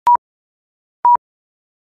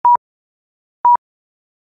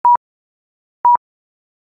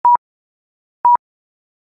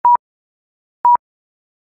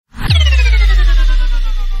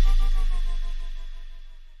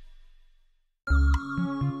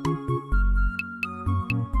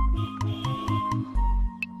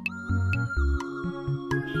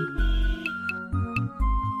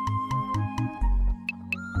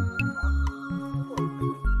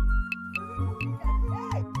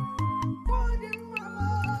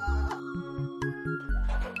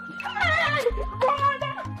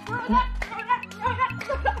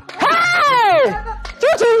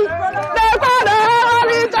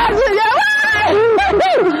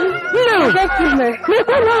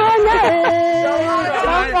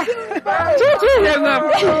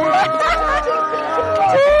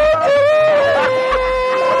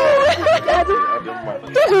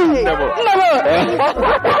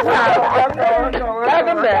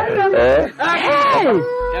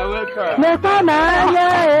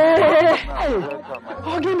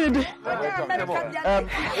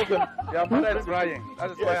Your mother is crying. That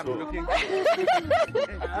is why I'm looking.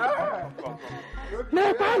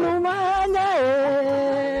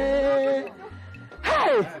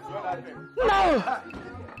 Hey! No!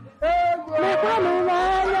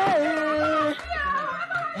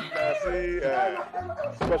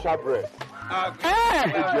 Special bread.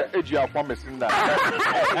 Hey! You promising that.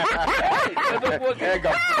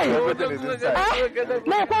 Everything is inside.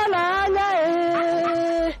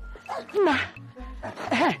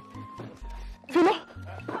 Hey! Philo,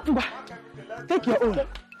 take your own.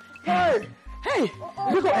 Hey! Hey!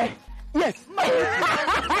 Look at her. Yes.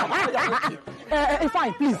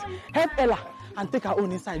 Fine, please help Ella and take her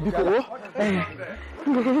own inside because Dalu.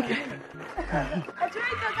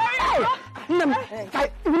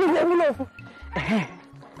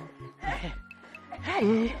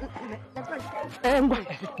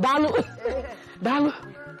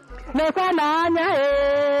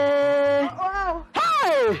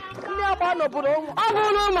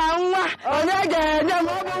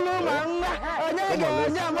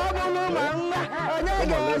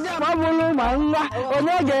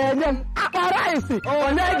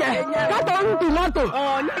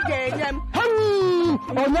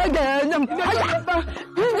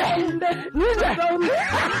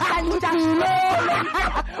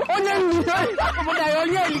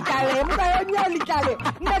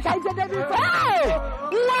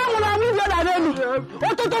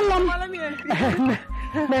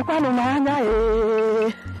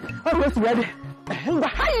 Always ready.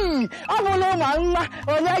 Hey!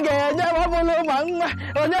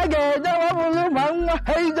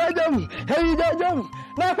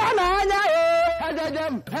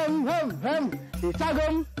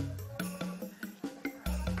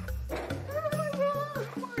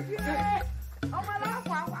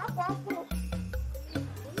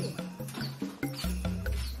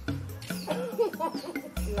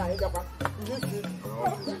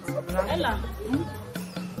 Ella,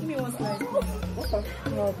 give me one slice.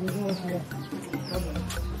 No, give me one slice.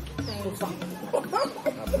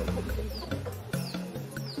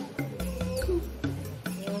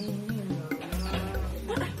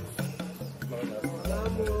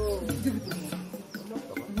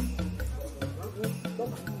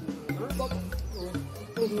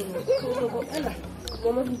 Ella,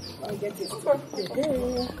 I'll get it.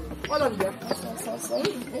 What on there?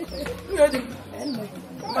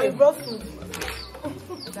 I brought food.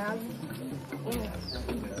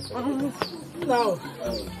 Now.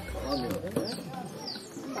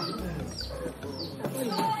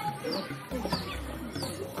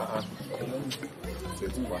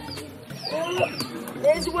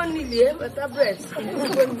 There's one here, but a bread. Thank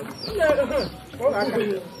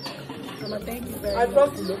you very much. I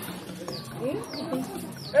brought food.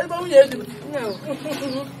 No.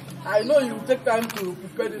 I know you take time to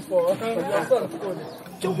prepare this for your son.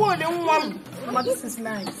 But this is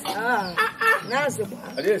nice. Nice.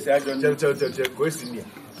 I didn't say I don't go in here.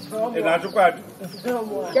 And I took out.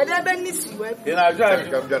 Can I bend this way? And I drive.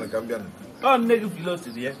 Come down. Oh, negative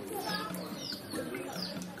philosophy.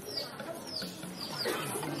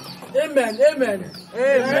 Amen.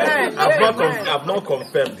 I've not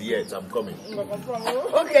confirmed yet. I'm coming.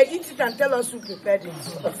 Okay, eat it and tell us who prepared it.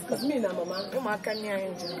 It's me now, Mama. Mama, can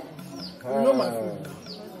you know my food?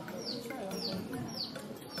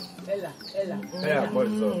 Ella. Yeah, boy,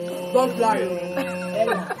 don't lie.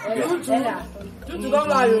 Ella. Don't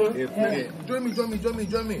lie. Join me.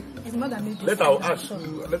 It's more than me. Let I'll ask.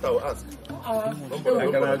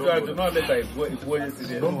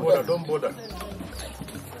 Don't bother.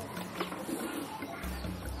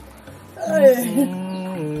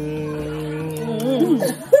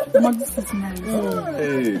 This is nice.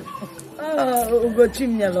 Hey. Go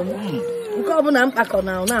chimney. Nke ọ bụla mkpakọ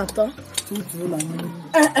na ọ na-atọ.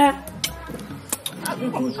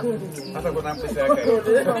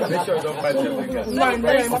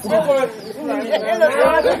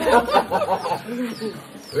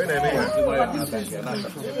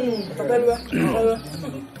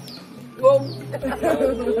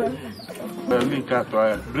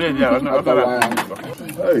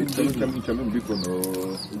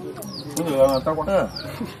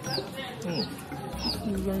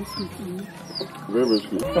 Very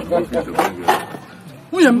sweet.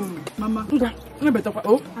 Mama. You better.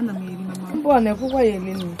 Oh, Anna me, mama. Boy, never why you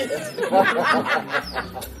leave.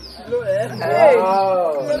 Hey.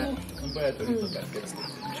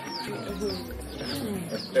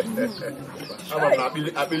 I'm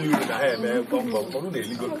happy you in the hair, man. Come, they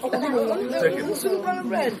legal. Check it.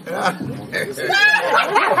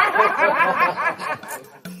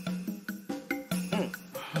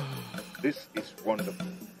 This is wonderful.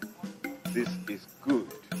 This is good.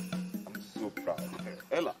 I'm so proud of her.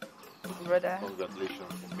 Ella. Brother.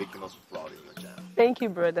 Congratulations for making us proud in your jam. Thank you,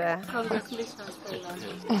 brother. Congratulations,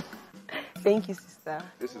 Ella. Thank you, sister.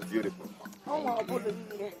 This is beautiful. Oh, my God.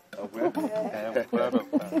 I am proud of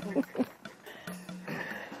her.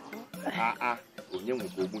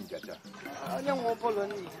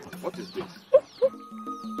 What is this?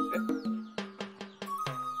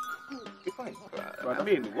 I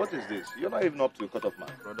mean, what is this? You're not even up to a cut-off man.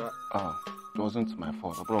 Brother. It wasn't my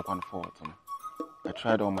fault. I broke one fault. I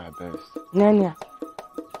tried all my best. Nanya.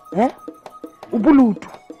 Eh? Ubulutu.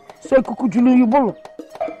 So kukujulu yubulu.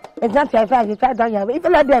 Exactly. If you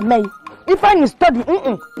let them make, if I study,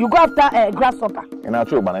 you go after grasshopper. And I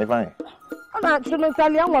true, but I find. I'm not sure to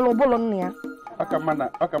tell you I'm going to bolo niya.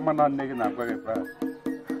 Okamana nigga na kwege fra.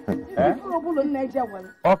 Bolo niya one.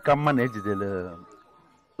 Okamana ejidele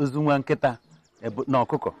uzunwa nketa na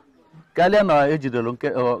ọkụkọ. Kalia na ejidele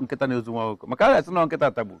nketa na uzunwa ọkụkọ. Maka ya sị na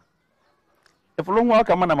nketa tabu. If long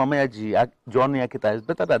Okamana mama ya ji John ya kita, it's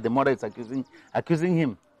better that the mother is accusing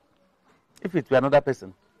him. If it were another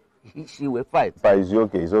person, she will fight. But it's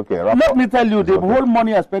okay, it's okay. Let me tell you, the whole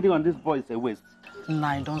money I'm spending on this boy is a waste.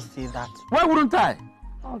 Nah, don't say that. Why wouldn't I?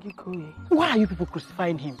 Why are you people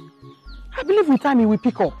crucifying him? I believe with time he will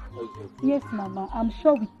pick up. Yes, Mama. I'm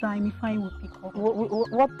sure with time, if I will pick up.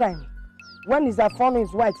 What time? When his phone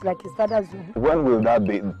is white like his father's? When will that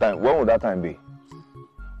be? When will that time be?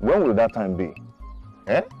 When will that time be?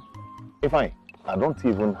 Eh? If I don't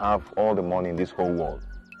even have all the money in this whole world.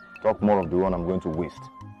 Talk more of the one I'm going to waste.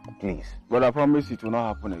 Please. But I promise it will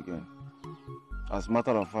not happen again. As a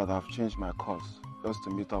matter of fact, I've changed my course just to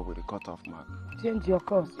meet up with the cutoff mark. Change your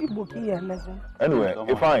course. Anyway,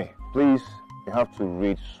 please, you have to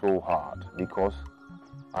read so hard because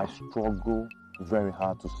I struggle very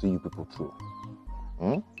hard to see you people through.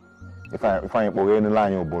 If I any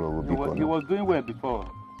line your ball will be gone. He was doing well before.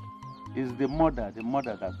 It's the mother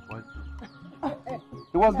that spoiled him.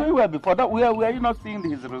 He was doing well before. That were you not seeing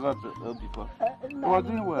his results before? He was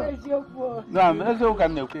doing well. No,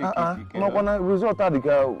 no, when I result at the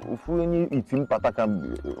eating pataka.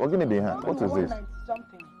 What is this?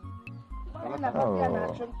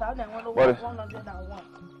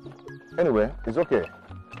 Anyway, it's okay.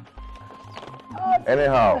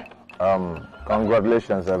 Anyhow,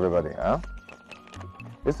 congratulations everybody, huh?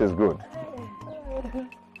 This is good.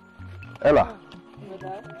 Ella,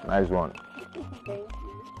 nice one.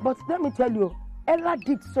 But let me tell you, Ella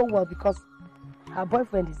did so well because her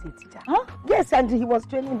boyfriend is a teacher. Huh? Yes, and he was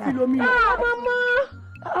training her. Mama!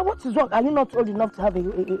 What is wrong? Are you not old enough to have a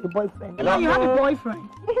boyfriend? No, you have a boyfriend.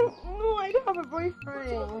 No, I don't have a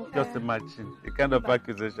boyfriend. Just imagine the kind of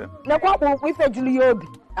accusation. Now, what will we say, Juliobi?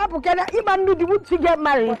 Even do would she get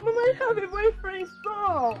married? Mama, I have a boyfriend,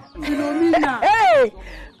 stop. Hey!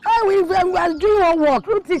 We are doing our work.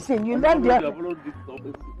 Through teaching, you learn there.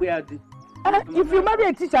 If you marry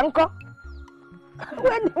a teacher, uncle,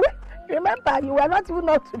 remember, you were not even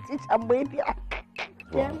not to teach a baby.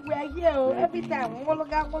 Yeah, we are here every time.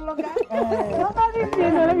 Nobody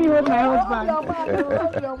let me hold my husband.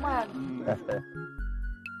 Your man.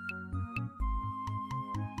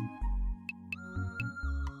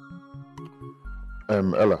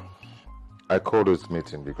 Ella, I called this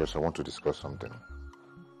meeting because I want to discuss something.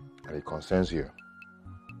 And it concerns you.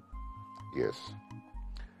 Yes.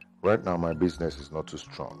 Right now, my business is not too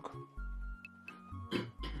strong.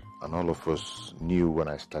 And all of us knew when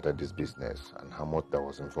I started this business and how much that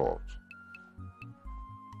was involved.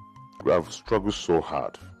 We have struggled so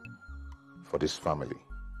hard for this family.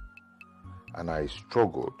 And I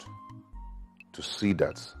struggled to see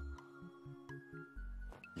that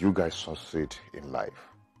you guys succeed in life.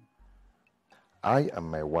 I and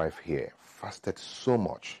my wife here fasted so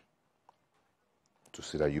much to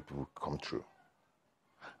see that you people come true.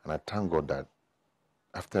 And I thank God that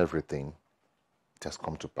after everything, it has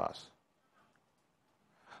come to pass.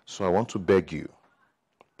 So I want to beg you,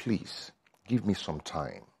 please, give me some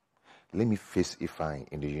time. Let me face Ifeanyi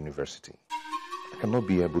in the university. I cannot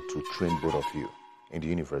be able to train both of you in the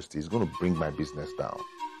university. It's going to bring my business down.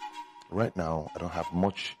 Right now, I don't have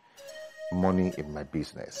much money in my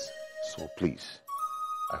business. So please,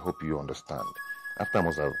 I hope you understand. After I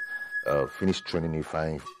must have finished training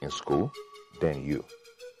Ifeanyi in school, then you.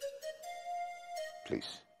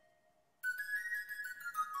 please.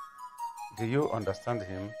 Do you understand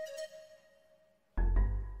him?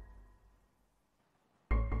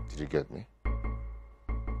 Did you get me?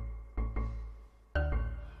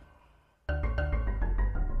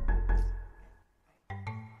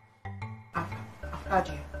 I've heard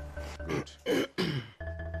you. Good.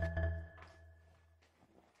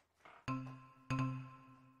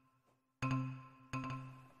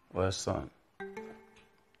 Well, son,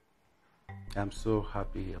 I'm so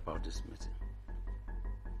happy about this meeting.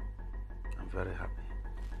 I'm very happy.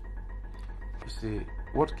 You see,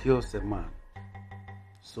 what kills a man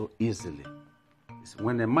so easily is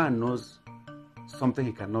when a man knows something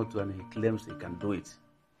he cannot do and he claims he can do it.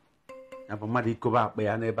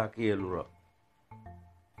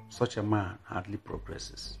 Such a man hardly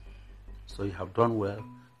progresses. So you have done well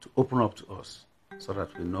to open up to us so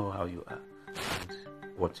that we know how you are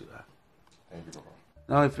and what you are. Thank you, Papa.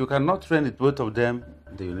 Now, if you cannot train the both of them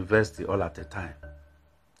in the university all at a time,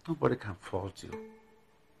 nobody can fault you.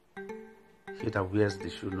 He that wears the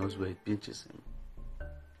shoe knows where it pinches him.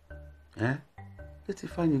 Eh? Let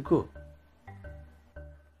Ifeanyi go.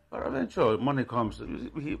 But eventually, money comes.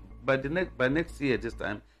 By next year, this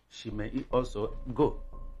time, she may also go.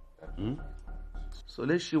 Hmm? So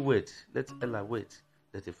let she wait. Let Ella wait.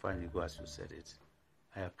 Let Ifeanyi go, as you said it.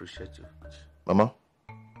 I appreciate you much. Mama,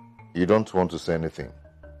 you don't want to say anything?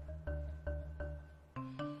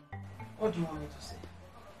 What do you want me to say?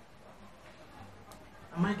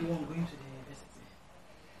 Am I the one going to the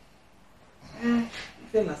university?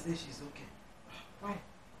 Fela says she's okay. Why?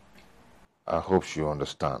 I hope she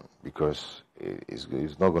understand, because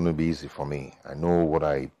it's not going to be easy for me. I know what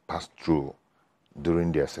I passed through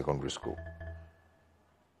during their secondary school.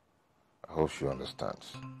 I hope she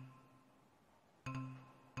understands.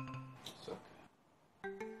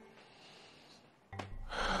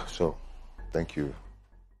 So, thank you.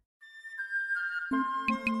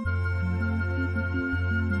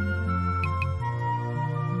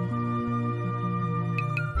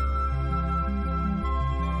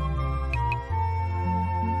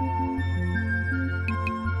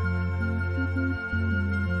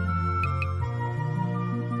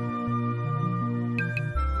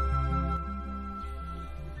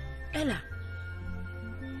 Ella,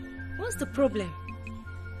 what's the problem?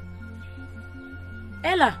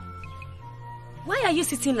 Ella, why are you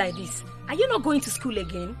sitting like this? Are you not going to school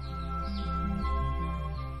again?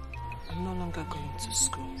 I'm no longer going to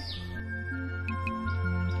school.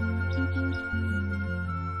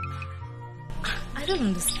 I don't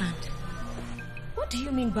understand. What do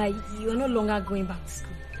you mean by you're no longer going back to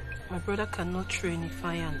school? My brother cannot train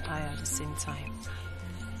Ifeanyi and I at the same time.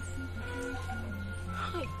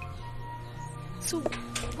 Hi. So,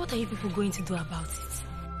 what are you people going to do about it?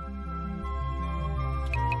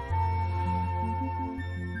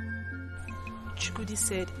 Chukudi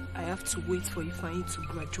said I have to wait for Ifeanyi to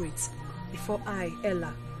graduate before I,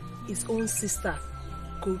 Ella, his own sister,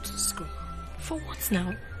 go to school. For what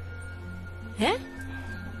now? Eh?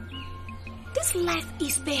 This life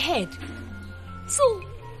is per head. So,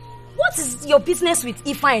 what is your business with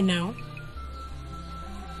Ifeanyi now?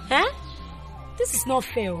 Eh? This is not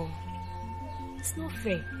fair. It's not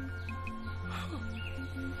fair.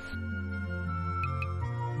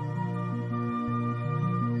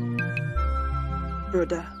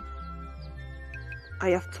 Brother,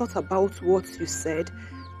 I have thought about what you said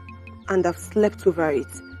and have slept over it.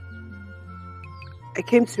 I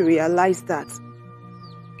came to realize that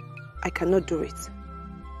I cannot do it.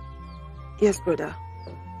 Yes, brother,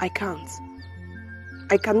 I can't.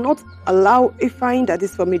 I cannot allow Ifeanyi that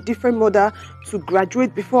is from a different mother to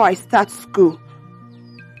graduate before I start school.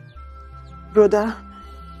 Brother,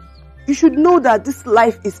 you should know that this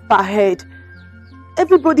life is per head.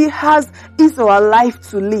 Everybody has his or her life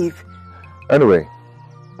to live. Anyway,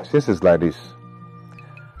 since it's like this,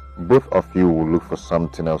 both of you will look for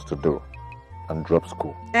something else to do and drop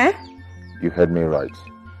school. Eh? You heard me right.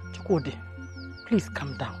 Chukwudi, please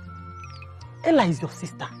calm down. Ella is your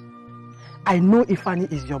sister. I know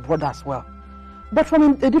Ifeanyi is your brother as well, but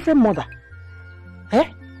from a different mother. Eh?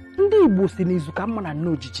 Ndị Igbo si n'izuka mma na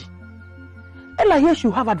no jiji. Ella here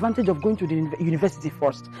should have advantage of going to the university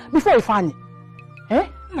first before Ifeanyi. Eh?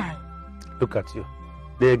 Nah. Look at you.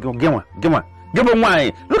 There you go. Give one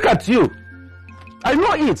wine. Look at you. I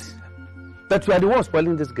know it. That you are the one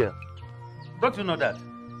spoiling this girl. Don't you know that?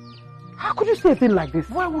 How could you say a thing like this?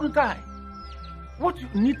 Why wouldn't I? What you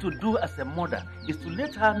need to do as a mother is to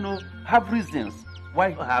let her know, have reasons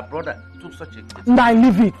why her brother took such a case. Nah,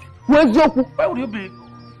 leave it. Why would you be?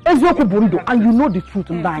 And you know the truth,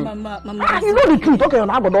 Mama. You know the truth. Okay, on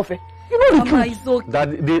Agodofe. You know the Mama, truth. it's okay. That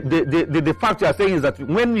the fact you are saying is that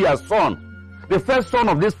when your son, the first son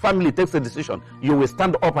of this family, takes a decision, you will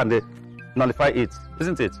stand up and nullify it,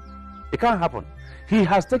 isn't it? It can't happen. He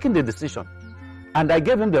has taken the decision, and I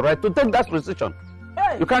gave him the right to take that decision.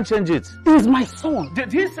 Hey. You can't change it. He's my son.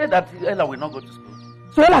 Did he say that Ella will not go to school?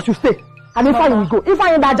 So Ella should stay. And if I will go. If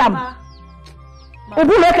I in that jam.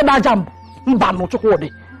 Obu leke that jam. Mba no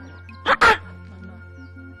chokode.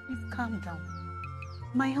 Please calm down.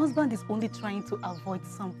 My husband is only trying to avoid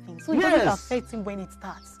something, so it doesn't affect him when it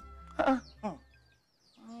starts.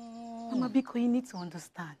 Mama Biko, you need to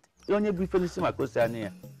understand. You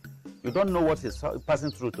don't know what he's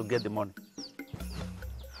passing through to get the money.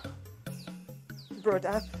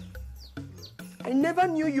 Brother, I never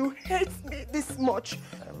knew you hate me this much.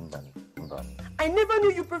 I never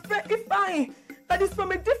knew you prefer Ifeanyi, that is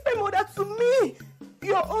from a different mother, to me,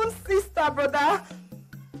 your own sister, brother.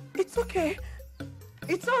 It's okay.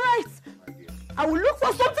 It's all right. I will look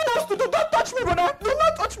for something else to do. Don't touch me, brother. Do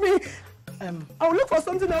not touch me. I will look for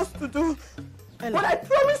something else to do. Ella. But I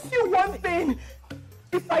promise you one thing.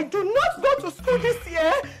 If I do not go to school this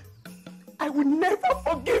year, I will never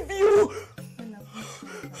forgive you.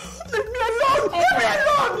 Leave me alone! Leave me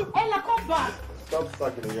alone! Ella, come back! Stop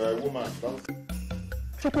sucking, you're a woman. Don't...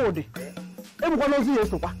 Chokode. Everyone knows you,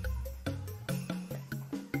 Sopa.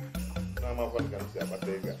 No, I'm not going to say about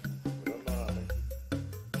that.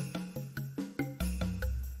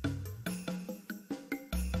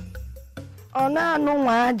 Ona no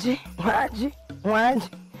waji,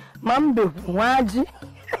 mambe waji,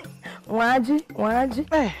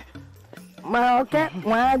 ma oke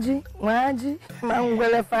waji,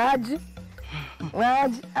 mangwele faji,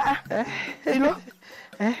 waji, you know,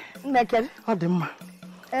 naked, Odema,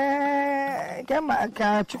 Kema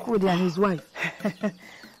Chukwudi and his wife,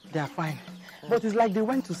 they are fine, but it's like they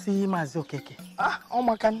went to see him as Okeke. Oh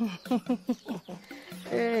my God,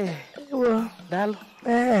 well, Dal,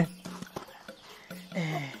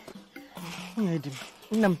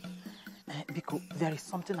 Biko, there is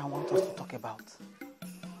something I want us to talk about.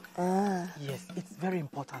 Yes, it's very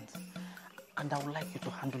important. And I would like you to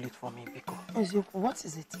handle it for me, Biko. What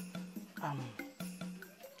is it?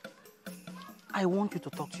 I want you to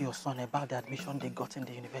talk to your son about the admission they got in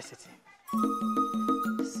the university.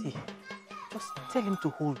 See, just tell him to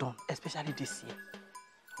hold on, especially this year.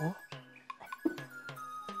 Oh?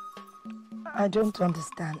 I don't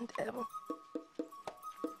understand.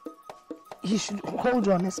 He should hold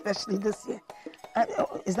on, especially this year.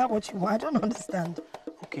 Is that what you want? I don't understand.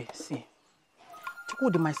 Okay, see.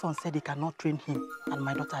 Chukwudi, my son, said he cannot train him and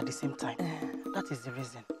my daughter at the same time. That is the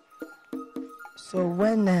reason. So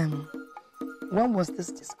when was this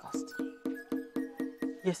discussed?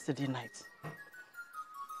 Yesterday night.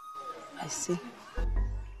 I see.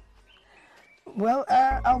 Well,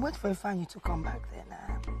 I'll wait for Ifeanyi to come back then.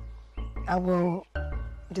 I will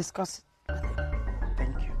discuss it with him.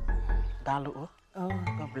 Thank you. Dalu,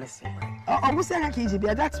 God bless you.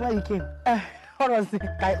 That's why you came. What was it?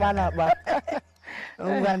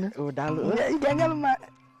 Oh, Dalu. You can get my...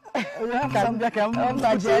 My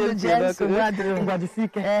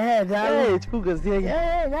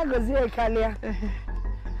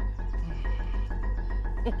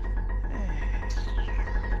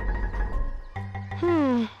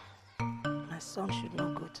son should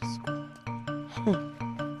not go to school.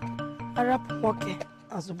 Arap Woke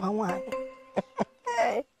Azubawan.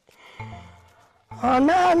 Oh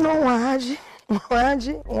no, waji.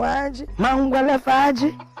 Mangwele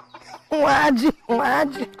faji. Waji.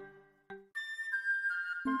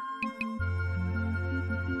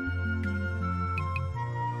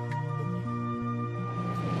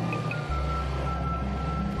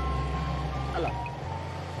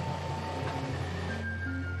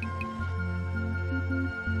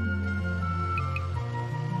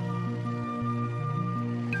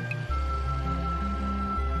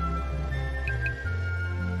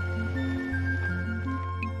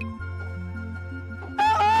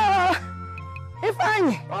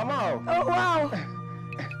 Mama. Oh, wow.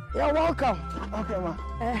 You're welcome. Okay, Ma.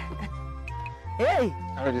 Hey.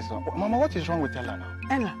 I read this one. Mama, what is wrong with Ella now?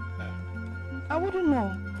 Ella? I wouldn't know. I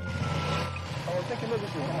was thinking maybe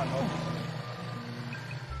she'll come and help.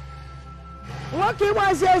 What he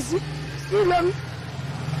was, yes. See them.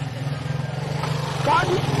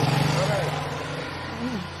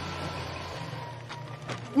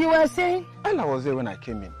 You were saying? Ella was there when I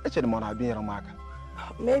came in.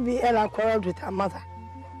 Maybe Ella quarreled with her mother.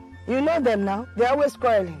 You know them now. They're always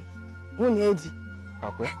quarreling.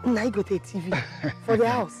 Okay. Now you go to a TV for the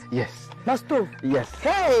house. Yes. No stove. Yes.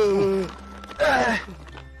 Hey.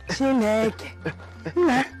 Chineke.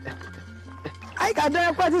 I can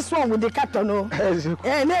do quite this one with the carton. No. Yes.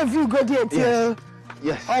 And if you go there,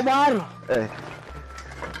 Yes. Omaro.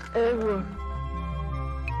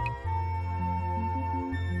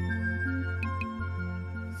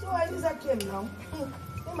 So Eliza came now.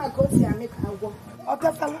 My coach here make her walk.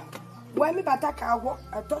 Okay, fella. When me back her walk,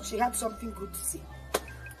 I thought she had something good to say.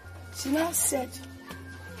 She now said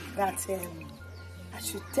that I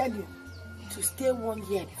should tell you to stay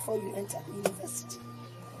 1 year before you enter the university,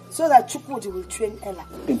 so that Chukwudi will train Ella.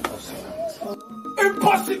 Impossible.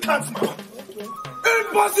 Impossible, Impossible.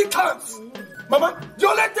 Mama, the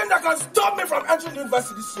only thing that can stop me from entering the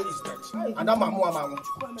university this year is death. And I'm Mama.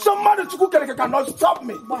 Somebody cannot stop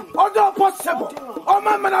me. Although possible.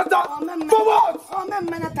 For what?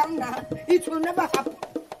 It will never happen.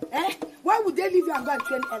 Why would they leave you and go and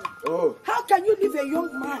train Ella? Oh. How can you leave a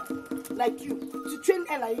young man like you to train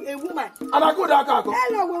Ella, a woman? And I go.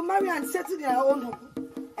 Ella will marry and settle in her own home.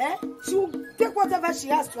 She will take whatever she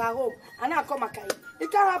has to her home and I'll come again. It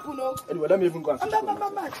can't happen, no. Anyway, let me even go and see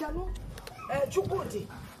Chukwudi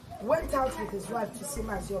went out with his wife to see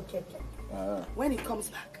Mazio Keke. When he comes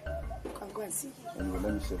back, you can go and see him. Anyway,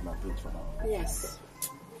 let me save my page for now. Yes.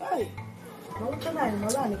 Hey.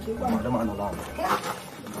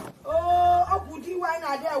 Oh, Abudi, why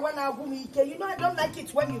not there when I go meet you? You know I don't like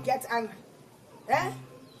it when you get angry.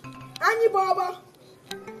 Anyi Baba.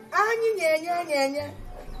 Anyi nye.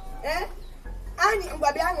 Anyi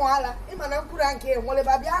babi anwala. Imana kuranke wole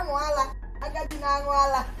babi anwala. Agadi na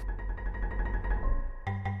anwala.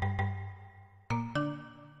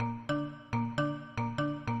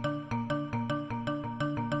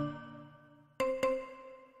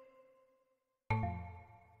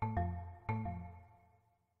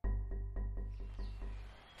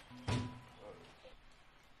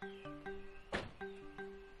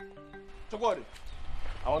 Chokori,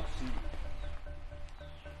 I want to see you.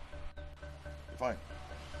 Fine.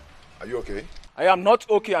 Are you okay? I am not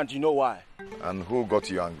okay, and you know why. And who got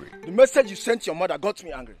you angry? The message you sent your mother got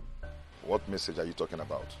me angry. What message are you talking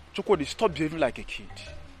about? Chokori, stop behaving like a kid.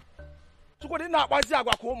 Chokori,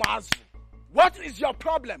 what is your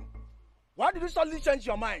problem? Why did you suddenly change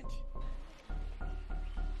your mind?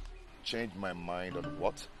 Change my mind on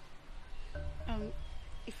what?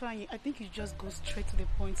 Ifeanyi, I think you just go straight to the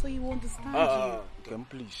point so he will understand you. Ken,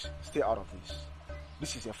 please, stay out of this.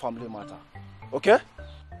 This is a family matter. Okay?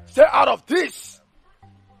 Stay out of this!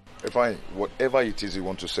 Fine, whatever it is you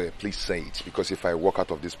want to say, please say it. Because if I walk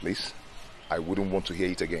out of this place, I wouldn't want to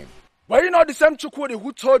hear it again. Were you not the same Chukwudi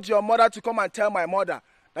who told your mother to come and tell my mother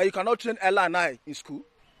that you cannot train Ella and I in school?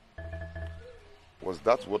 Was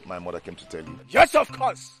that what my mother came to tell you? Yes, of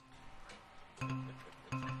course!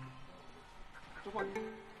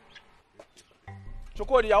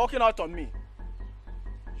 Chukwudi, you are walking out on me.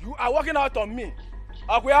 You are walking out on me.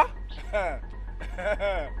 Akuya?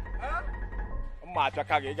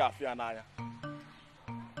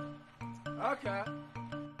 Okay.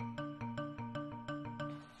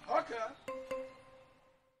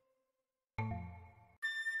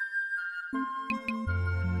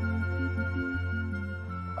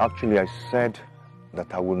 Actually, I said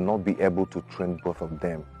that I will not be able to train both of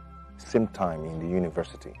them same time in the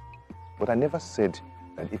university. But I never said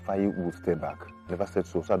that if I would stay back. I never said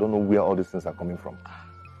so. So I don't know where all these things are coming from.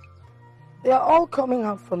 They are all coming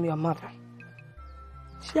out from your mother.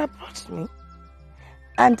 She approached me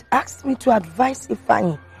and asked me to advise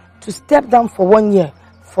Ifeanyi to step down for 1 year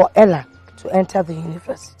for Ella to enter the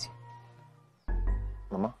university.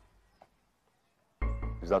 Mama,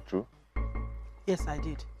 is that true? Yes, I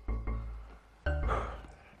did.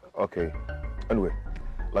 Okay. Anyway,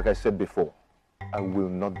 like I said before, I will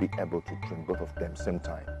not be able to train both of them same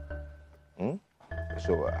time.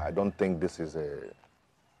 So I don't think this is a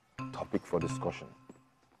topic for discussion.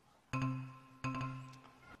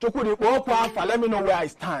 Chukwudi, let me know where I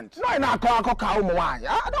stand. I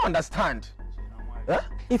don't understand.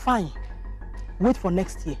 Ifeanyi, wait for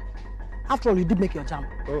next year. After all, you did make your jump.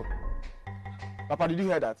 Oh. Papa, did you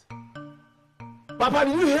hear that? Papa,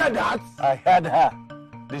 did you hear that? I heard her.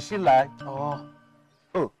 Did she lie? Oh.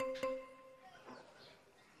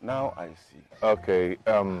 Now I see. Okay,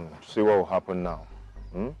 see what will happen now.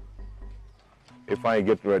 If I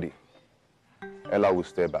get ready, Ella will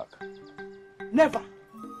stay back. Never.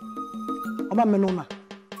 Oma Menona.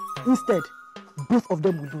 Instead, both of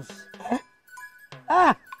them will lose.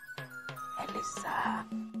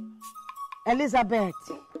 Elizabeth.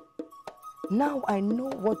 Now I know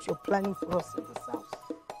what you're planning for us in this house.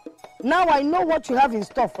 Now I know what you have in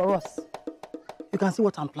store for us. You can see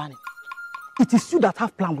what I'm planning. It is you that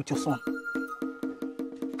have plan with your son.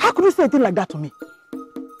 How could you say a thing like that to me?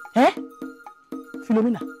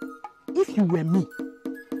 Philomena, if you were me,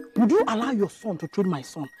 would you allow your son to train my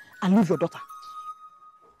son and leave your daughter?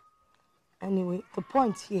 Anyway, the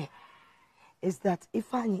point here is that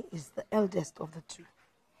Ifeanyi is the eldest of the two.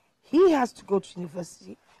 He has to go to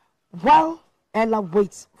university while Ella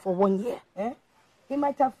waits for 1 year. He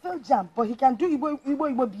might have failed JAMB, but he can do Igbo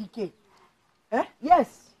BK.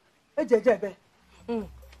 Yes.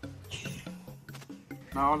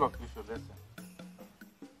 Now all of you should listen.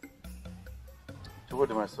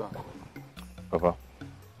 Chukudi, my son. Papa.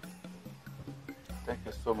 Thank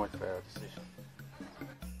you so much for your decision.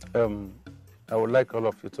 I would like all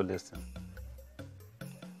of you to listen.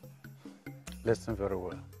 Listen very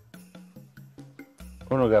well.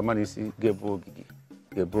 Onogamanisi gebogidi,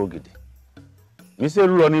 gebogidi. Mr.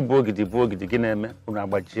 Loni bogidi gineme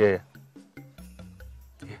unabaje.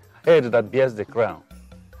 Head that bears the crown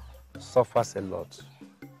suffers a lot.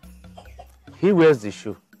 He wears the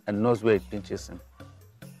shoe and knows where it pinches him.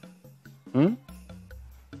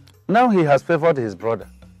 Now he has favored his brother.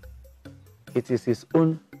 It is his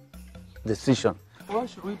own decision. Why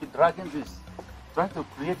should we be dragging this? Trying to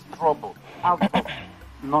create trouble out of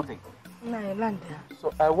nothing.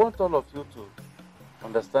 So I want all of you to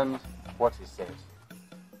understand what he says.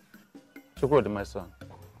 Chukudi, my son.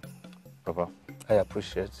 Papa. I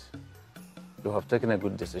appreciate you have taken a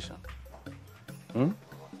good decision.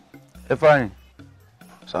 Ifeanyi.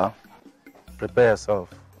 Sir? Prepare yourself,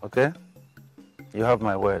 okay? You have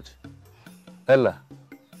my word. Ella,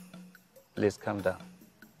 please calm down.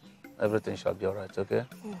 Everything shall be all right, okay?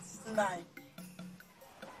 Yes.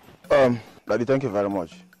 Daddy, thank you very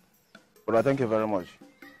much. Brother, thank you very much.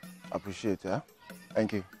 Appreciate it,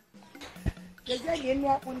 Thank you.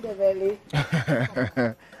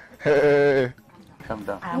 Calm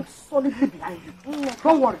down. I'm solidly behind you.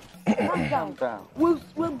 Don't worry. Calm down. We'll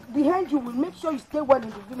behind you. We'll make sure you stay well in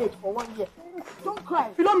the village for 1 year. Don't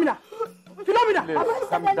cry. Philomena. Please,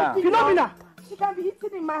 calm down. Philomena. She can be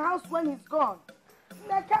eating in my house when he's gone.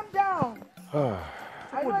 Now calm down.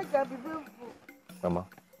 I know I can be beautiful. Mama,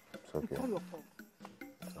 it's okay. It's all your fault.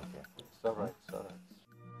 It's okay. It's all right. It's all right.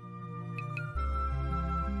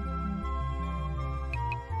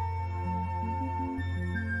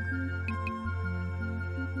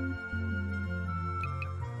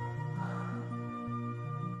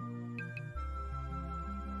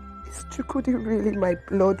 Is Chukudi really my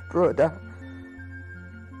blood brother?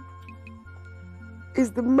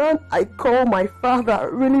 Is the man I call my father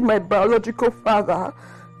really my biological father?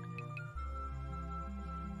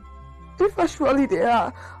 If actually they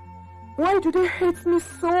are, why do they hate me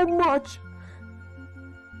so much?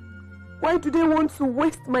 Why do they want to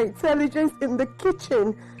waste my intelligence in the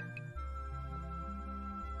kitchen?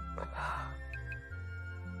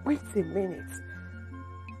 Wait a minute.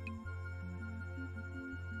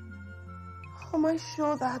 How am I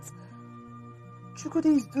sure that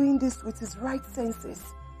Chukudi is doing this with his right senses?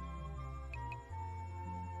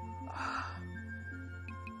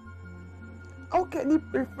 How can he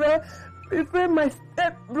prefer my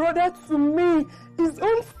stepbrother to me, his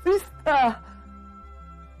own sister?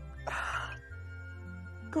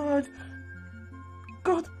 God,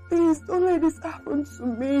 please don't let this happen to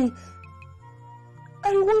me.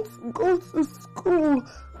 I want to go to school.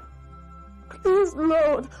 Please,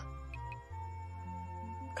 Lord.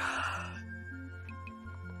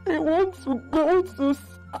 I want to go to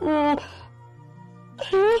school.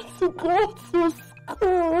 I want to go to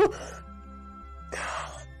school.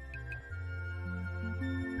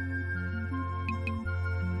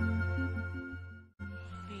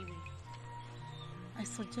 Baby, I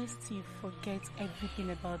suggest you forget everything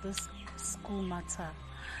about this school matter.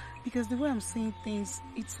 Because the way I'm saying things,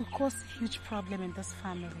 it will cause a huge problem in this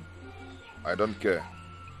family. I don't care.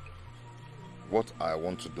 What I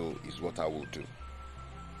want to do is what I will do.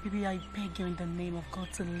 Baby, I beg you in the name of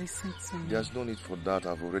God to listen to me. There's no need for that.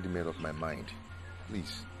 I've already made up my mind.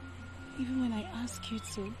 Please. Even when I ask you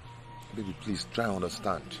to. Baby, please try and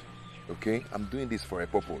understand. Okay? I'm doing this for a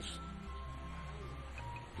purpose.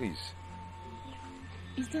 Please.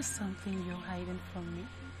 Is there something you're hiding from me?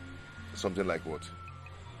 Something like what?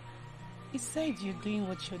 You said you're doing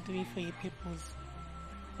what you're doing for your peoples.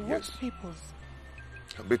 What Yes. peoples?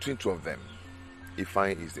 Between two of them,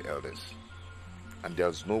 Ifeanyi is the eldest. And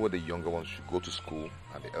there's no way the younger one should go to school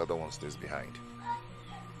and the elder one stays behind.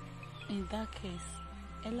 In that case,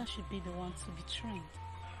 Ella should be the one to be trained.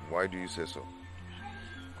 Why do you say so?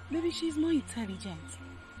 Maybe she's more intelligent.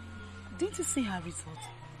 Didn't you see her result?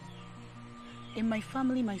 In my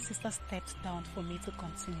family, my sister stepped down for me to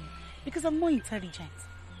continue because I'm more intelligent.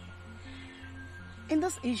 In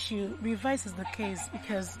this issue, reverse is the case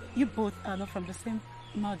because you both are not from the same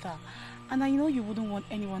mother. And I know you wouldn't want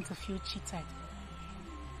anyone to feel cheated.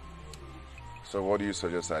 So what do you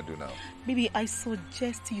suggest I do now? Baby, I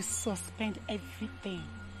suggest you suspend everything.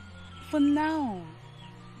 For now.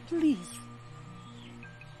 Please.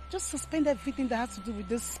 Just suspend everything that has to do with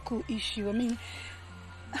this school issue. I mean,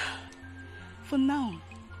 for now.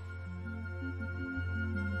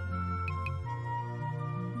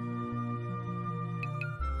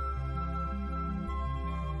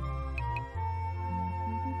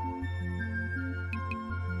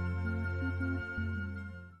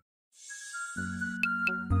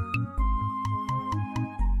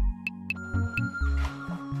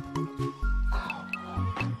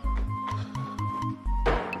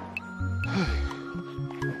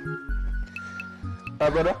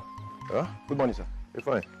 Brother? Huh? Good morning, sir. Hey,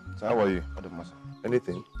 fine. So how are you?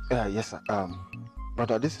 Anything? Yes, sir.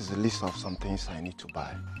 Brother, this is a list of some things I need to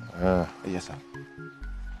buy. Yes, sir.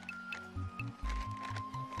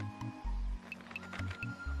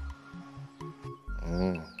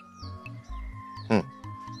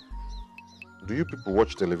 Do you people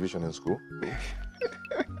watch television in school?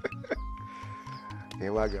 In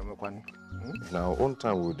our own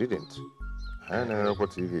time, we didn't. I never watch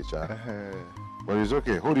TV, child. But it's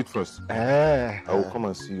okay. Hold it first. I will come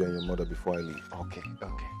and see you and your mother before I leave. Okay.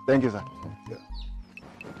 Thank you, sir. Yeah.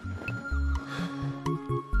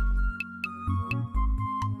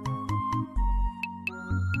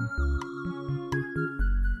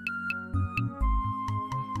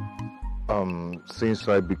 Since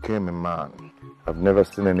I became a man, I've never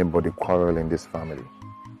seen anybody quarrel in this family.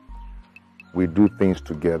 We do things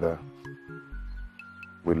together.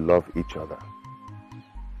 We love each other.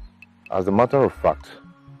 As a matter of fact,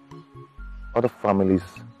 other families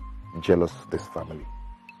jealous this family.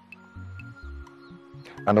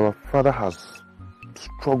 And our father has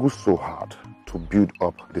struggled so hard to build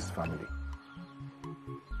up this family.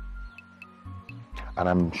 And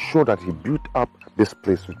I'm sure that he built up this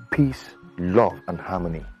place with peace, love, and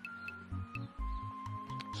harmony.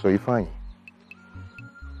 So Ifeanyi,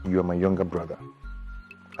 you are my younger brother,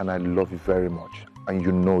 and I love you very much, and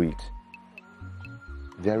you know it.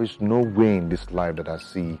 There is no way in this life that I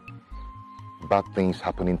see bad things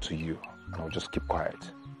happening to you, and I'll just keep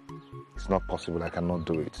quiet. It's not possible. I cannot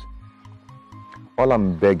do it. All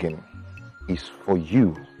I'm begging is for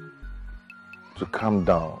you to calm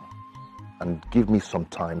down and give me some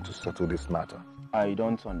time to settle this matter. I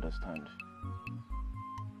don't understand.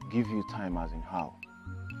 Give you time as in how?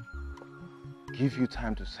 Give you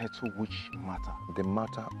time to settle which matter? The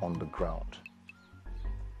matter on the ground.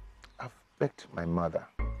 I've begged my mother.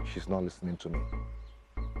 She's not listening to me.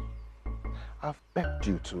 I've begged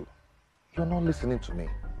you too. You're not listening to me.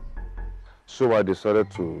 So I decided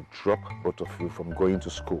to drop both of you from going to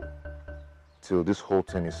school till this whole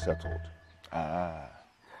thing is settled.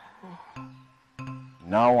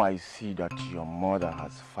 Now I see that your mother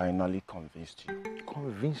has finally convinced you.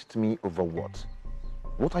 Convinced me over what?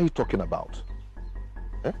 What are you talking about?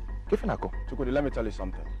 Chukudi, let me tell you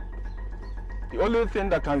something. The only thing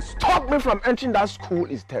that can stop me from entering that school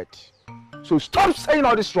is death. So stop saying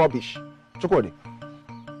all this rubbish. Chukudi,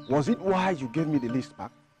 was it why you gave me the list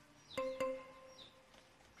back?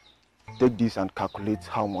 Take this and calculate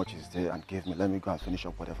how much is there and give me. Let me go and finish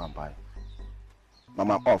up whatever I'm buying.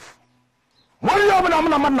 Mama, I'm off.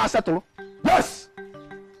 Yes!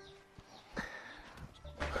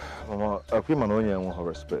 Mama, I want her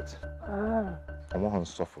respect. I want her to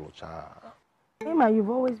suffer, child. Emma, you've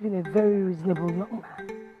always been a very reasonable young man.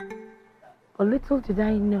 But little did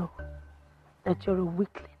I know that you're a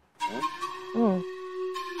weakling.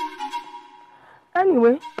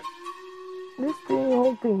 Anyway, this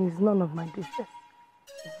whole thing is none of my business.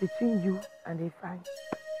 It's between you and Ifeanyi.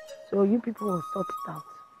 So you people will sort it out.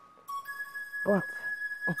 But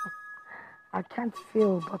I can't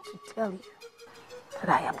fail but to tell you that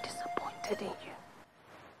I am disappointed in you.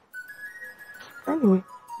 Anyway,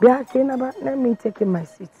 let me take in my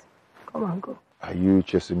seat. Come on, go. Are you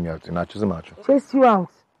chasing me out? Chase you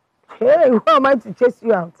out? Hey, who am I to chase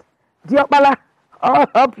you out? Diokbala, I'll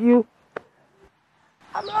help you.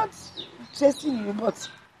 I'm not chasing you, but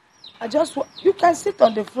I just want... You can sit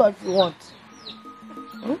on the floor if you want.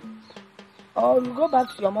 Or you go back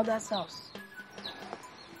to your mother's house.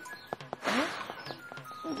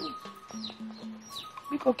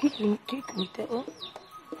 Because kick me.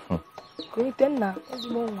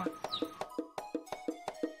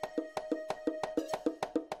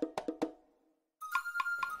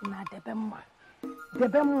 Na debemma.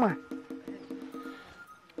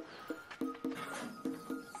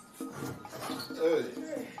 Hey,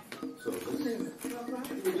 so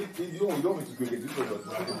you want me to go get this one?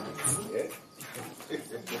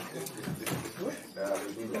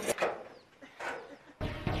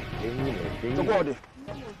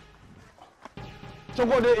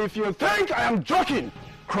 Chogode, if you think I am joking,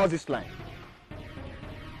 cross this line.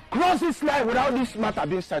 Cross this line without this matter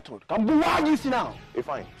being settled. Come this now. Hey,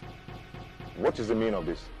 fine. What is the meaning of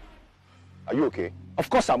this? Are you okay? Of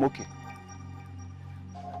course I'm okay.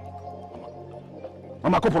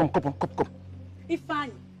 Mama, come. If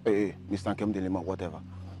fine. Hey, Mr. Nkem Delima, whatever.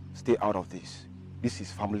 Stay out of this. This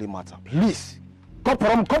is family matter. Please. Come,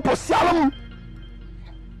 Sialam.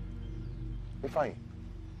 Hey, fine.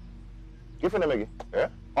 Give him again. Yeah?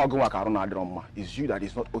 It's you that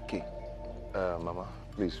is not okay. Mama,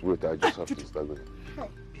 please wait. I just have to start going.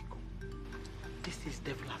 Biko, this is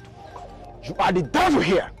devil at work. You are the devil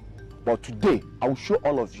here. But today, I will show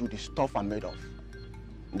all of you the stuff I'm made of.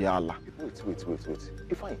 Dear Allah. Wait.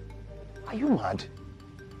 Hey, fine. Are you mad?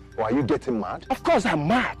 Or are you getting mad? Of course I'm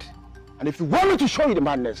mad. And if you want me to show you the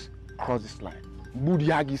madness, cross this line.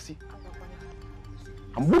 Budiagisi.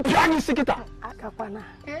 I'm Budiagisi kita.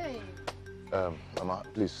 Mama,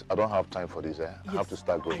 please, I don't have time for this. Yes, I have to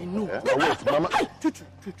start going. I know. Oh, wait, Mama. Chuchu,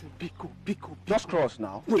 Biko. Just cross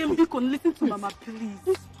now. Biko, listen to Mama,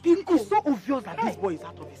 please. Biko, it's so obvious that this boy is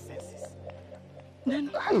out of his senses.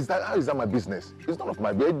 How is that my business? It's none of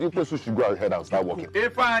my business. The person should go ahead and start working.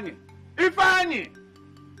 Ifeanyi!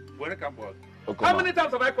 When it comes back. How many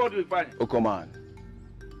times have I called you Ifeanyi? Okoman!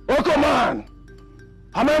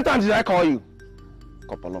 How many times did I call you?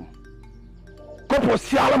 Kopolom.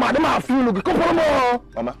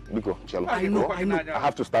 Mama, Biko, Chelo. I know. I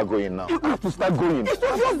have to start going now. I have to start going. It's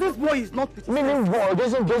obvious this boy is not with his Meaning what?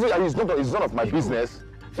 It's none of my business.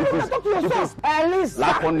 Talk to your son.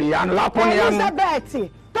 Elisa.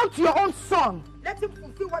 Elizabeth, talk to your own son. Let him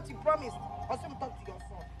fulfill what he promised. Also talk to your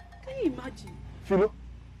son. Can you imagine? Philo,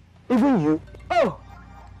 even you. Oh,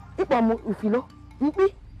 Philo.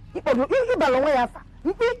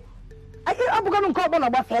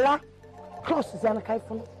 Cross is an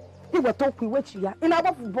akaifun. You were talking with you in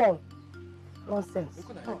our football. Nonsense.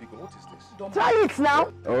 What is this? Try it now.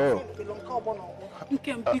 Oh.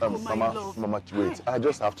 Mama, wait. I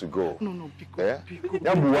just have to go. No, Biko. Yeah?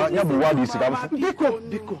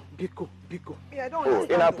 Biko. I don't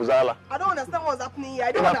understand. I don't understand what's happening here.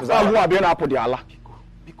 I don't understand.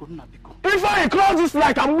 Biko. If I cross this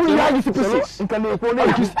like I'm going to give you pieces. Mama,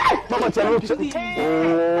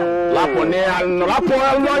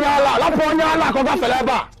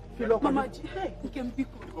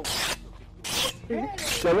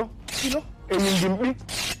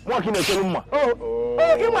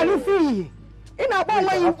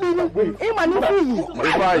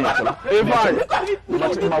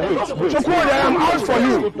 I'm out for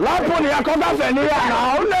you.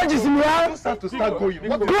 have to start going.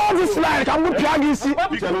 Cross this line, I'm going to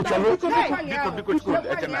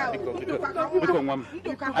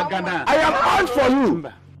I am out for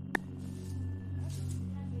you.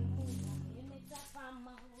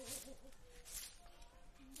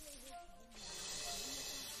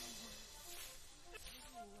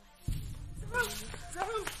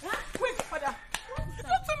 Wait, father.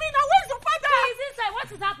 Talk to me now. Where's your father? He's inside. What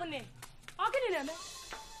is happening? I'll get in there, man.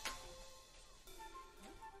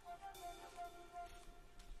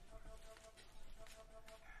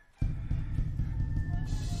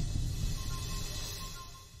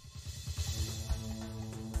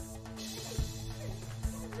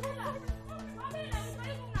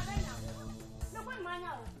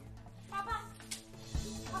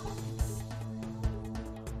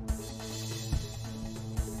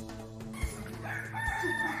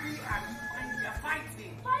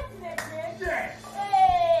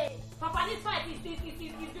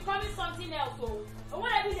 It's becoming something else. So,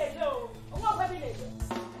 what are we going to do? What are we going to do?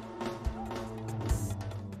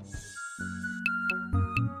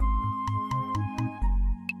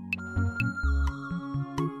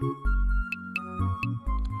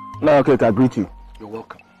 No, okay, I greet you. You're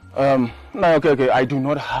welcome. No, okay. I do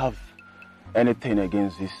not have anything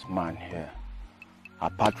against this man here.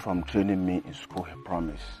 Apart from training me in school, he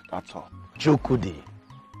promised. That's all. Jokudi,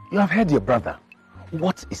 you have heard your brother.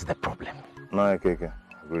 What is the problem? No, okay.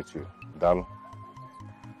 I greet you. Dal.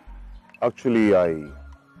 Actually, I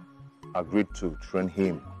agreed to train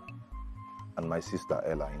him and my sister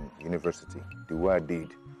Ella in university the way I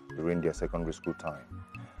did during their secondary school time.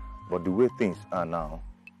 But the way things are now,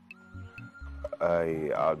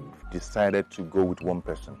 I have decided to go with one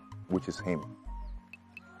person, which is him.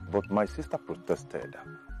 But my sister protested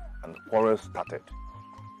and quarrel started.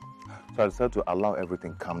 So I decided to allow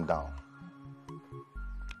everything calm down.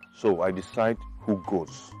 So I decide who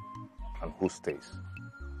goes and who stays.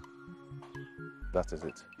 That is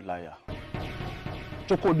it. Liar.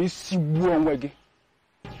 Choko, this Sibuongwege.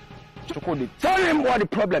 Choko, tell him what the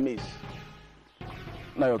problem is.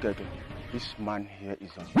 Now, okay. This man here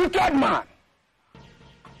is a wicked man.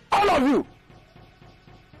 All of you.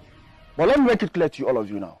 But let me make it clear to you, all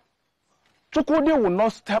of you now. Chukwudi will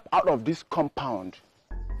not step out of this compound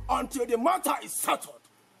until the matter is settled.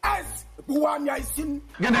 As Buwanya is in.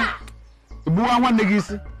 Buwan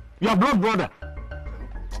Negisi, your blood brother.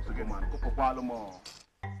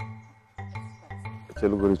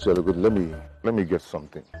 Good. Let me get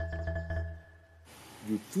something.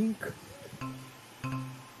 You think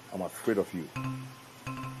I'm afraid of you?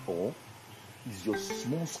 Or is your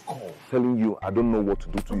small skull telling you I don't know what to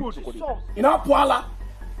do to you? You know, Puala,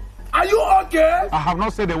 are you okay? I have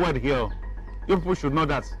not said a word here. You people should know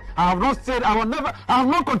that. I have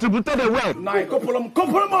not contributed a word. Nah, couple.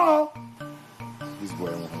 This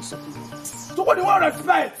boy wants something. So what do you want to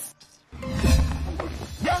respect?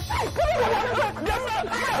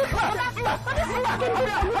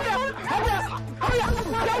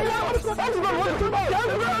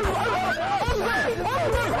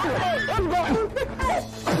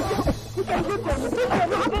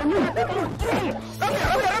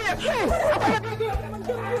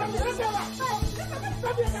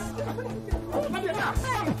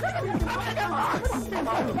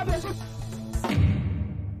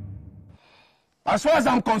 As far as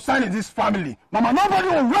I'm concerned in this family, Mama, nobody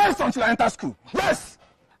will rest until I enter school. Yes!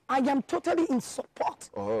 I am totally in support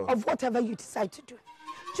of whatever you decide to do.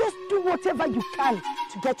 Just do whatever you can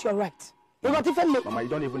to get your right. Mama, you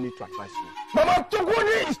don't even need to advise me. Mama,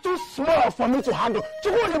 Chukwudi is too small for me to handle.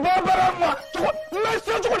 Chukwudi,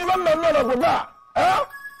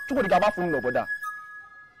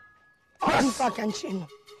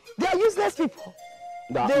 they are useless people.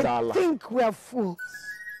 They think we are fools.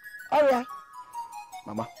 All right.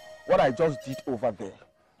 Mama, what I just did over there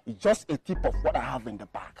is just a tip of what I have in the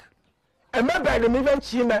bag. And maybe I didn't even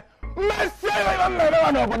see me.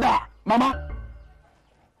 Mama,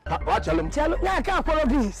 watch him. I can't follow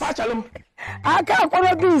this. Watch him. I can't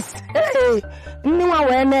follow this. Hey, no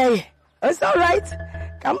one. It's all right.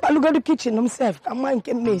 Come back, go to the kitchen himself. Come on,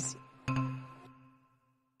 get messy.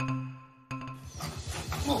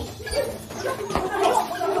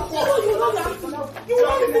 You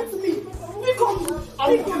want to me? I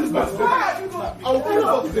will kill this man. I will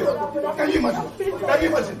kill this man. Can you imagine? Can you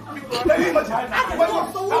imagine? Can you imagine? After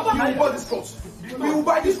you buy this clothes, we will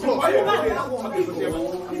buy this clothes.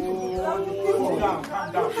 Calm down.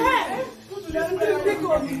 Hey!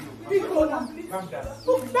 Calm down.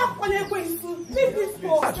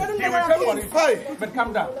 But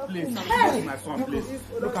calm down, please. My son, please.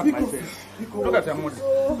 Look at my face. Look at your mother.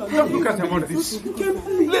 Just look at your mother.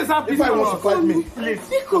 Please have peace. If I want to fight me, please.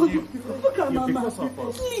 Look at Mama.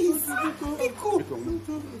 Please.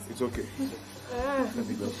 It's okay.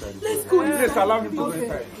 Let's go. Please allow me to go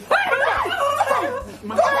inside.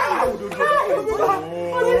 Mama,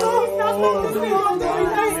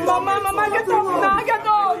 get up now. Get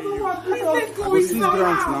up. Let's go inside.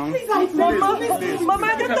 Mama,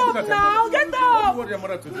 get up now. Get up. What your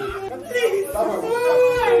mother to do? Please.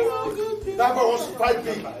 That boy wants to fight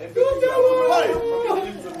me.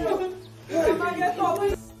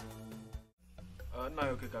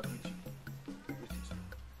 Mama, get up.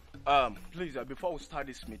 Please, before we start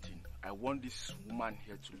this meeting, I want this woman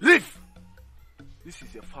here to leave. This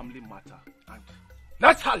is a family matter, and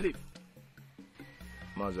let her leave.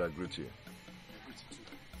 Maza, I greet you.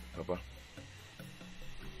 Papa,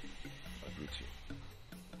 I greet you.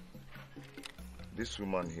 This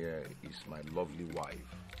woman here is my lovely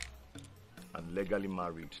wife and legally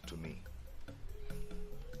married to me.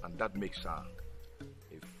 And that makes her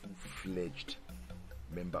a full-fledged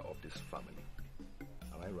member of this family.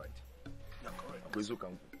 Am I right? You're correct.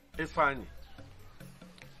 Ifeanyi,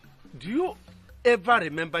 do you ever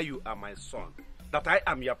remember you are my son, that I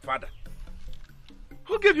am your father?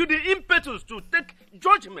 Who gave you the impetus to take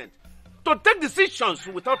judgment, to take decisions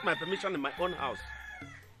without my permission in my own house?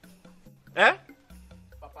 Eh?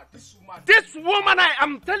 Papa, this woman I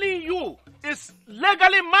am telling you is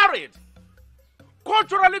legally married.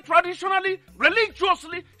 Culturally, traditionally,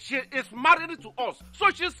 religiously, she is married to us. So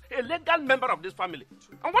she's a legal member of this family.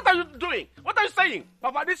 And what are you doing? What are you saying?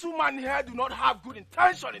 Papa, this woman here do not have good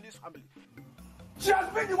intention in this family. She has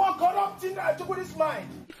been the one corrupting Chukwudi's mind.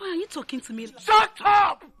 Why are you talking to me? Shut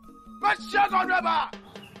up!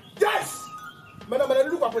 Yes!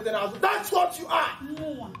 That's what you are!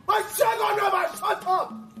 Shut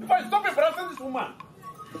up! If I stop embarrassing this woman,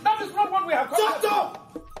 that is not what we have come. Shut up!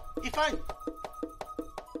 Ifeanyi.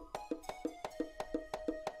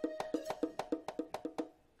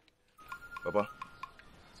 Papa,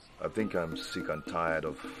 I think I'm sick and tired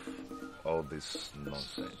of all this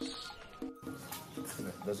nonsense.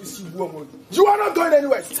 You are not going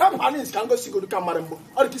anywhere. Stop and can go see go to Camarembo.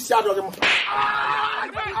 Or to see other them.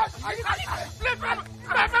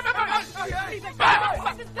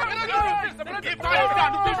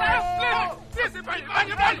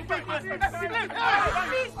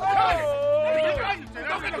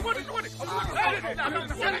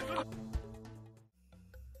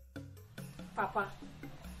 Papa,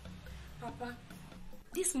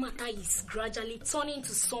 this matter is gradually turning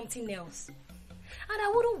into something else. And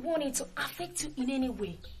I wouldn't want it to affect you in any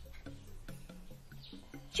way.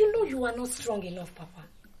 You know you are not strong enough, Papa.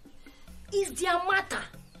 It's their matter.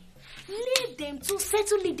 Leave them to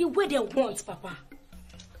settle it the way they want, Papa.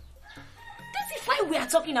 This is why we are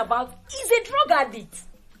talking about is a drug addict.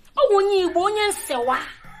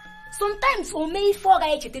 Sometimes we may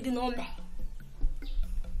forget it.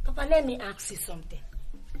 Papa, let me ask you something.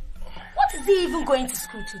 What is he even going to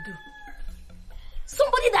school to do?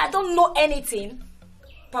 Somebody that don't know anything?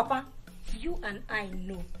 Papa, you and I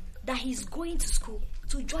know that he's going to school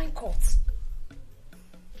to join courts.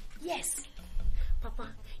 Yes. Papa,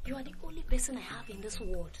 you are the only person I have in this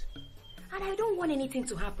world. And I don't want anything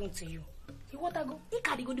to happen to you. You want to go? You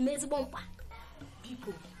can't go to Mezi Bompa.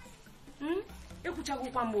 People. You could go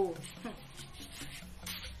Pambo.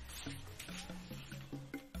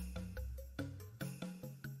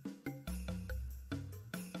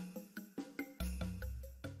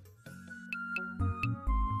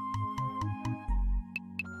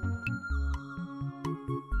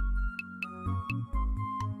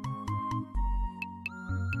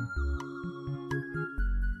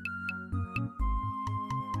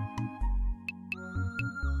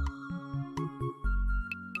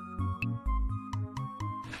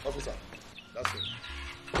 Officer, that's it.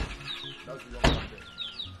 That's the young man there.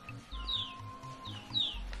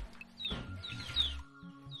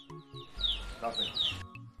 Nothing.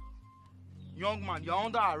 Young man, you're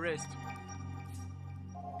under arrest.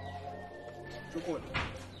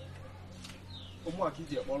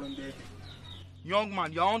 Young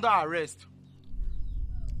man, you're under arrest.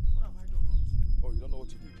 What have I done wrong? Oh, you don't know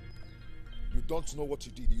what you did? You don't know what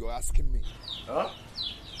you did? You're asking me. Huh?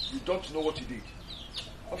 You don't know what you did?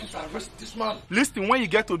 Officer, arrest this man. Listen, when you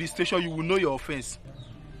get to the station, you will know your offense.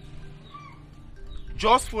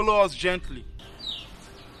 Just follow us gently.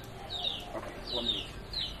 Okay, 1 minute.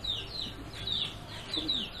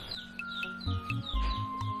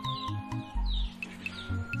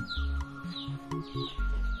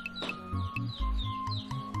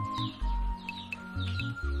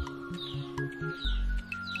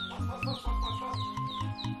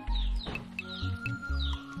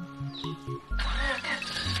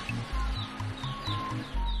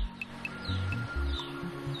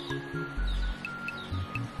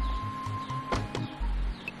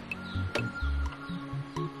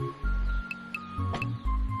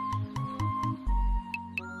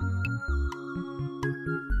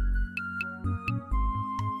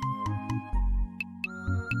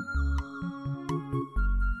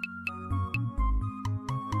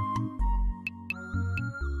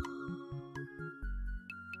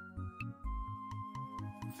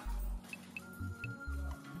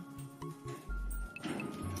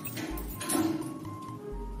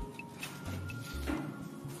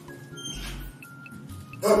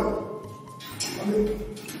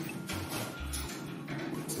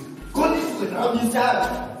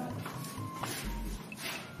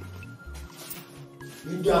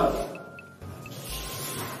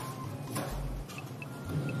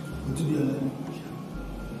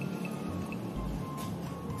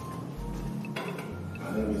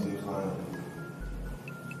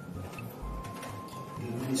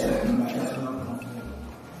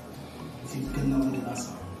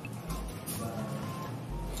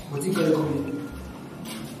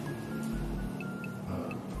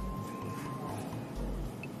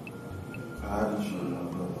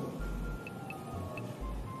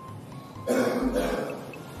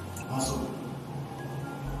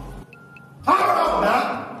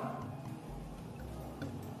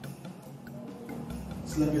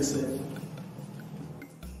 Slap yourself.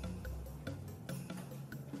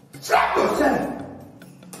 Slap yourself.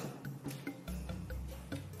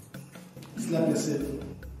 Slap yourself.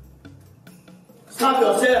 Slap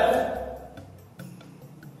yourself.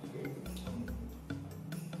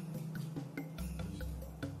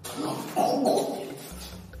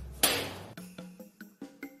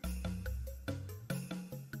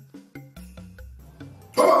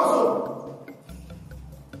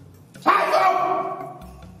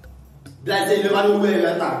 Blasé le manou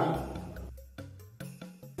là ta.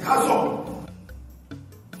 Raison.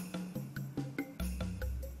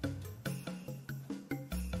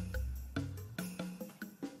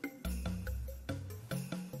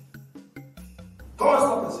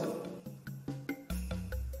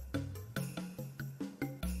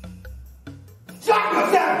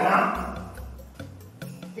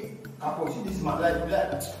 Capo, see this man,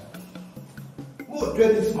 like, who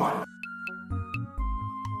dread this man?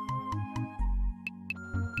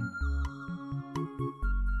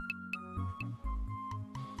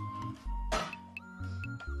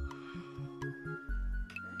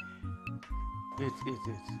 Eat.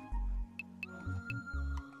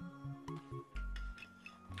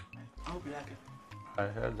 I hope you like it. I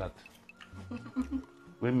heard that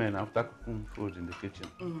women, after cooking food in the kitchen,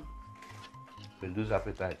 they lose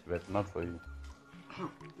appetite, but not for you.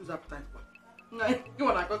 Lose appetite. You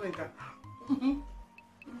want to go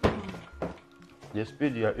The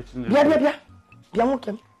speed you are eating. Yeah.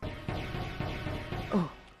 Oh,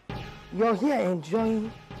 you're here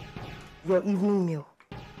enjoying your evening meal,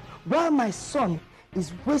 while my son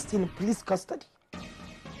is wasting in police custody.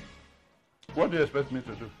 What do you expect me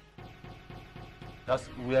to do? That's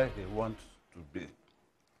where he wants to be.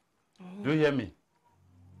 Do you hear me?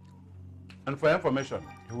 And for information,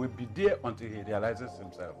 he will be there until he realizes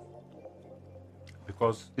himself.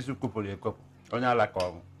 Because it's a couple. Only like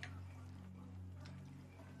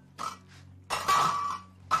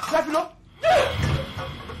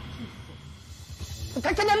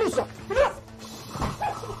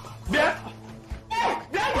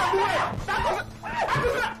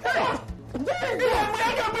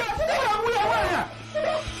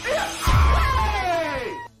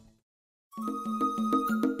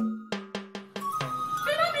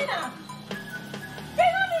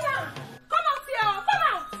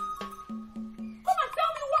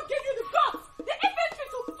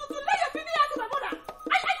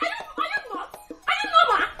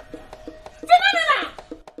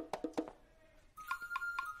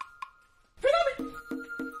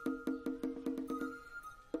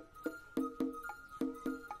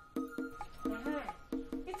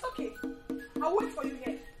I'll wait for you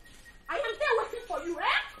here. I am here waiting for you, eh?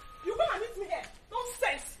 You come and meet me here.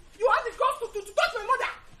 Nonsense. You have the guts to touch my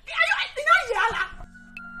mother. Are you acting out here?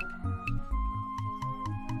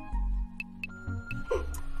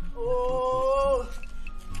 Oh,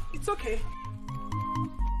 it's okay.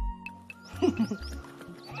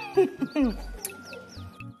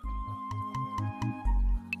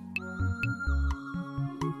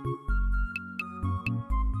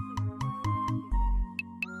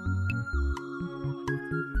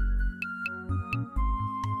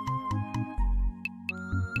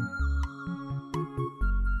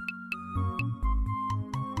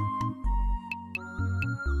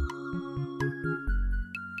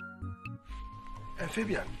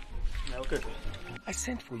 Fabian. Okay. I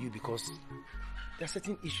sent for you because there are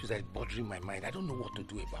certain issues that are bothering my mind. I don't know what to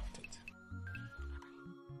do about it.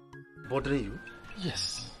 Bothering you?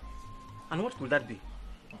 Yes. And what could that be?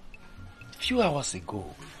 A few hours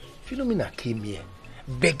ago, Philomena came here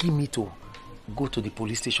begging me to go to the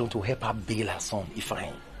police station to help her bail her son,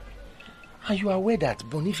 Ifeanyi. And you are aware that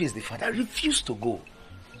Boniface, the father, refused to go.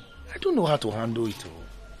 I don't know how to handle it all.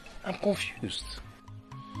 I'm confused.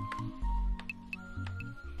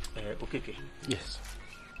 Okay. Yes.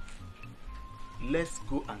 Let's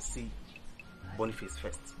go and see Boniface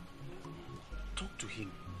first. Talk to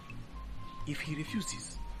him. If he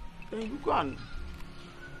refuses, then you go and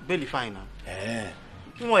bail Ifeanyi now. Okay.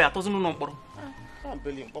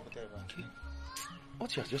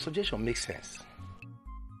 What's your suggestion makes sense.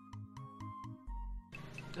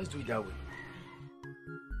 Let's do it that way.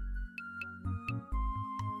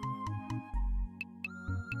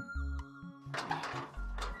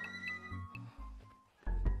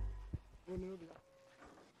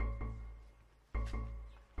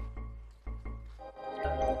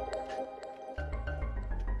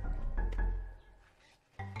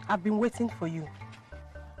 I've been waiting for you.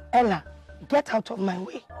 Ella, get out of my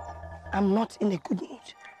way. I'm not in a good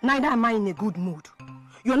mood. Neither am I in a good mood.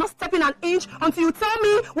 You're not stepping an inch until you tell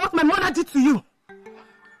me what my mother did to you.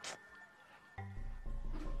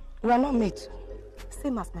 We are not mates.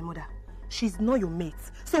 Same as my mother. She's not your mate.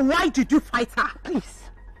 So why did you fight her? Please,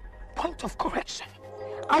 point of correction.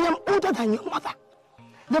 I am older than your mother.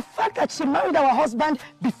 The fact that she married our husband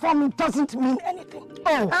before me doesn't mean anything.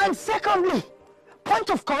 Oh. And secondly, point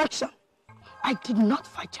of correction. I did not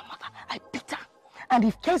fight your mother. I beat her. And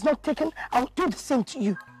if care is not taken, I will do the same to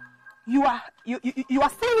you. You are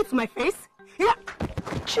saying it to my face? Yeah.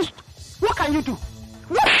 Just, what can you do?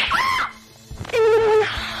 What? Ah!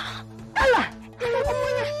 Ella!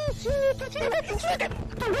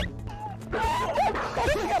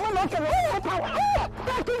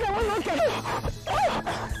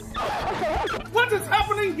 What is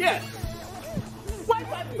happening here? Why?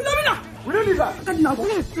 Philomena! Will you leave her? Now,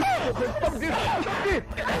 please. Stop this! Stop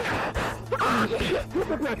this!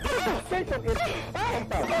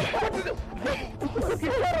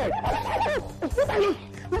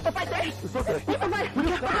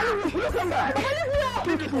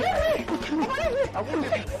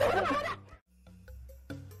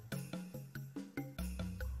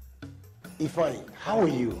 Ifeanyi, how are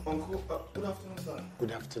you? Uncle, good afternoon, sir.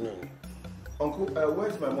 Good afternoon. Uncle,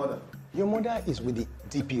 where's my mother? Your mother is with the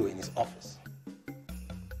DPO in his office.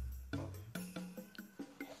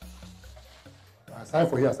 Sign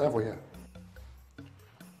for here.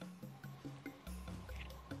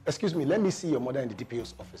 Excuse me, let me see your mother in the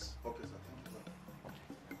DPO's office. Okay, sir.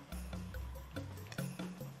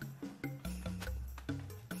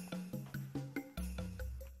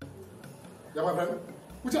 Yeah, my friend.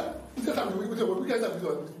 Which guys have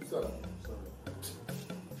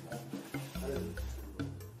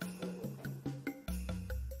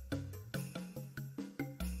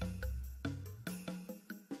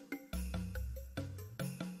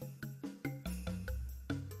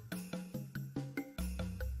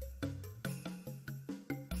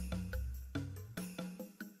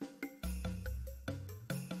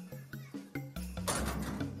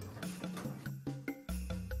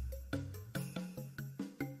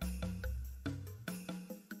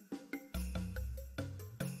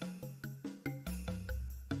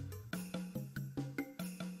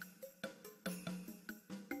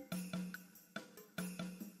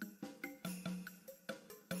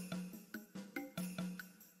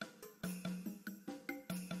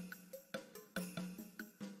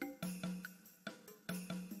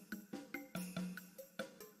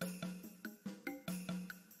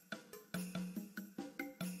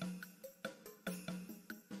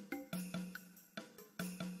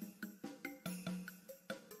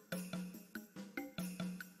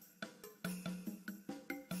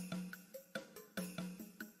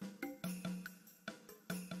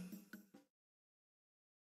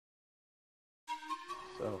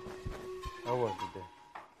So, how was the day?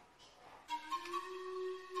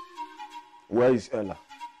 Where is Ella?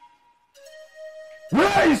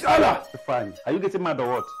 Where is Ella? Fine. Are you getting mad or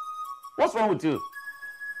what? What's wrong with you?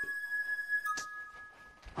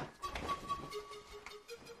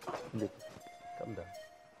 Look, calm down.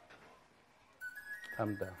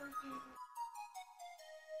 Calm down.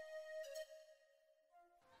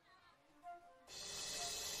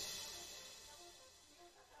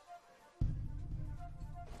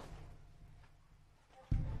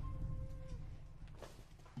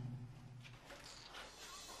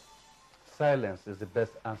 Silence is the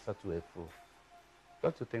best answer to a fool.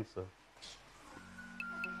 Don't you think so?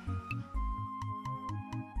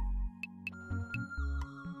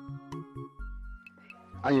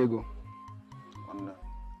 Anyego.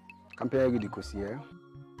 Compare with the Kosia.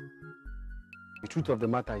 The truth of the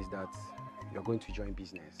matter is that you're going to join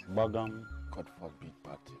business. Bagam, God forbid,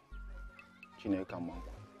 party. Chineka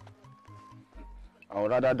Mango. I would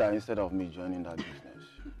rather die instead of me joining that business.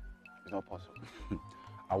 It's not possible.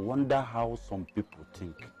 I wonder how some people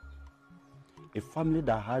think. A family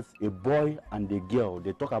that has a boy and a girl,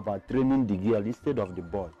 they talk about training the girl instead of the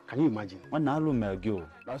boy. Can you imagine? When I look my girl.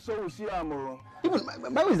 That's so we see Amoro. Even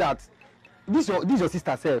how is that? This your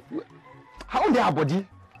sister self. How old is her body?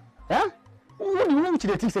 Eh? What do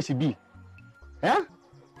you think say she be? Eh?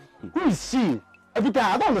 Who is she? Every time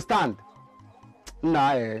I don't understand.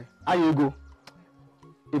 Nah, how you go?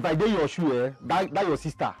 If I dare your shoe, that your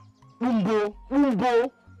sister. Umbo.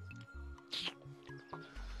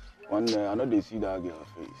 One day, I know they see that girl's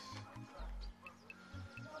face.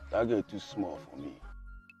 That girl too small for me.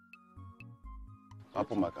 I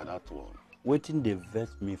put my card that one. Waiting they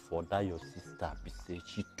vex me for that your sister be say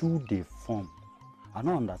she too dey form. I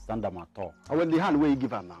don't understand them at all. And when the hand where you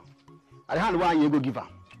give her now, and the hand where you go give her,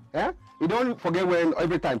 eh? You don't forget when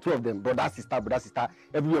every time two of them, brother sister,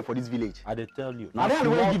 everywhere for this village. I dey tell you. Now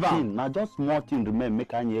small thing, now just small thing remain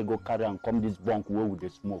make Anye go carry and come this bunk where we dey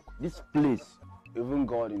smoke. This place. Even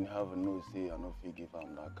God in heaven knows say I no fit give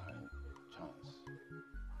him that kind chance.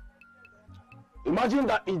 Imagine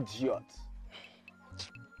that idiot.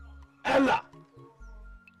 Ella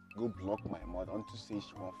go block my mother unto say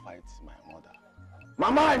she won't fight my mother.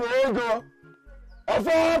 Mama Anyego, of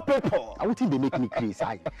all people. I would think they make me crazy.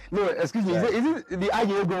 No, excuse me, is it the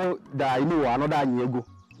Anyego that I know, another Anyego?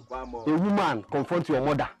 A woman confront your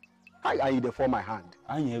mother. How are you there for my hand?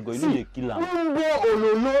 Anyego, you know you kill her.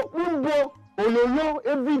 Umbo, ololo,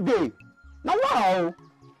 every day. Now wow,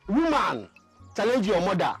 woman, challenge your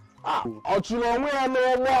mother. Ochulo nwe ya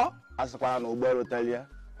n'ụgbọ. Asịkwara na ụgbọ erotelia,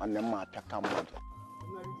 nwanne m apịaka mmadụ.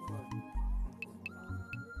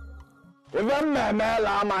 Ebe mmemme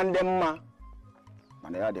la ama ndị mma.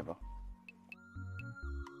 Mana ya dịbọ.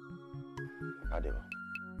 Adeo.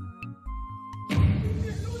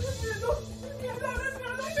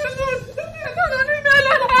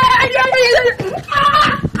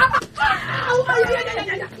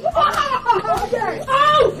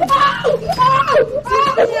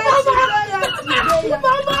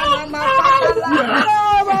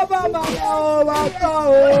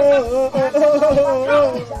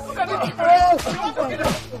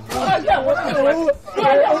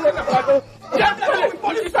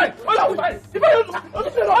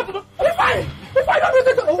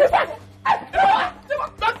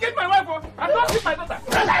 Don't get my wife, and don't get my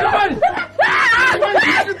daughter.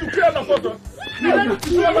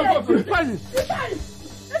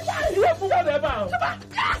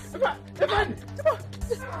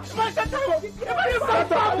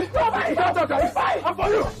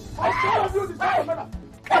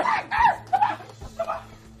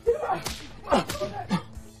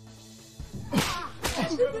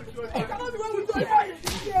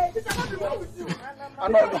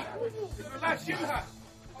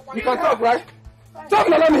 You can talk, right? Talk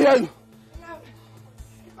now, let me hear you.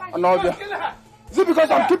 Another. Is it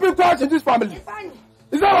because I'm keeping quiet in this family?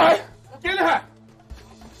 Is that right? Kill her.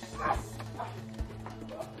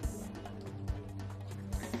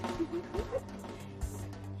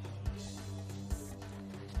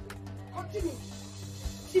 Continue.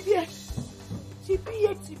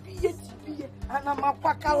 Tibiye.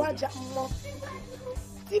 Anamakwakala jammo.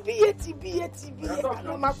 Tibiye.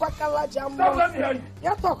 Anamakwakala jammo. Stop, let me hear you.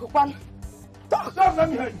 Ya talk, Kwan. Talk. Stop, let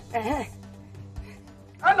me hear you.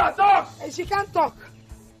 Anna, talk. And she can't talk.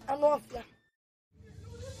 I know of ya.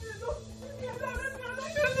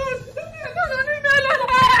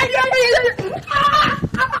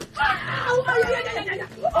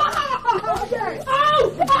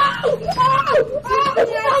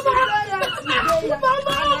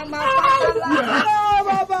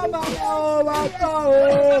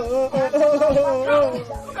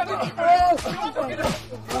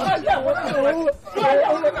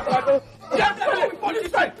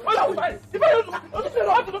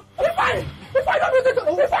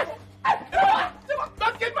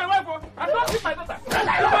 Don't get my wife, and don't get my daughter.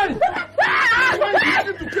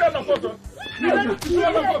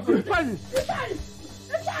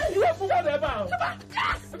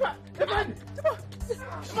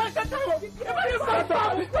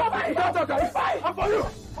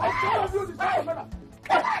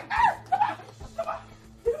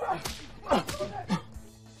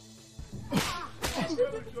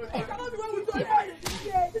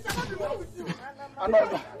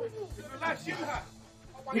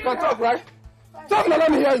 You can talk, right? Talk now,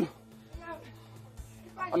 let me hear you.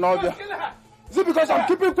 Another. Is it because I'm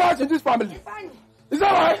keeping quiet in this family? Is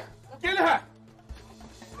that right? Kill her.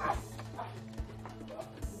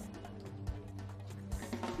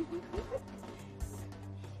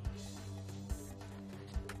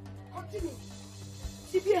 Continue.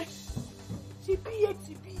 Tibiye.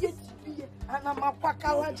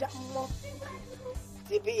 Anamakwakala jammo.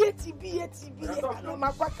 Tibiye.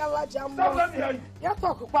 Anamakwakala jammo. Stop, let me hear you. Ya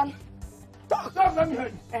talk, Kwan. Talk. Stop, let me hear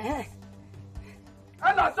you.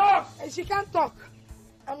 Anna, talk. And she can't talk.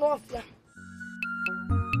 I know of ya.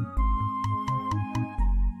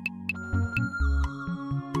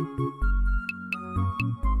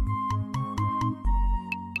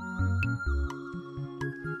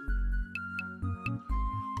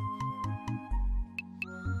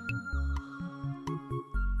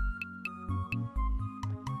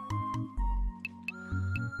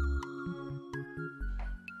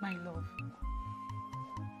 My love,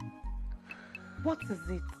 what is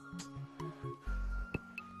it?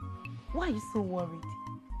 Why are you so worried?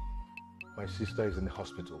 My sister is in the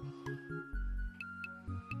hospital.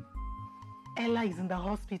 Ella is in the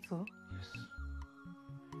hospital? Yes.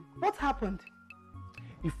 What happened?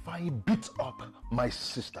 If I beat up my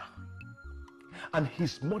sister and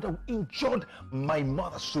his mother injured my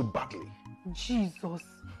mother so badly. Jesus.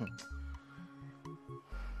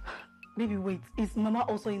 Baby, wait. Is Mama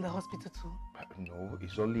also in the hospital too? No,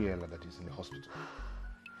 it's only Ella that is in the hospital.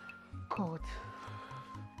 God.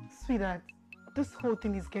 Sweetheart, this whole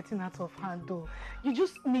thing is getting out of hand though. You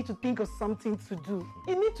just need to think of something to do.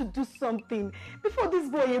 You need to do something before this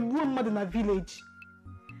boy a grown mad in a village.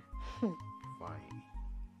 Fine.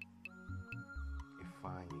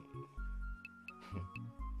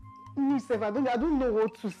 Myself, I don't know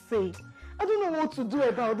what to say. I don't know what to do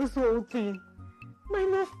about this whole thing. My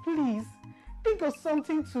love, please. Think of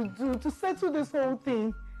something to do to settle this whole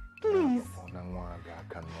thing. Please.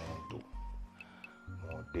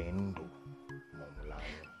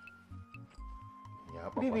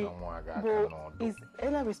 Baby, but is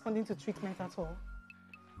Ella responding to treatment at all?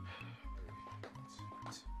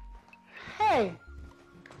 Hey!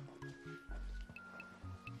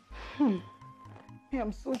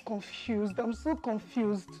 I'm so confused. I'm so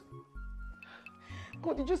confused.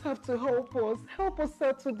 God, you just have to help us. Help us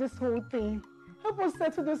settle this whole thing. Help us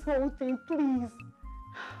settle this whole thing, please.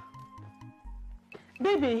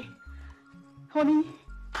 Baby, honey.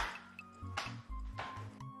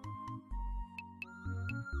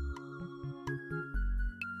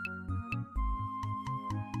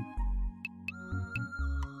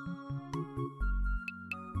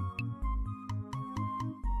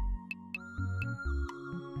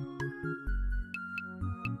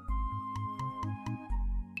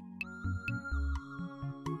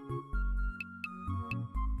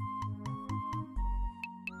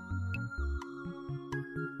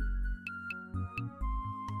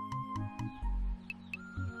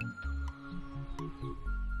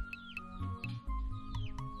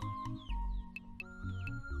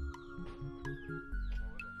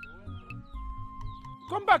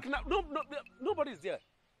 Come back now. Nobody's there.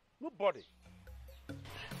 Nobody.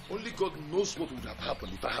 Only God knows what would have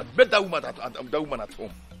happened if I had met that woman at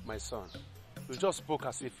home. My son, you just spoke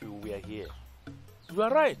as if you were here. You are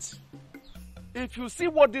right. If you see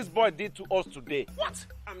what this boy did to us today. What?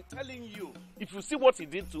 I'm telling you, if you see what he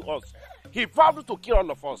did to us, he vowed to kill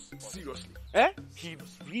all of us. Seriously? Eh? He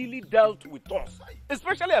really dealt with us.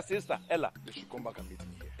 Especially our sister, Ella. They should come back and meet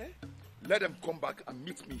me here. Eh? Let them come back and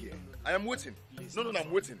meet me here. I am waiting. Please, no,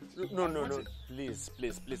 I'm waiting. No. Please.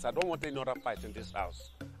 I don't want any other fight in this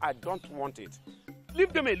house. I don't want it.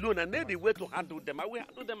 Leave them alone and know the way to handle them. I will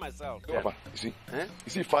handle them myself. Papa, you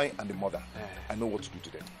see, Fine and the mother, I know what to do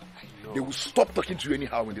to them. They will stop talking to you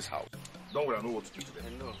anyhow in this house. Don't worry, I know what to do to them.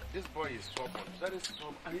 I know. This boy is stubborn. Very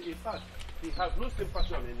stubborn. And in fact, he has no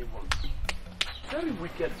sympathy on anyone. Very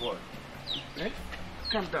wicked boy. Eh?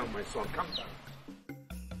 Calm down, my son. Calm down.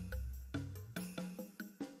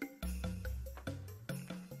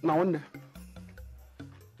 Now, wonder.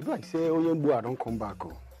 If I say, oh, young boy, I don't come back.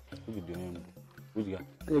 Oh. Who be the name? Which guy?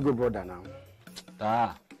 You go brother now.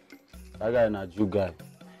 That guy na Jew guy.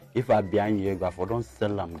 If I behind you, if I don't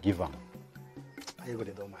sell him, give him. I go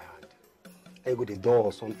the door my hand. I go the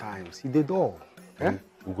door sometimes. See the door. Eh?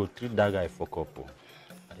 We go treat that guy for couple.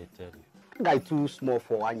 I tell you. That guy too small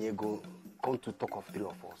for 1 year ago. Come to talk of 3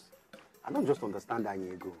 of us. I don't just understand that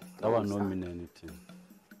year ago. That one don't mean anything.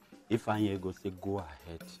 If I hear go say go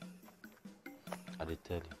ahead, I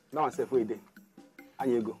tell you. Now I say where they? I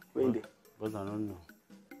hear go where they? But I don't know.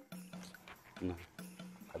 No,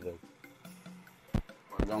 I beg.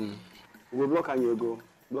 We will block and you go.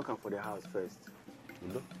 Block him for the house first.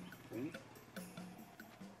 You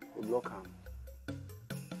We block him.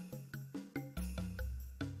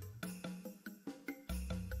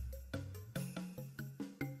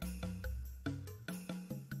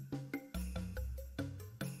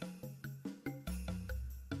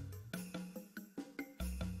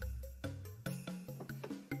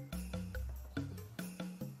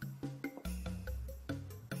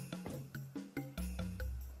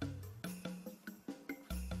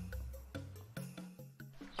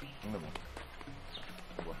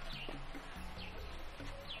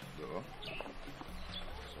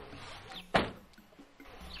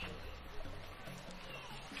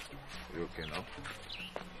 You okay now?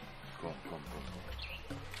 Come.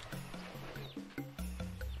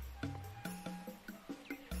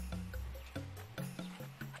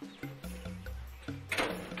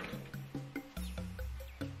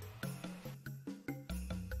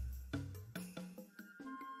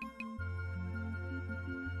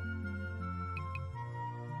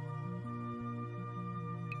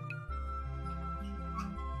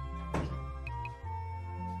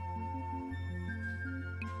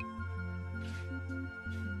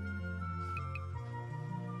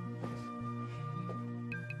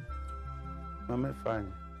 Mama,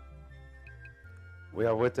 fine. We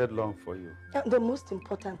have waited long for you. The most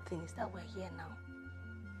important thing is that we're here now.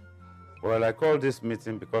 Well, I called this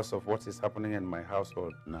meeting because of what is happening in my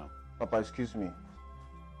household now. Papa, excuse me.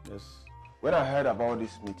 Yes. When I heard about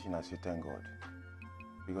this meeting, I said, thank God.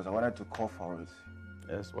 Because I wanted to call for it.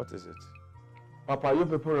 Yes, what is it? Papa, you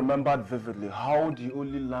people remembered vividly how the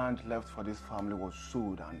only land left for this family was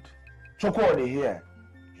sold and Choko here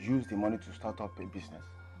used the money to start up a business.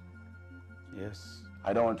 Yes.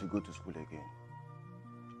 I don't want to go to school again.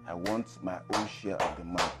 I want my own share of the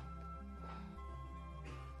money.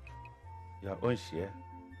 Your own share?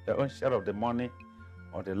 Your own share of the money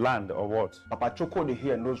or the land or what? Papa Choko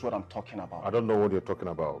here knows what I'm talking about. I don't know what you're talking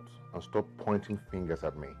about. And stop pointing fingers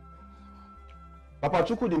at me. Papa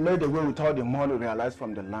Choko made away with all the money realized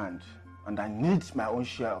from the land, and I need my own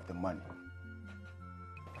share of the money.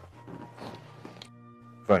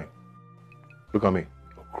 Fine. Look at me.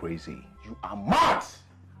 You're crazy. You are mad!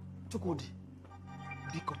 Chukudi,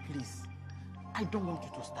 Biko, please. I don't want you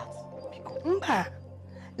to start. Biko. Mba,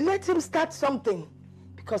 let him start something.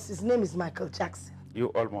 Because his name is Michael Jackson. You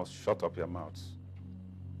almost shut up your mouth.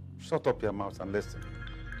 Shut up your mouth and listen.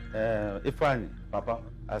 Ifeanyi, Papa,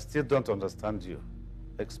 I still don't understand you.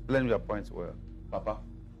 Explain your point well. Papa,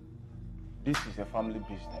 this is a family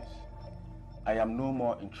business. I am no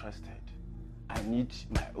more interested. I need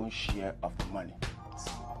my own share of the money.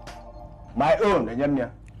 My own,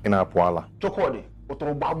 Enyemia. Ina Puala. Chokode,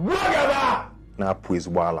 Otroba Bugaba! Na Puis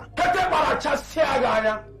Wala. Katabara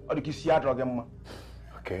Chasiagaya! Or the Kisiadragamma.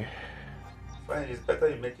 Okay. Fine, it's better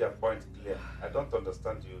you make your point clear. I don't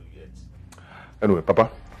understand you yet. Anyway, Papa,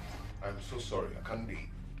 I'm so sorry. I can't be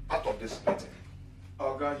out of this meeting.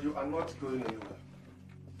 Oh God, you are not going anywhere.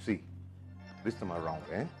 See, this time around,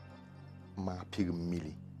 my pig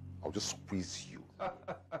Millie, I'll just squeeze you.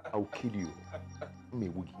 I'll kill you.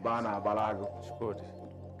 Bana Balago. Good.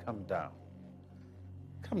 Calm down.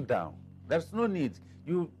 Calm down. There's no need.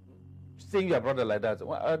 You saying your brother like that.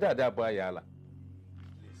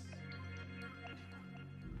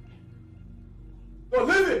 No,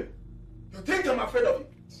 leave him! You think I'm afraid of him?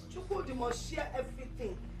 Chukudi must share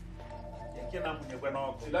everything. See,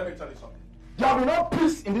 let me tell you something. There will be no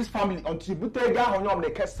peace in this family until you take on your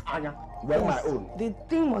my own. The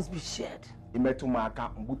thing must be shared. Is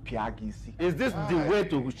this the way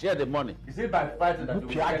to share the money? Is it by fighting that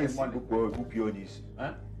we share the money?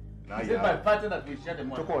 Huh? Is it by fighting that we share the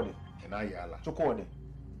money?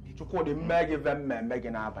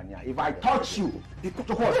 If I touch you,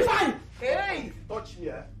 Hey! Touch me,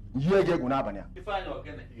 eh? Talk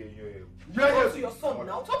to your son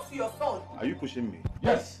now. Talk to your son. Are you pushing me?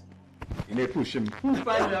 Yes. You may push him.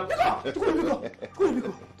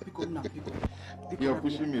 You're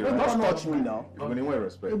pushing me, right? Don't touch me now. You're going to wear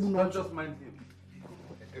respect. Don't just mind him.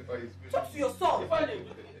 Talk to your son.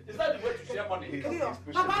 Is that the way to share money?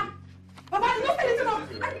 Papa, you don't say anything of.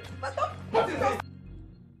 What is this?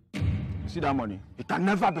 You see that money? It can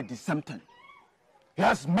never be the same thing. He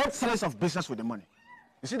has made series of business with the money.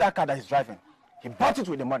 You see that car that he's driving? He bought it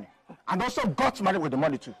with the money. And also got married with the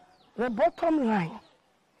money too. The bottom line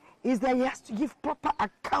is that he has to give proper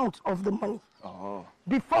account of the money. Oh.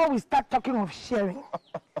 Before we start talking of sharing.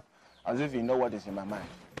 As if you know what is in my mind.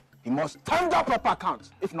 He must tender proper account.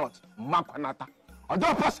 If not, Makwanata.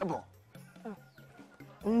 Although possible.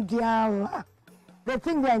 Ndiala. They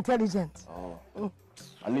think they're intelligent. Oh.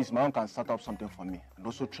 At least my own can start up something for me. And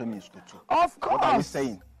also train me in school too. Of course. What are you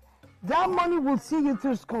saying? That money will see you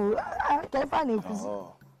through school.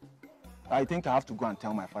 Oh. I think I have to go and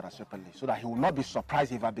tell my father separately so that he will not be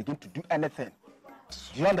surprised if I begin to do anything.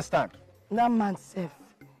 Do you understand? That man safe.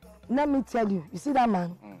 Let me tell you. You see that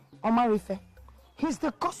man? Omar Ife. He's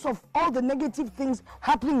the cause of all the negative things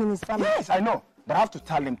happening in his family. Yes, I know. But I have to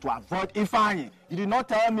tell him to avoid Ifeanyi. You did not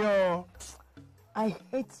tell me. Oh. I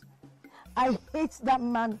hate that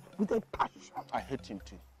man with a passion. I hate him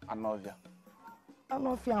too. Anovia.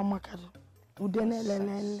 Anovia Amakado.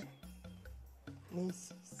 Udenelelele.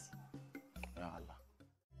 Nisi. Ya Allah.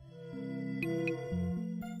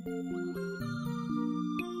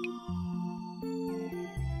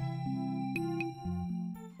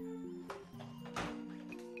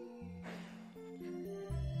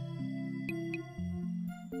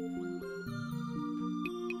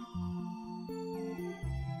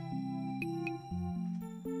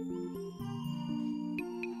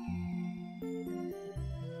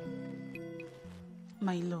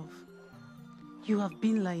 My love, you have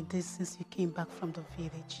been like this since you came back from the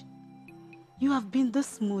village. You have been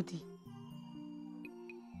this moody.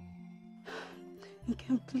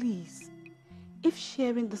 Nkem, please, if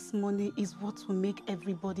sharing this money is what will make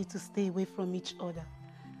everybody to stay away from each other,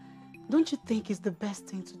 don't you think it's the best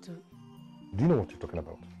thing to do? Do you know what you're talking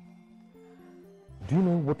about? Do you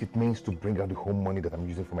know what it means to bring out the home money that I'm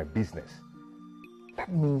using for my business?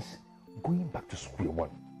 That means going back to square one.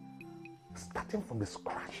 Starting from the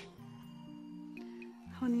scratch.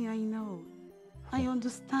 Honey, I know. I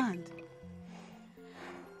understand.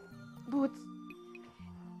 But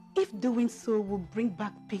if doing so will bring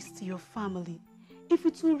back peace to your family, if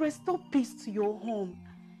it will restore peace to your home,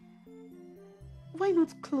 why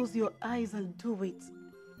not close your eyes and do it?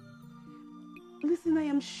 Listen, I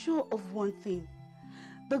am sure of one thing.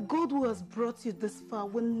 The God who has brought you this far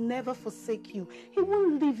will never forsake you. He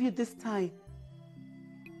won't leave you this time.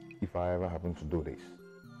 If I ever happen to do this,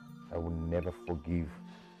 I will never forgive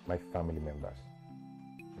my family members.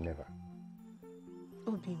 Never.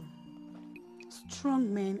 Obim,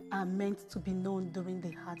 strong men are meant to be known during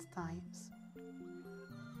the hard times.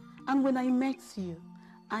 And when I met you,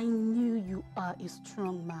 I knew you are a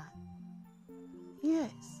strong man.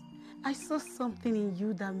 Yes, I saw something in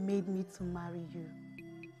you that made me to marry you.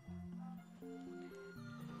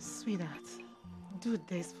 Sweetheart, do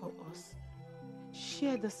this for us.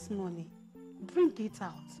 Share this money. Bring it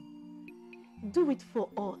out. Do it for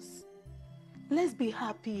us. Let's be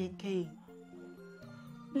happy again.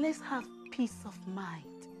 Let's have peace of mind.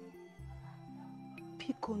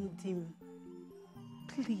 Pikondim,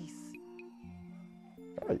 please.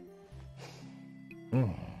 Hey. Nah,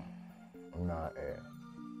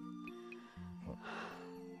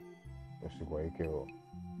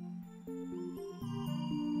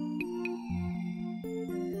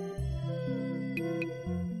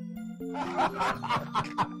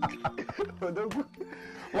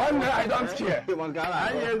 One day I don't care. I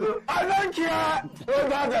don't care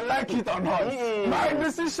whether they like it or not. My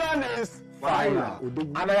decision is final.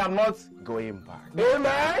 And I am not going back.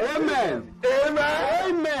 Amen. Amen. Amen.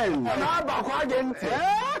 Amen.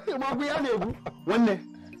 One day,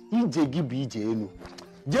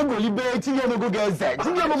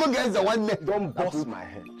 don't bust my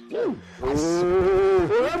head.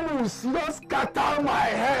 Don't scatter my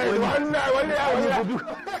head. One day,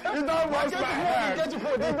 you don't bust my head. You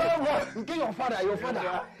don't bust. Your father.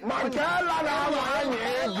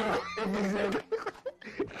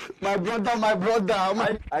 My brother.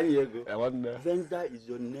 Venda is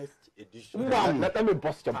your next edition. Let me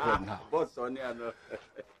bust your brain now. Boss, Sonny, I know.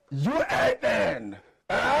 UNN.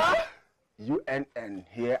 UNN,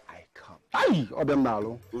 here I come. Aye,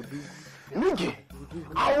 Odemnalo. Nigga,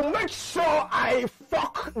 I will make sure I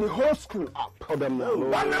fuck the whole school up. Odemnalo.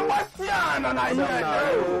 When I was young and I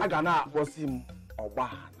hear I gonna was him.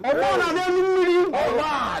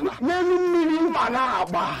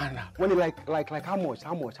 When like how much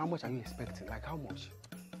are you expecting? Like how much?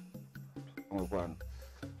 Oh, one.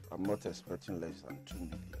 I'm not expecting less than 2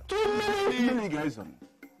 million. 2 million.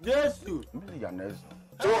 Yes, you. Million.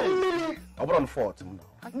 2 million. I'm on 40 now.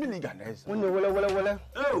 Million. When you will.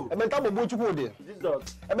 Oh, I meant to go to this.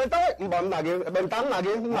 I meant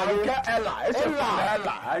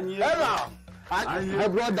Ella. My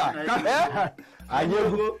brother.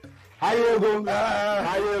 Ayego,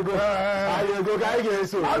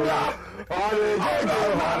 Kaigesu.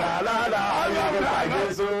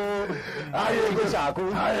 Ayego Shaku,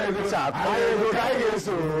 Kaigesu.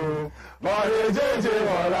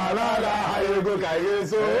 Ayego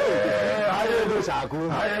Kaigesu. Ayego Shaku,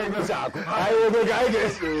 Ayego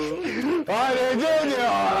Kaigesu.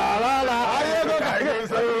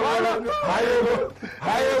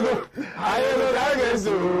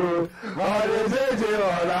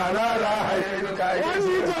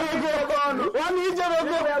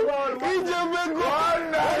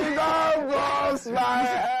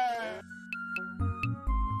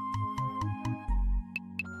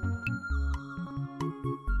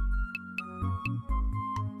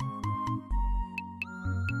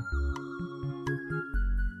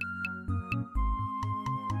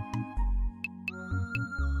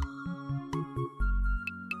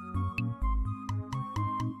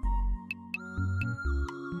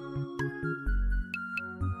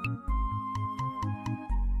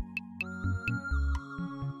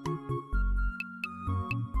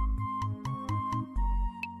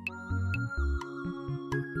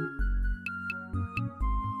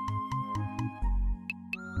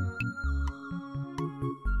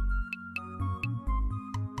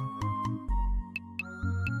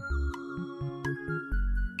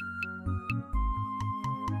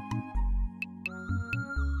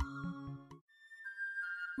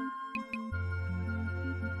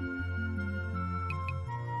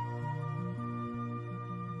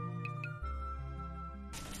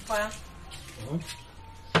 I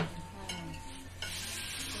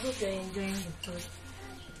hope you're enjoying the food.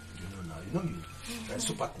 You know you're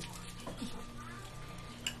super cook.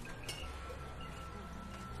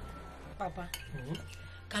 Papa,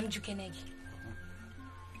 Kamjukenegi.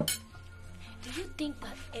 Do you think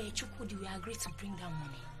that Chukwudi will agree to bring that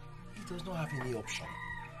money? He does not have any option.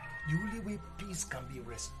 The only way peace can be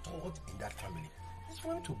restored in that family is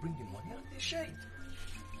for him to bring the money and they share it.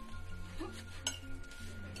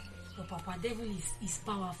 But Papa, devil is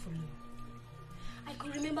powerful. I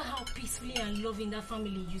could remember how peacefully and loving that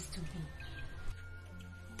family used to be.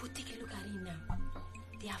 But take a look at it now.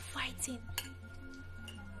 They are fighting,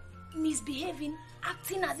 misbehaving,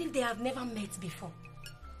 acting as if they have never met before.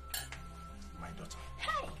 My daughter.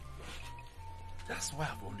 Hey! That's why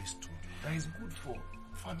I've always told you that it's good for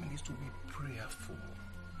families to be prayerful.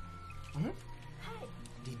 Hey.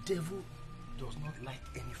 The devil does not like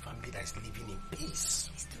any family that is living in peace.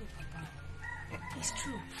 It's true, Papa. It's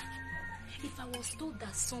true. If I was told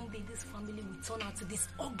that someday this family will turn out to this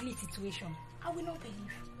ugly situation, I will not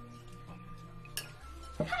believe.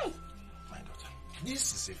 Hi! My daughter,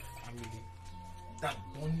 this is a family that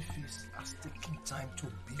Boniface has taken time to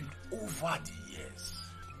build over the years.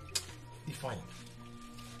 Ifeanyi,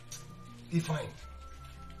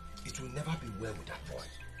 it will never be well with that boy.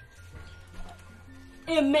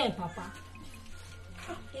 Amen, Papa.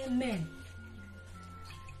 Amen.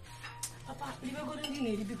 Papa, you go to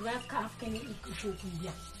the big rat calf can eat the food.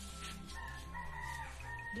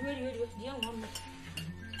 Do it, young woman.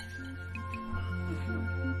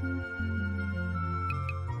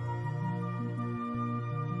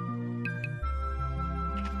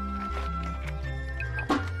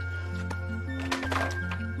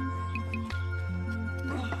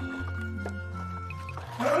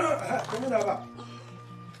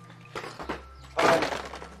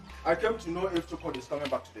 I came to know if Chukwu is coming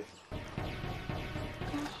back today.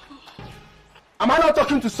 Am I not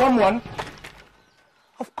talking to someone?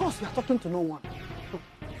 Of course, you are talking to no one.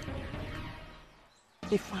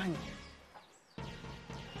 Ifeanyi,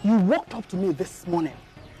 you walked up to me this morning,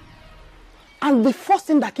 and the first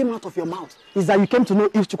thing that came out of your mouth is that you came to know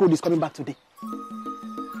if Chukwu is coming back today.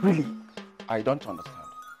 Really? I don't understand.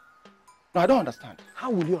 No, I don't understand. How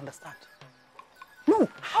will you understand? No,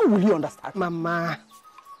 how will you understand? Mama,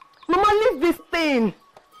 leave this thing.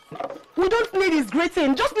 We don't need his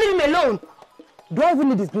greeting. Just leave him alone. Do I even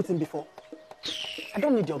need his greeting before? I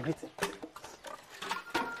don't need your greeting.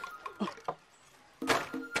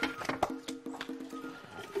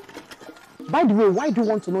 By the way, why do you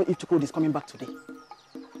want to know if Chukwu is coming back today?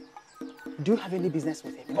 Do you have any business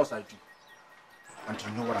with him? Of course I do. And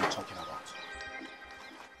you know what I'm talking about.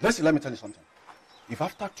 Listen, let me tell you something. If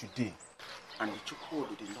after today, and Chukwu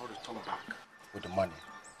did not return back with the money,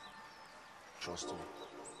 trust me,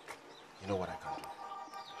 you know what I can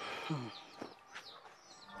do.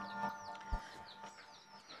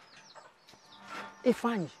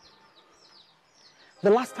 Ifeanyi,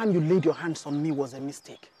 the last time you laid your hands on me was a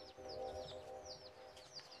mistake.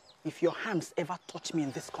 If your hands ever touch me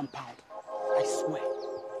in this compound, I swear,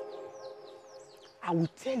 I will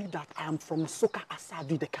tell you that I am from Soka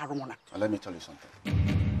Asadi the Karamona. Let me tell you something.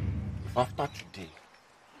 If after today,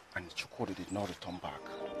 and Chukwu did not return back,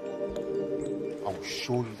 I will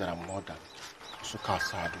show you that I'm more than Soka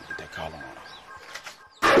Asadi the Karamona.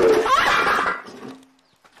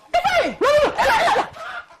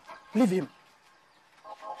 Leave him.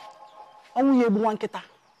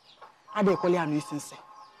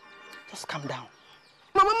 Just calm down.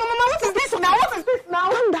 Mama, what is this now? What is this now?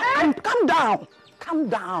 Calm down. Calm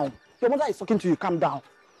down. Your mother is talking to you. Calm down.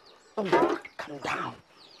 Calm down.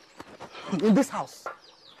 In this house.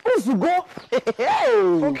 Once you go, hey.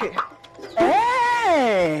 Okay.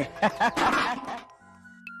 Hey.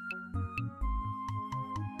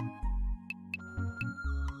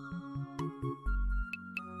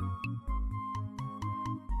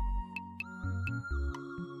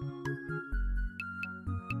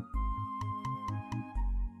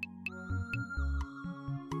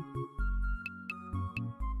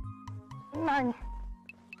 Man.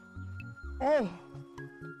 Hey.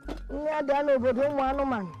 I don't know about one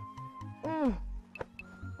man.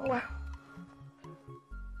 What?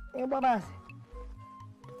 Hey, Baba.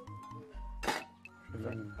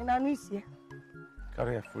 And I miss you.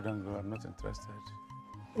 Carry your food and go. I'm not interested.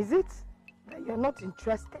 Is it that you're not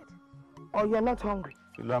interested? Or you're not hungry?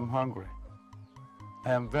 Philo, I'm hungry.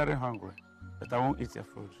 I am very hungry, but I won't eat your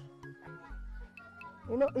food.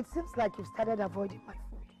 You know, it seems like you've started avoiding my food.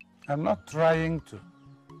 I'm not trying to.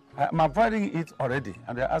 I'm avoiding it already,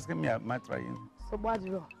 and they're asking me, am I trying? So,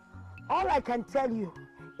 Badro, all I can tell you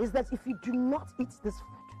is that if you do not eat this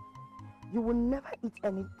food, you will never eat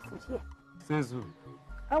any food here. Says who?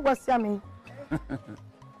 And what's yummy?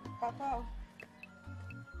 Papa.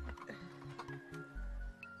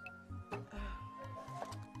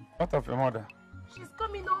 What of your mother? She's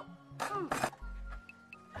coming up.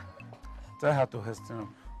 Tell her to hasten up.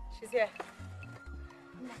 She's here.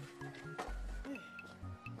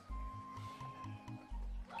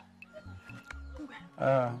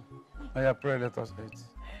 May I pray, let us eat.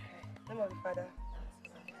 Name of the Father,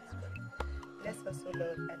 bless us, O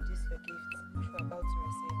Lord, and this your gift, which we are about to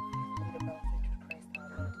receive from the bounty through Christ our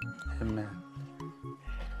Lord. Amen.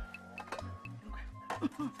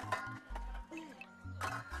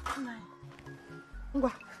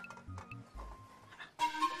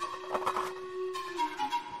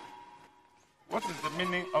 What is the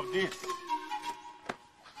meaning of this?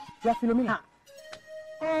 Ya Philomena.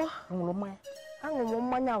 Oh, I'm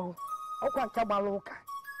mmanya o. Okwa ncha gbala ụka.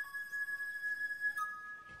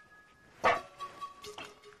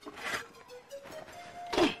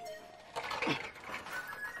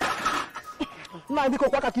 Na biko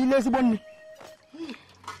kwa ka ile ezigbo nni.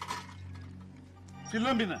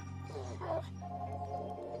 Philomena.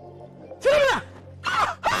 Philomena!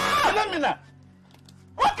 Philomena!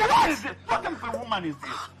 What kind of a woman is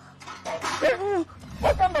this?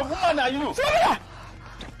 What kind of woman are you? Philomena!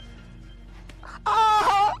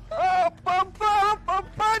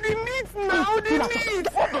 Papa, the meat now, the meat!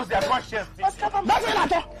 What does their conscience think? That's what I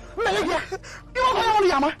thought. You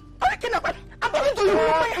I'm talking to you.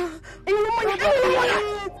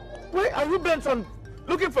 Why are you bent on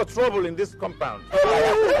looking for trouble in this compound? The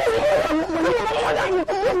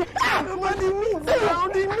meat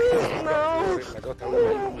now.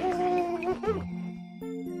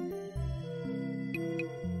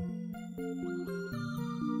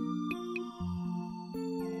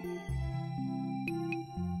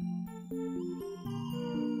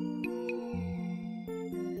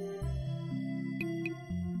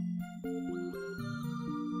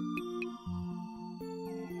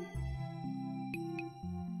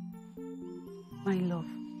 My love,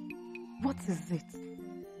 what is it?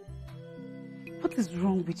 What is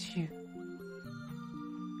wrong with you?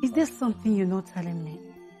 Is there something you're not telling me?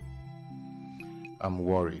 I'm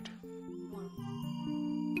worried. What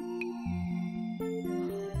are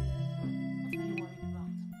you worried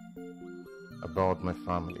about? About my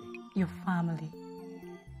family. Your family.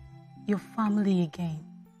 Your family again.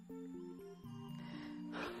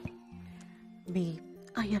 Babe,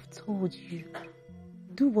 I have told you.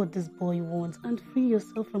 Do what this boy wants and free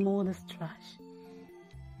yourself from all this trash.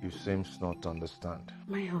 You seem not to understand.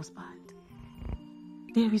 My husband,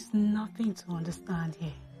 there is nothing to understand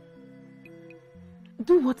here.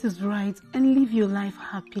 Do what is right and live your life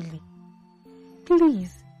happily.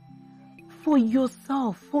 Please. For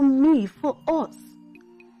yourself, for me, for us.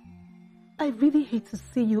 I really hate to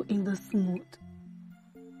see you in this mood.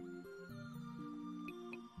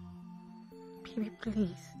 Baby,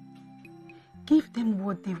 please. Give them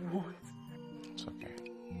what they want. It's okay.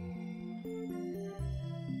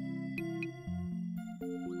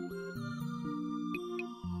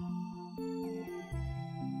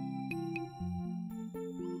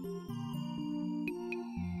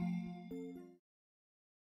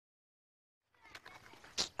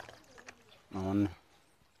 On.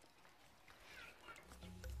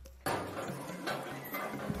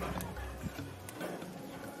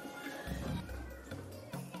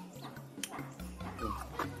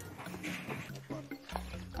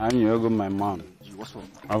 I'm your my mom. What's up?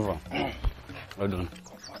 Over. Well done.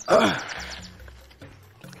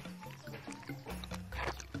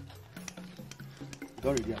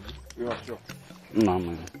 Don't read it. You're sure. No,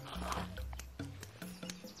 man.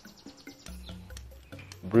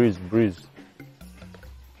 Breeze.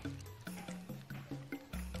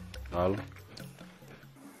 Hello?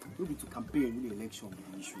 No be to campaign in the election be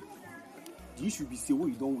the issue. The issue be say, what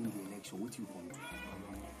you don't win the election, what you can do.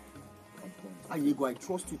 And I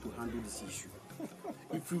trust you to handle this issue.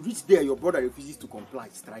 If you reach there, your brother refuses to comply,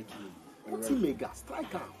 strike him. What's he mega?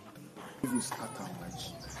 Strike him. If you start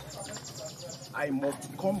I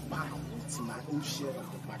must come back with my own share of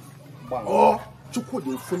the money. Wow. Or Chuko,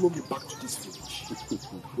 they follow me back to this village.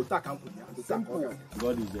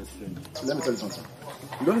 God is their strength. Let me tell you something.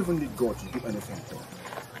 You don't even need God to do anything.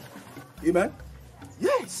 Amen?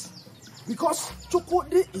 Yes. Because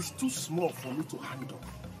Chukwudi is too small for me to handle.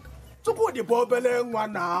 Chukwudi bobbling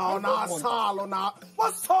one now, salo now.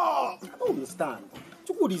 What's up? I don't understand.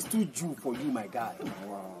 Chukwudi is too Jew for you, my guy.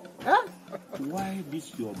 Wow. Huh? Why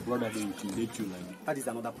this your brother they intimidate you like that? That is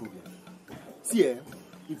another problem. See,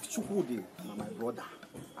 if Chukwudi, my brother,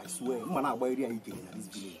 I swear, man, I buy area again in this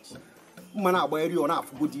village. Man, I buy area on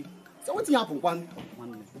half goody. So what happened? One,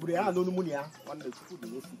 but I don't know money. One day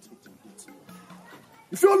Chukwudi no fit.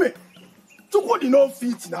 You feel me? Chukwudi no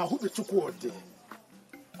fit now. Who the Chukwudi?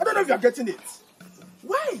 I don't know if you are getting it.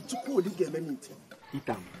 Why Chukwudi get me? Hit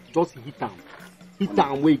him. Just hit him. Hit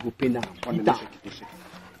him where you go pay now. Hit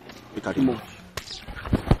him.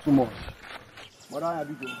 Too much. What are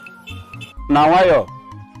you doing? Now why you?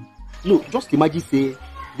 No, just imagine say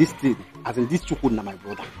this thing, as in this Chukwudi na my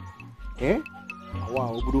brother. Eh?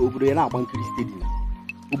 Wow, obudo na bankiri steady na.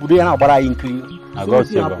 Obudo na bara increase. I got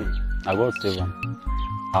save him.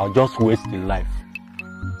 I'll just waste in life.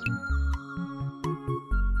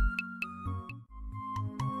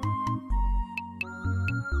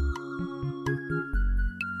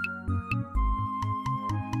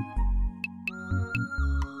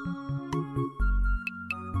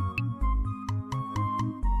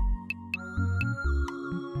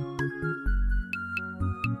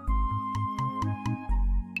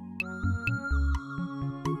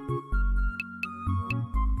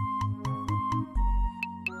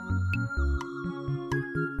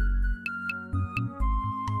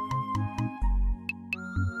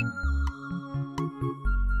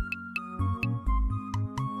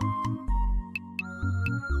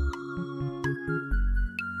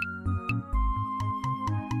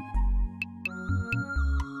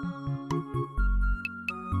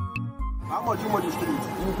 How much you want to street?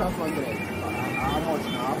 Give me 500. How much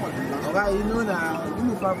now? How much is last? Okay, you know now. Give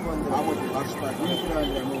me 500. How much is last price? Give me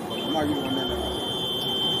 300. No problem. I'm not giving 100.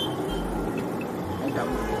 Okay.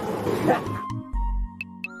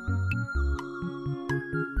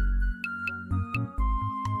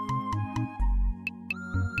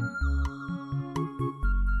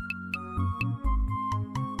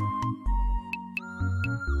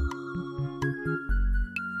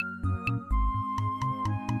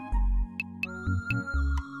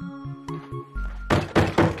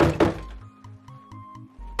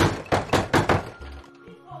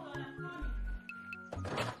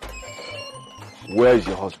 Where is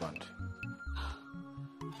your husband?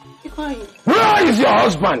 Ifeanyi. Where is your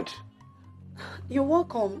husband? You're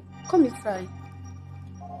welcome. Come inside.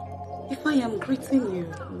 Ifeanyi, I'm greeting you.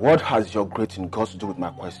 What has your greeting got to do with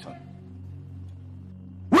my question?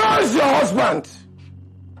 Where is your husband?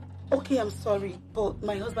 Okay, I'm sorry, but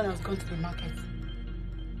my husband has gone to the market.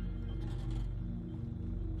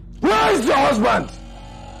 Where is your husband?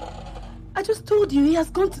 I just told you he has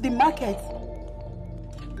gone to the market.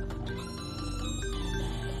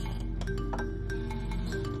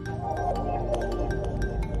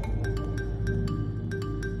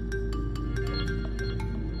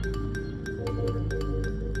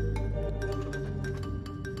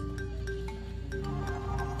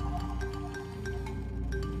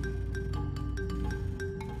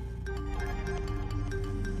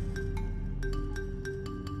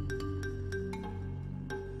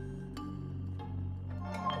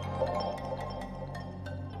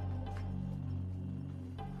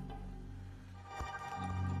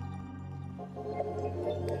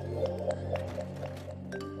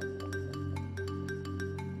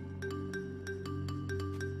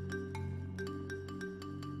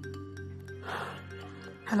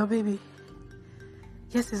 Hello, baby.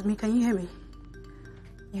 Yes, it's me. Can you hear me?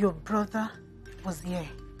 Your brother was here.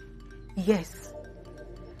 Yes.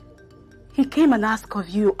 He came and asked of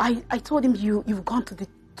you. I told him you've gone to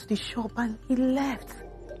the shop and he left.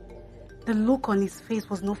 The look on his face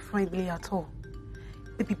was not friendly at all.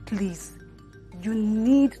 Baby, please. You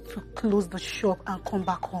need to close the shop and come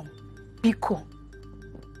back home. Biko.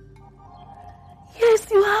 Yes,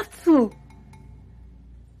 you have to.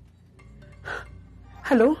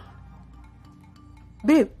 Hello?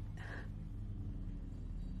 Babe.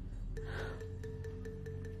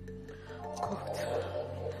 God.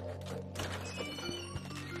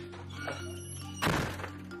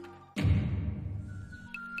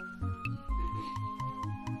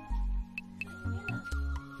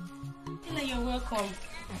 Ella, you're welcome.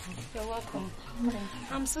 You're welcome.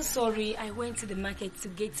 I'm so sorry. I went to the market to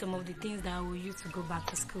get some of the things that I will use to go back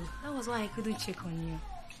to school. That was why I couldn't check on you.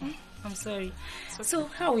 I'm sorry. So,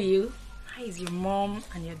 how are you? How is your mom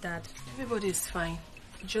and your dad? Everybody is fine.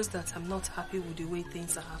 Just that I'm not happy with the way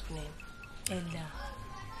things are happening. Ella,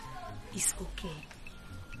 it's okay.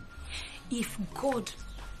 If God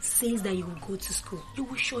says that you will go to school, you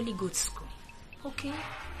will surely go to school. Okay?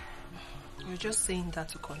 You're just saying that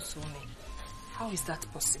to console me. How is that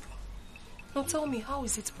possible? Now tell me, how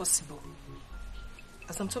is it possible?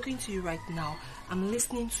 As I'm talking to you right now, I'm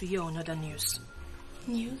listening to you on other news.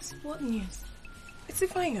 News? What news? It's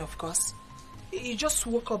Ifeanyi, of course. He just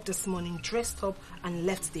woke up this morning, dressed up, and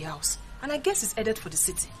left the house. And I guess he's headed for the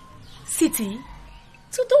city. City?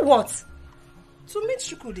 To do what? To meet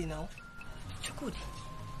Chukwudi now. Chukwudi?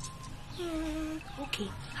 Okay.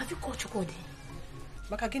 Have you called Chukwudi?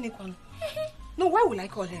 Makagini-kwan. No, why will I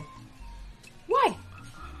call him? Why?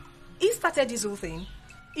 He started this whole thing.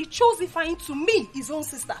 He chose Ifeanyi to me, his own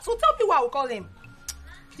sister. So tell me why I will call him.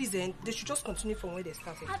 Please, they should just continue from where they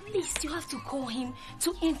started. At least you have to call him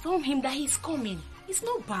to inform him that he's coming. It's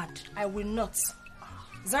not bad. I will not.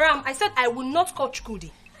 Zaram, I said I will not call Chukwudi.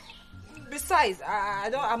 Besides,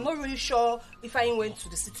 I'm not really sure if I went to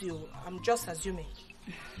the city. I'm just assuming.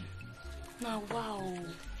 Now, wow.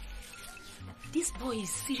 This boy is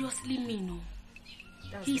seriously mean.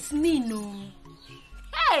 He's mean.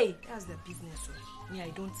 Hey! That's their business. Me, I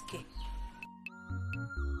don't care.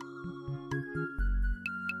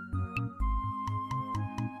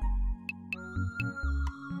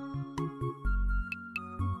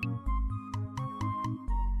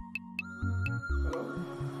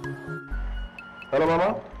 Hello,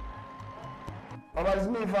 Mama? Mama, it's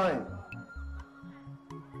me, fine.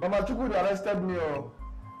 Mama, Chukwudi arrested me.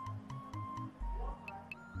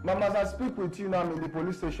 Mama, as I speak with you now, I'm in the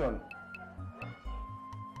police station.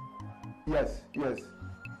 Yes.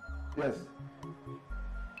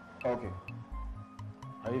 Okay.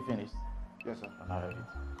 Are you finished? Yes, sir. I'll have it.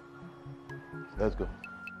 Let's go.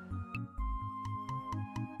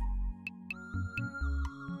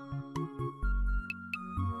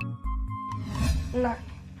 Nah.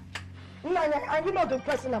 Nah, are you not the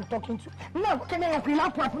person I'm talking to? No, can I have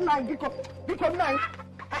enough now? Because now.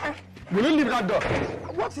 Will you leave that door?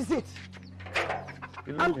 What is it?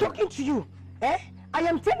 I'm talking to you. Eh? I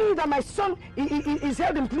am telling you that my son is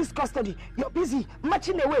held in police custody. You're busy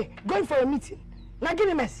marching away, going for a meeting. Now give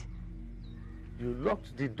me mess. You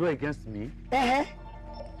locked the door against me? Now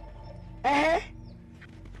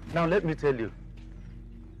let me tell you,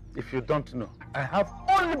 if you don't know, I have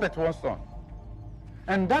only but one son.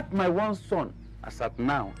 And that my one son, as at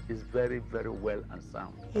now, is very, very well and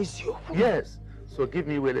sound. Is you? Yes. So give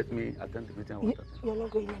me way, let me attend the meeting. You're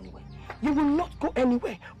not going anywhere. You will not go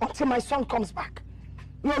anywhere until my son comes back.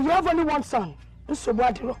 You have only one son,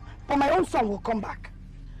 but my own son will come back.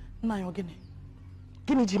 Now you're gonna.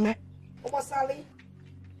 Give me Jimmy.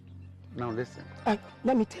 Now listen.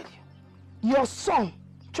 Let me tell you. Your son,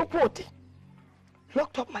 Chukwote,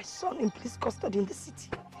 locked up my son in police custody in the city.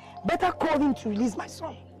 Better call him to release my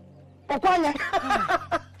son. Okwanya.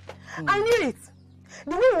 I knew it.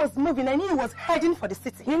 The way he was moving, I knew he was heading for the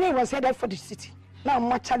city. You knew he was headed for the city. Now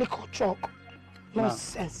I'm actually called chalk.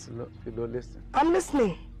 Nonsense. Now, listen. I'm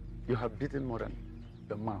listening. You have beaten more than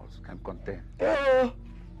the mouth can contain. So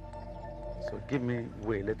give me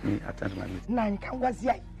way, let me attend my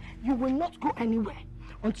meeting. You will not go anywhere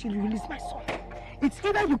until you release my son. It's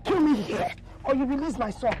either you kill me here or you release my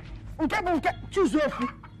son. Choose one.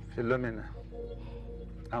 Philomena,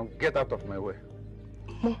 now get out of my way.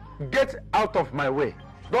 Get out of my way.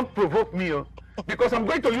 Don't provoke me, because I'm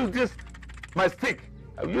going to use this, my stick.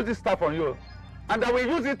 I'll use this staff on you. And I will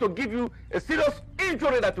use it to give you a serious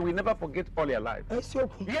injury that you will never forget all your life. Yes.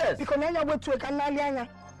 Because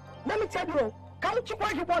let me tell you, can't you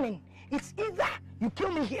watch warning? It's either you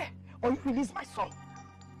kill me here or you release my son.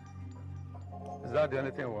 Is that the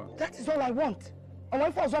only thing you want? That is all I want. I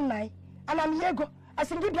want for one night, and I'm here go. I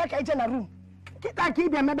said, give like in a room. Get that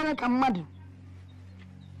kid, I'm not mad.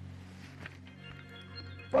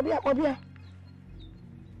 Obia.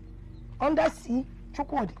 Under sea,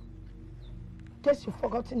 Chukwudi. Guess you've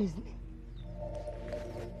forgotten his name.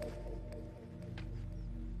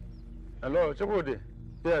 Hello, Chukwudi.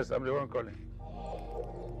 Yes, I'm the one calling.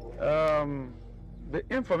 The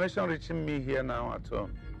information reaching me here now at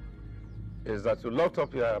home is that you locked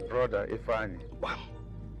up your brother, Ifeanyi.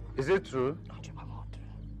 Is it true?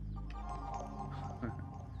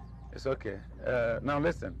 It's okay. Now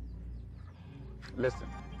listen. Listen.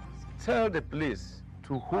 Tell the police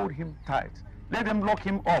to hold him tight. Let them lock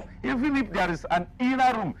him up. Even if there is an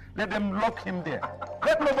inner room, let them lock him there.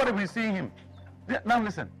 Let nobody be seeing him. Now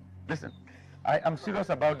listen. Listen. I am serious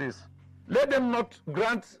about this. Let them not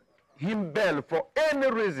grant him bail for any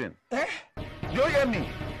reason. Do you hear me?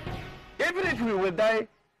 Even if he will die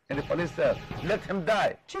in the police cell, let him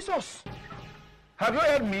die. Jesus. Have you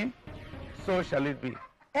heard me? So shall it be.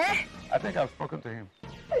 I think I've spoken to him.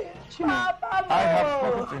 I have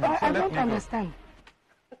spoken to him. So I don't understand.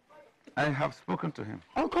 I have spoken to him.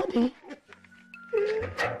 Uncle D.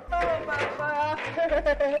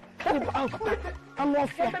 I'm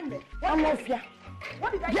off here.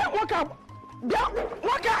 What did I do? Walk up.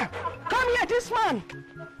 Walk up. Come here, this man.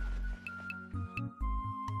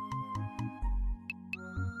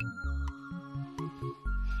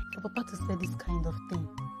 For Papa to say this kind of thing,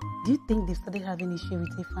 do you think they've started having issue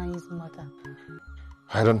with Ifeanyi's mother?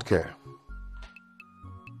 I don't care.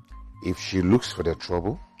 If she looks for their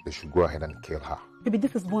trouble, they should go ahead and kill her. Baby,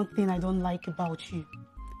 this is one thing I don't like about you.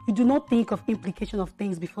 You do not think of implication of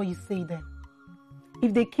things before you say them.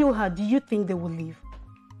 If they kill her, do you think they will leave?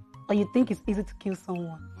 Or you think it's easy to kill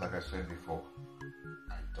someone? Like I said before,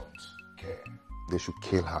 I don't care. They should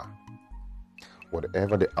kill her.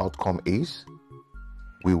 Whatever the outcome is,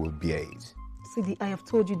 we will bear it. Sweetie, I have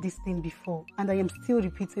told you this thing before, and I am still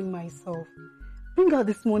repeating myself. Bring out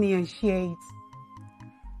this money and share it.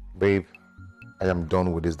 Babe, I am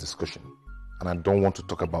done with this discussion, and I don't want to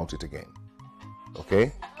talk about it again.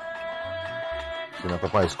 Okay? So my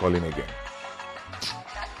papa is calling again.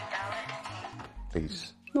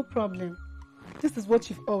 Please. No problem. This is what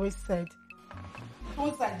you've always said.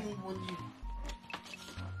 Once I didn't want you.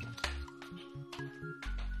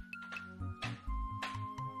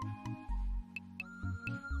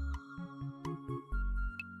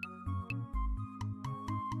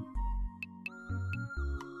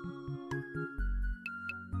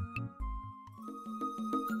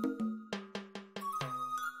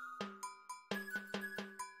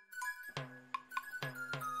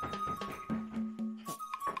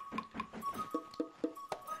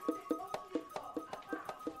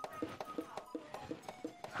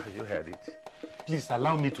 You heard it. Please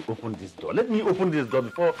allow me to open this door. Let me open this door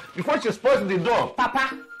before she spoils the door.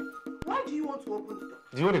 Papa, why do you want to open the door?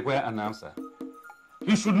 Do you require an answer?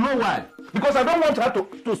 You should know why. Because I don't want her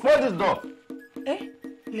to spoil this door. Eh?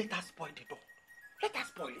 Let her spoil the door. Let her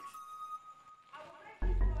spoil it.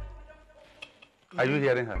 Are you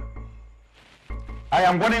hearing her? I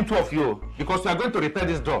am warning two of you because we are going to repair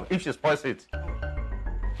this door if she spoils it.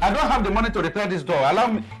 I don't have the money to repair this door. Allow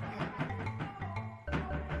me.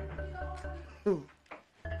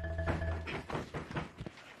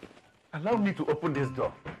 Allow me to open this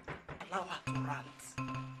door. Allow her to rant.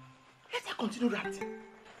 Let her continue ranting.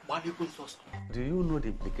 Do you know the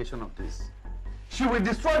implication of this? She will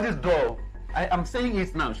destroy this door. I am saying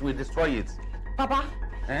it now. She will destroy it. Papa,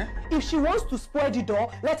 if she wants to spoil the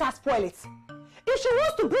door, let her spoil it. If she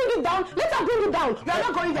wants to bring it down, let her bring it down. You are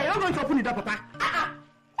not going there. You are not going to open the door, Papa.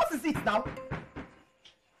 What is it now?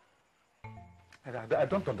 I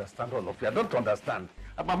don't understand all of you. I don't understand.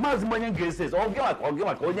 Which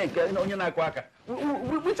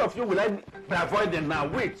of you will I be avoiding now?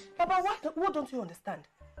 Which? Papa, what don't you understand?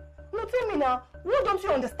 No, tell me now. What don't you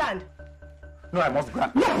understand? No, I must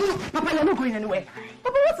grab. No, Papa, you're not going anywhere.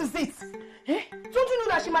 Papa, what is it? Eh? Don't you know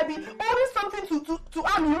that she might be holding something to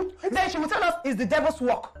harm you? Then she will tell us it's the devil's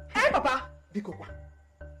work. Eh, Papa?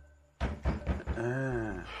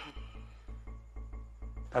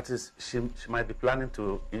 That is, she might be planning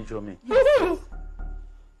to injure me. Yes.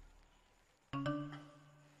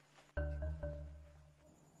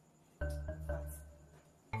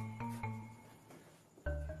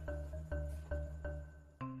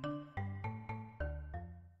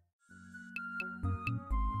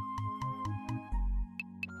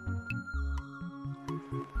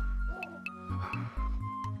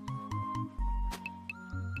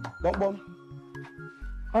 Bom.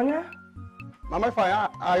 Onya? Mama, if I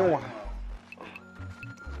want.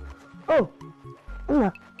 Oh,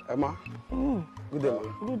 Uma. Emma. Good day, ma.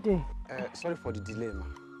 Good day. Sorry for the delay, ma.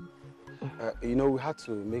 You know, we had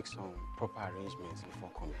to make some proper arrangements before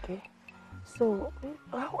coming. Okay. So,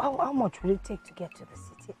 how much will it take to get to the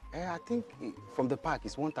city? I think from the park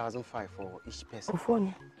it's 1,500 for each person.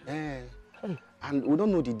 Funny. Hey. And we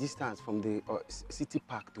don't know the distance from the city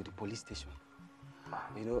park to the police station.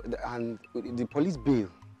 You know, and the police bail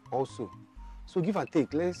also. So give and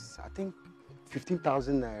take, I think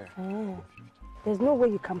 15,000 naira. There's no way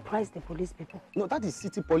you can price the police people. No, that is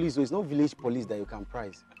city police, so it's not village police that you can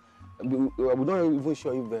price. We're not even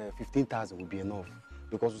sure if 15,000 will be enough,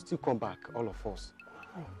 because we still come back, all of us.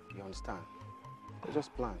 You understand? We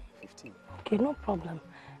just plan 15. Okay, no problem.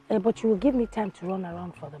 But you will give me time to run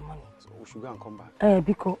around for the money. So we should go and come back.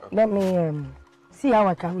 Biko, let me see how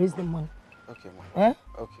I can raise the money. Okay, ma.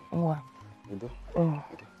 Okay. Wow. You do?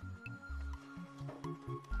 Okay.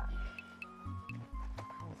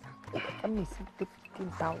 Let me see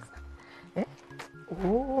 15,000.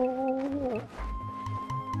 Oh.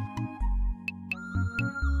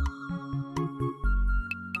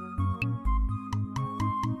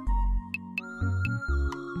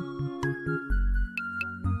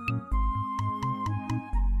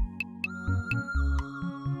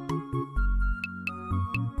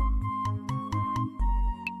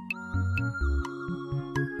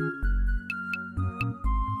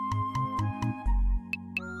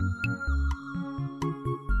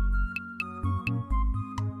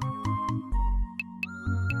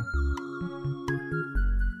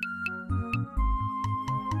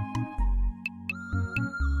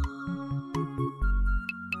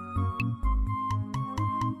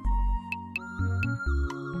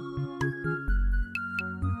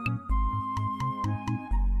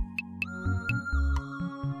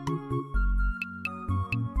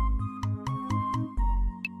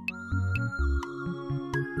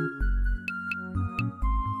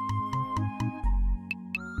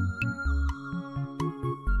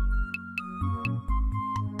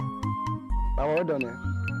 Well done,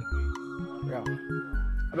 Yeah.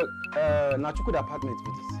 But now you could apartment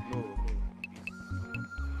with this. No.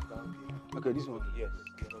 Okay, this one. Yes.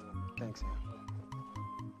 Thanks.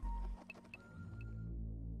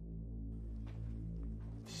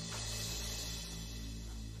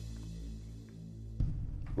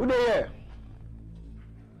 Who they here?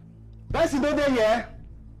 Person no dey here.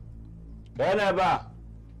 Whenever.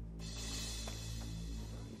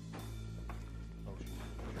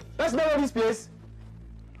 Let's know this place.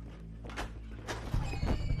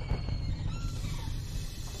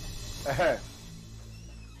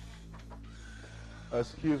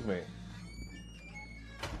 Excuse me.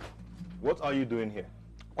 What are you doing here?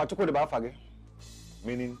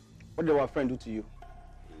 Meaning? What did our friend do to you?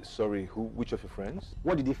 Sorry, which of your friends?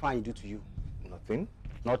 What did he find do to you? Nothing.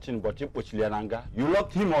 Nothing but Ipochiliananga. You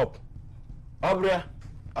locked him up. Obria.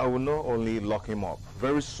 I will not only lock him up.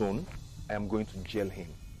 Very soon, I am going to jail him.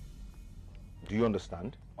 Do you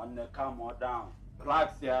understand? Calm down.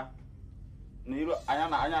 Relax, yeah.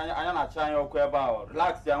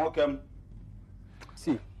 Relax, yeah. Okay.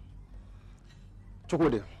 See,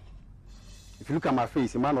 Chokode, if you look at my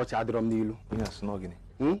face, you might not charge them Nilu. Yes, no, Guinea.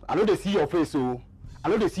 I know they see your face, so I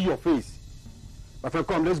know they see your face. My friend,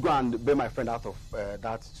 come, let's go and bail my friend out of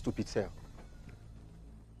that stupid cell.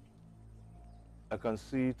 I can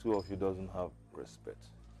see two of you doesn't have respect.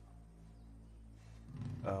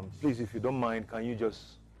 Please, if you don't mind, can you just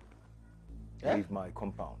leave my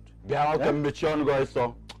compound?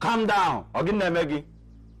 Calm down. I'll give them Maggie.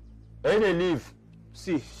 Any leave.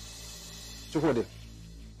 See, Chukode,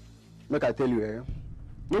 make I tell you,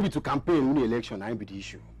 maybe to campaign win the election, I ain't be the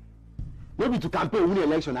issue. Maybe to campaign win the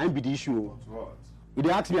election, I ain't be the issue. What? If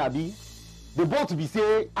they ask me, Abi, the board to be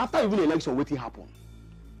say after you win the election, what happen?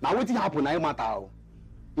 Now what happen, I matter.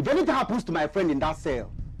 If anything happens to my friend in that cell,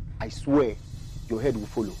 I swear, your head will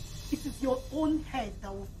follow. It is your own head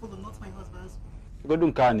that will follow, not my husband's.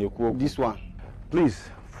 This one. Please,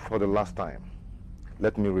 for the last time,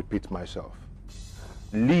 let me repeat myself.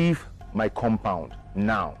 Leave my compound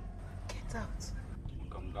now. Get out.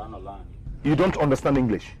 You don't understand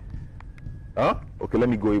English? Huh? Okay, let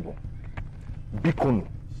me go Igbo. Bikonu.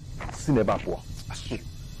 Sinebapwa.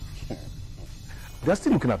 They're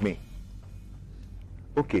still looking at me.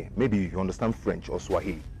 Okay, maybe you understand French or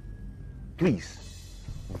Swahili. Please.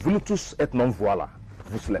 Vulutus et non voila.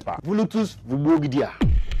 Vuslepa. Vulutus vubogidia.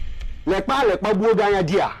 Lekpa buoganya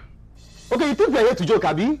dia. Okay, you think we're here to joke,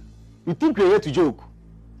 Abi? You think we're here to joke?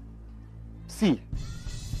 See,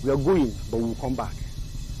 we are going, but we will come back.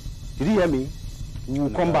 Did you hear me? We will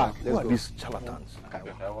come back. Who are these charlatans?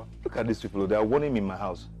 Look at these people. They are warning me in my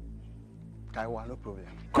house. Kaiwa, no problem.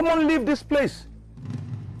 Come on, leave this place.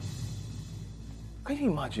 Can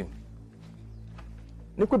you imagine?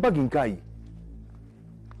 Nekwe baginkai.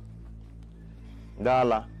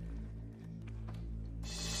 Dala.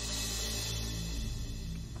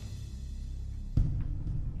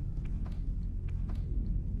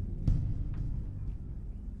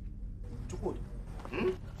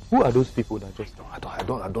 Who are those people that just I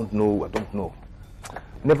don't know.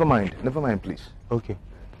 Never mind, please. Okay.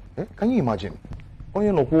 Can you imagine?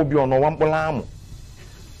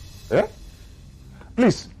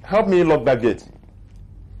 Please help me lock that gate.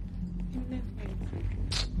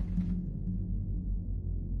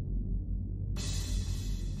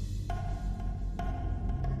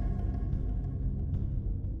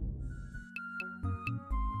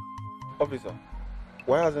 Officer,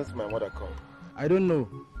 why hasn't my mother come? I don't know.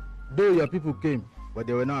 Though your people came, but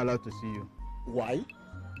they were not allowed to see you. Why?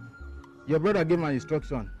 Your brother gave an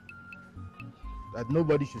instruction that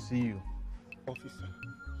nobody should see you.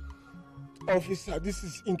 Officer, this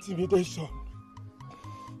is intimidation.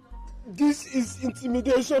 This is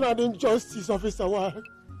intimidation and injustice, officer. Why?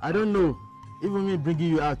 I don't know. Even me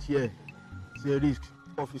bringing you out here, it's a risk.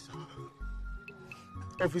 Officer,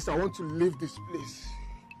 I want to leave this place.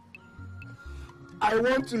 I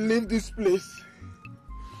want to leave this place.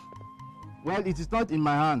 Well, it is not in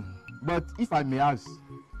my hand. But if I may ask,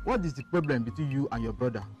 what is the problem between you and your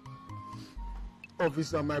brother?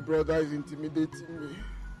 Officer, my brother is intimidating me.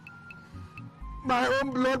 My own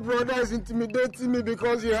blood brother is intimidating me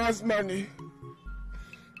because he has money.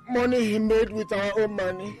 Money he made with our own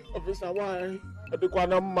money. Officer, why?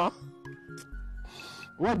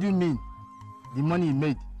 What do you mean? The money he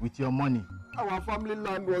made with your money? Our family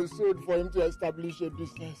land was sold for him to establish a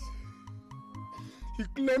business. He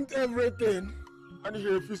claimed everything and he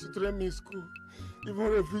refused to train me in school. Even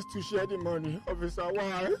refused to share the money. Officer,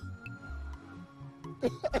 why?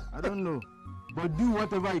 I don't know. But do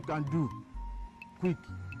whatever you can do. Quick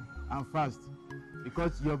and fast.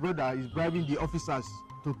 Because your brother is bribing the officers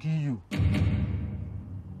to kill you.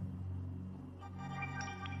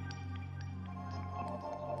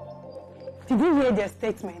 Did you hear their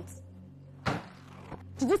statements?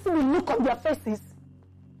 Did you see the look on their faces?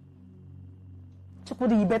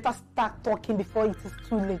 Chukwudi, you better start talking before it is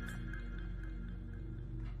too late.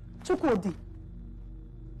 Chukwudi,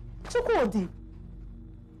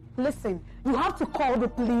 listen, you have to call the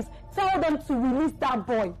police. Tell them to release that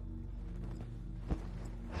boy.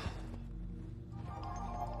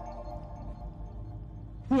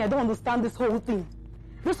 Me, I don't understand this whole thing.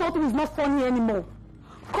 This whole thing is not funny anymore.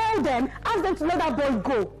 Call them, ask them to let that boy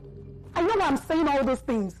go. I know why I'm saying all those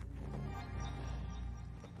things.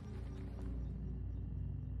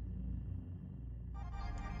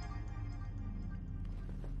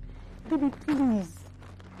 Baby, please.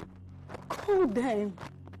 Call them.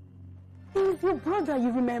 He's your brother,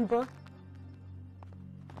 you remember?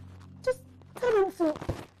 Just tell him to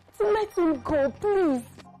let him go, please.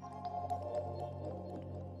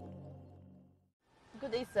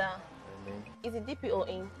 Good day, sir. Is the DPO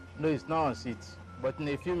in? No, it's not on seat. But in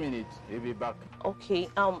a few minutes, he'll be back. Okay.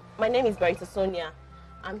 My name is Barita Sonia.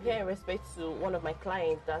 I'm here in respect to one of my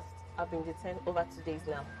clients that have been detained over 2 days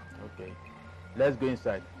now. Okay. Let's go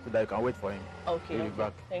inside so that you can wait for him. Okay. He'll be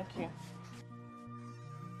back. Thank you.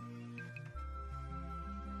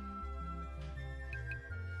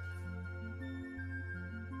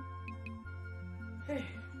 Hey,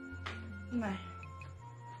 my.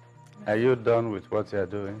 Are you done with what you're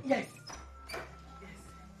doing? Yes.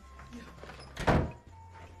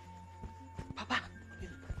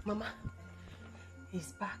 Mama,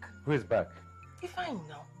 he's back. Who is back? He's fine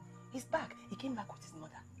now. He's back. He came back with his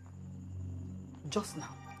mother. Just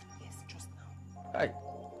now. Yes, just now. Hi.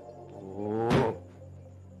 Oh.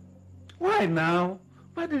 Why now?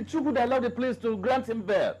 Why did Chukwu allow the police to grant him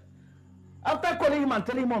bail? After calling him and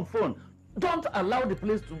telling him on phone, don't allow the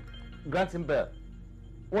police to grant him bail.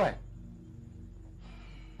 Why?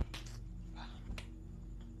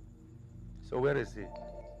 So where is he?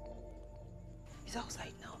 He's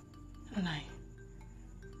outside now. Nai,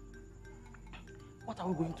 what are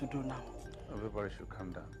we going to do now? Everybody should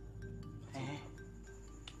calm down.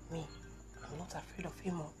 Me, I'm not afraid of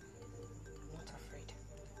him. I'm not afraid.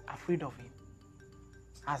 Afraid of him?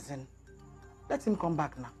 As in, let him come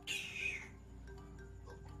back now.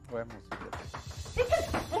 Where must he go?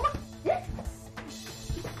 Mama, yes.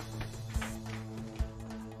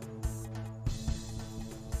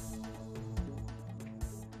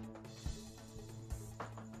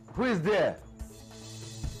 Who is there?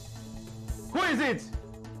 Who is it?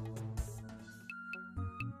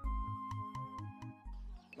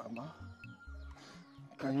 Mama,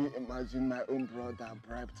 can you imagine my own brother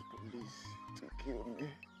bribed police to kill me?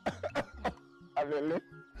 Alele.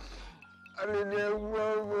 You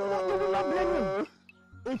will not blame him.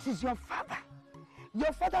 It is your father.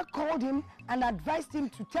 Your father called him and advised him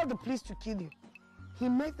to tell the police to kill you. He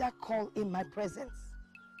made that call in my presence.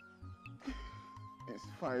 This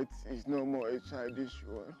fight is no more a childish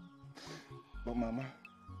one. But Mama,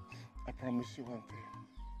 I promise you one thing.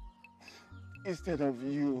 Instead of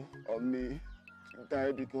you or me to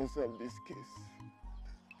die because of this case,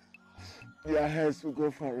 their heads will go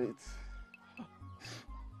for it.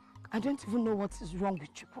 I don't even know what is wrong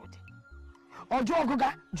with Chipote. Ojo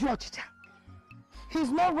Ogoga, Georgia.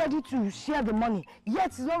 He's not ready to share the money,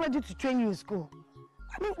 yet he's not ready to train you in school.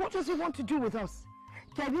 I mean, what does he want to do with us?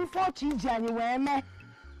 Kevin Forchi January,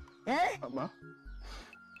 eh? Mama,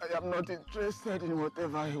 I am not interested in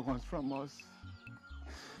whatever he wants from us.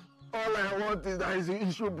 All I want is that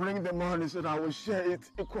he should bring the money so that I will share it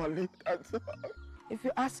equally. That's all. If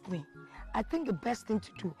you ask me, I think the best thing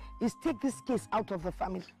to do is take this case out of the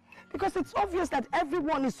family. Because it's obvious that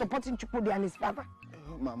everyone is supporting Chukwudi and his father.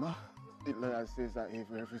 Mama, the lawyer says that if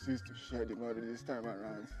he refuses to share the money this time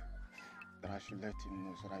around, that I should let him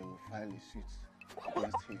know so that he will file a suit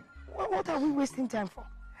against him. What are we wasting time for?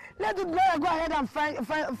 Let the lawyer go ahead and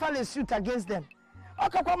file a suit against them.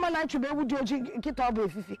 Mama,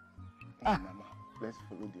 let's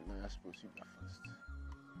follow the lawyer's procedure first.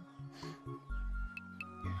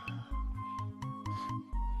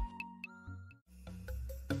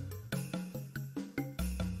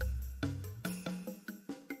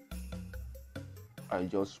 I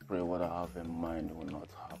just pray what I have in mind will not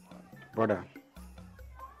happen. Brother,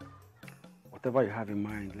 whatever you have in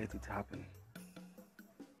mind, let it happen.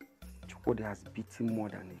 Chukwudi has beaten more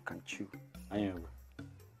than he can chew. Anyway,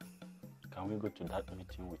 can we go to that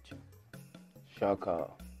meeting with you? Shaka,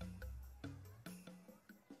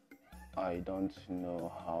 I don't know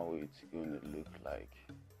how it's going to look like.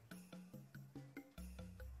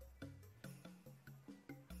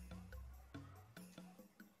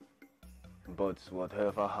 But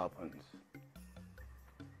whatever happens,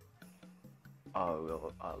 I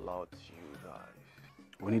will allow you guys.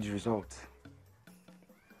 We need results.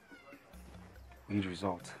 We need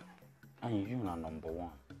results. And you are number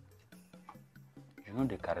one. You know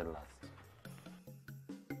they carry last.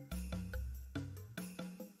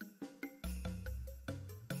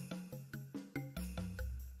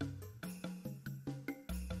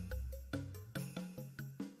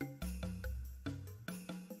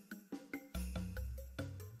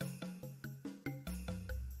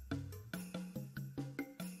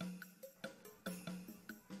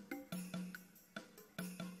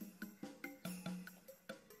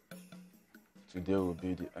 Today will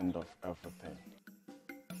be the end of everything.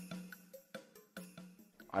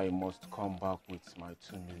 I must come back with my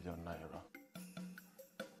 2 million naira.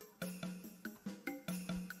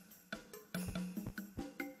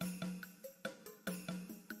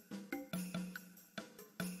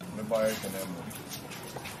 I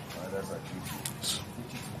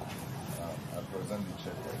present the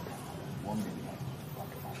check like 1 million.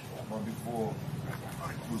 But before I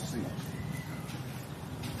proceed,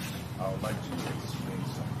 I would like to explain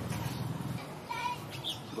something.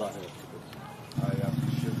 Go ahead. I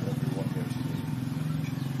appreciate everyone here today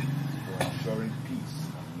for ensuring peace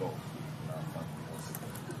and love in our family.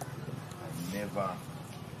 I never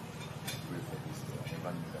pray for this day. I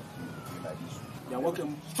never knew that we would be like this. You're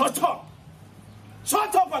welcome. Shut up!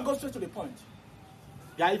 Shut up and go straight to the point.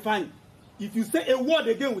 Yeah, fine. If you say a word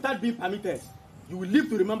again without being permitted, you will live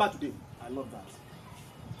to remember today. I love that.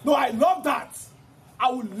 No, I love that. I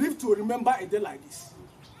will live to remember a day like this.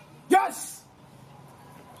 Yes!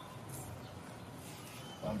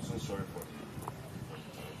 I'm so sorry for the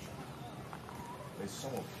interruption. There's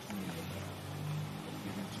some of 2 million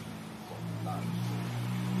given to me from land.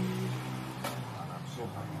 And I'm so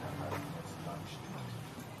happy that I have not launched.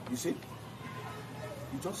 You see?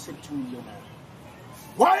 You just said 2 million naira.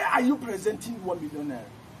 Why are you presenting 1 million naira?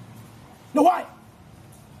 No, why?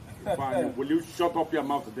 Fine, will you shut up your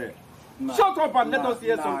mouth there? Shut up and let us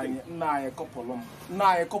hear something. To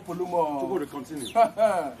go to continue.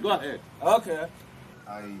 Go ahead. Okay.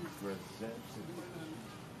 I presented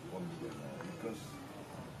 1 million naira because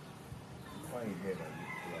if I heard that you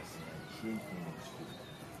class and I trained him in school,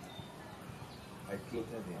 I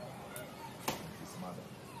clothed him with his mother.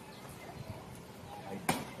 I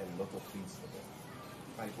did a lot of things for them.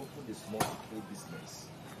 I opened a small scale business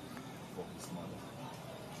for his mother.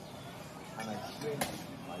 And I trained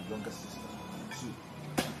my younger sister too.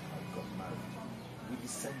 I got married with the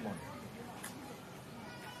same money.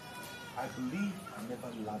 I believe I never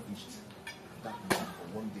lavished that money for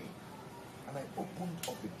one day. And I opened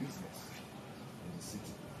up a business in the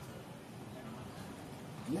city.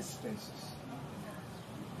 The expenses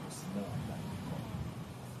was more than income.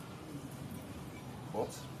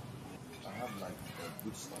 But I have like a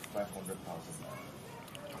good stuff, 500,000 naira.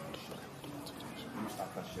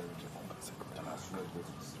 After sharing the money, and I swear go to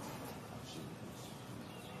the city and share the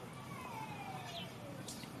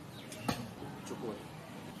goods. Choko,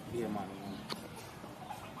 be a man.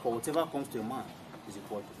 For whatever comes to a man is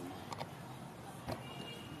equal to a man.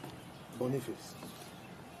 Boniface,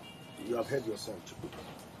 you have heard your son, Choko.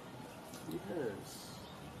 Yes,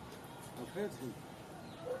 I've heard him.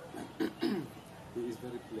 He is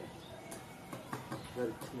very clear.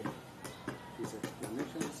 Very clear. His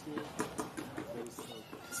explanations here.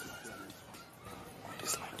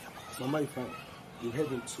 Mama, you heard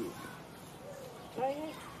him too. I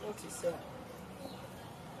heard what he said.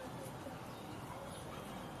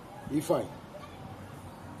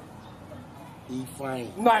 Fine.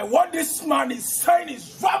 Now, what this man is saying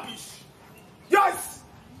is rubbish. Yes!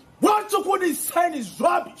 What is saying is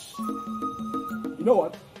rubbish. You know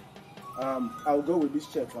what? I'll go with this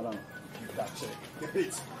check for now. Give that check.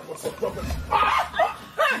 Wait, what's the problem?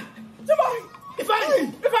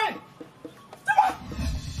 Ifeanyi!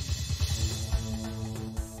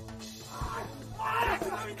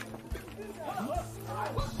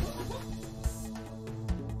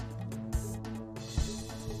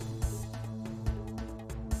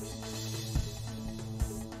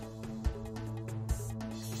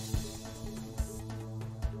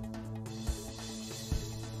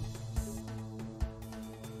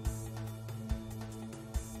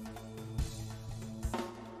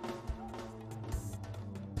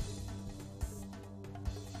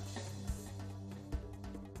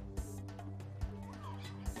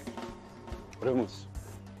 Remus,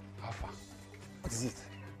 how far? What is it?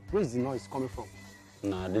 Where is the noise coming from?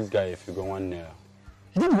 Nah, this guy, if you go one near.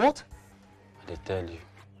 He did what? I tell you.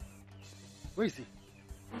 Where is he?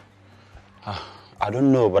 I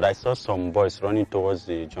don't know, but I saw some boys running towards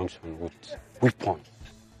the junction with weapons.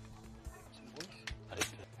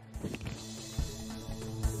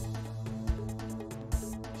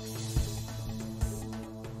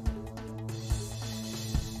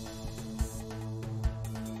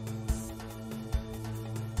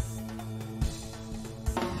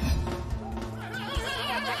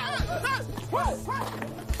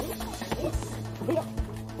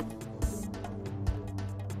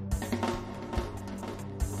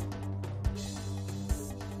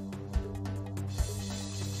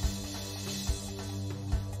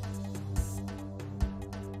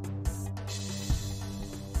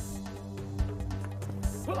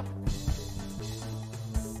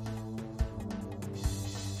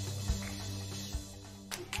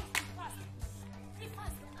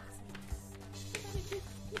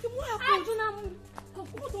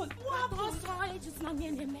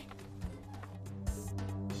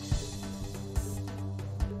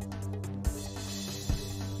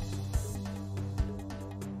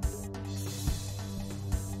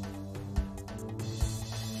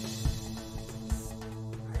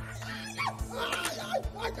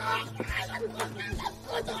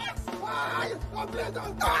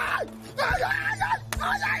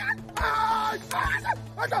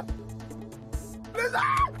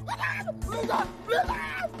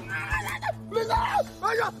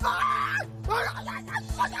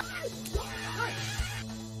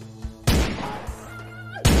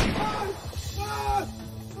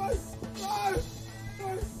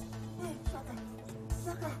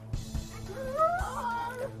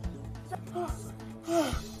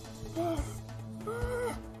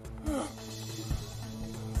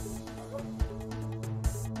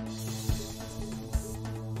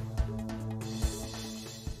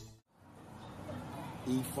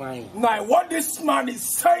 Fine. Now, what this man is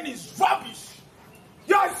saying is rubbish.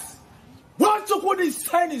 Yes! What he's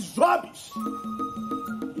saying is rubbish.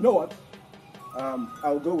 You know what?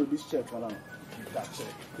 I'll go with this check for now. Keep that check.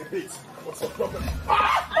 What's the problem?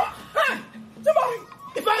 Hey! Divine!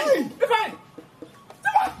 Divine!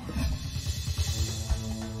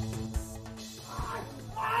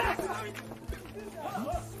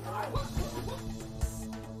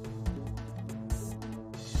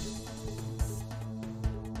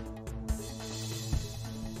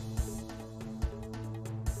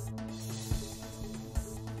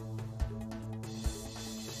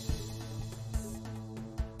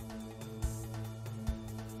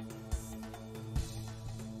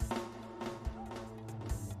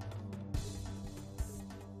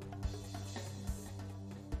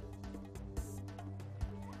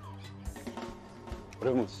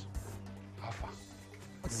 Remus. How far?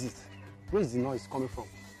 What is it? Where is the noise coming from?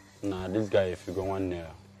 Nah, this guy, if you go one near.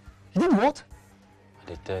 He did what?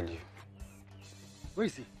 They tell you. Where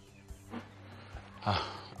is he?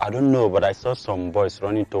 I don't know, but I saw some boys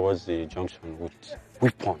running towards the junction with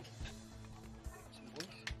weapons.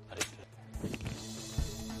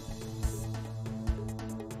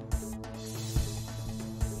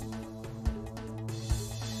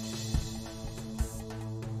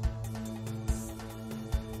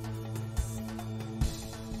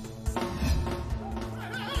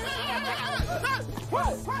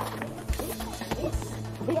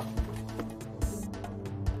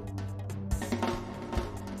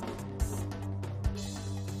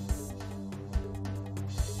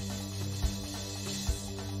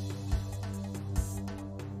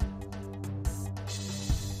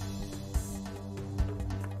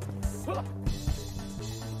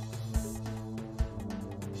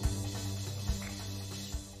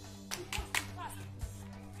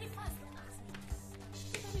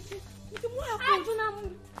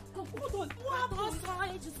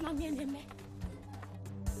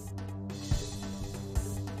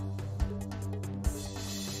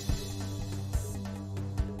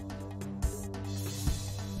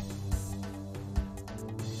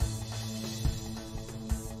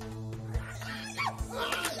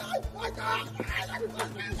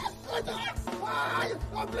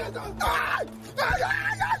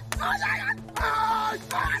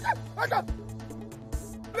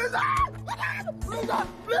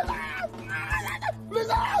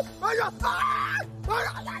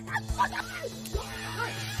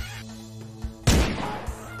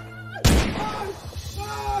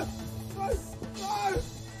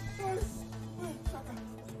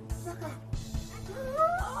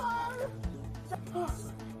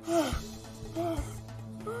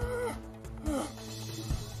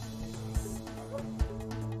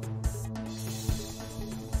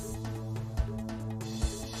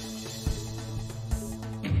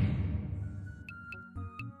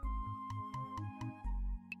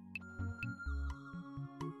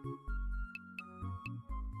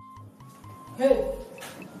 Hey!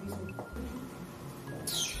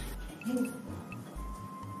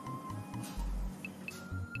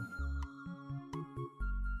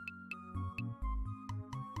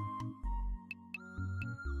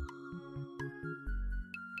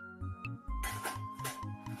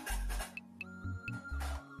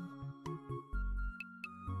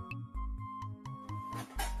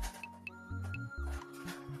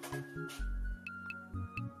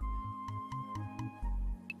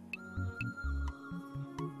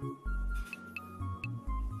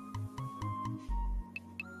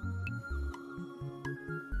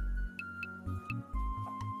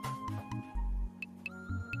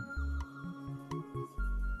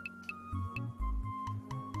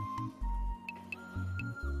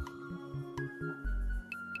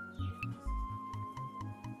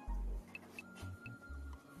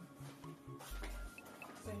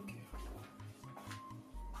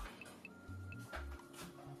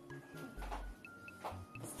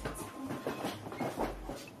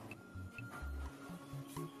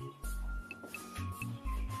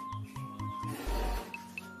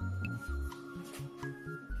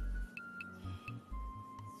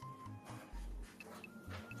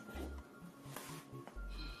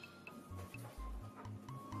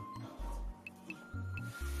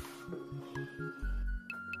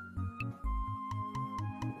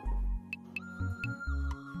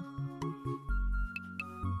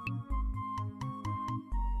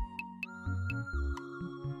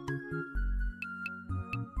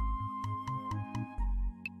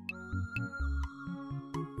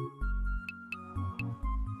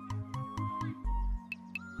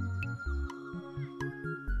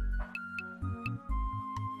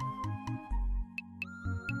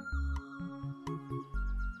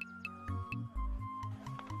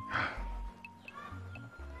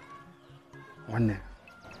 One,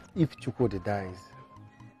 if Chukwudi dies,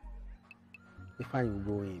 if I will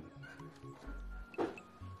go in.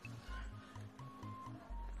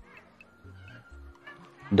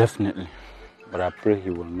 Definitely, but I pray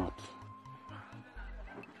he will not.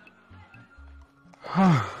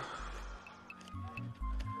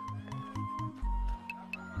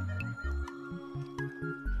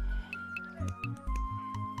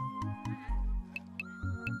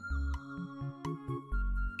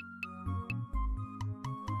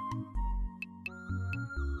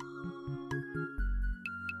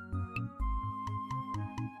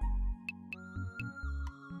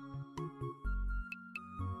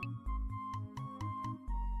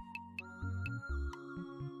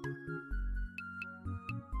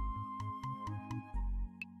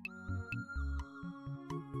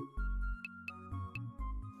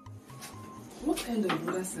 What kind of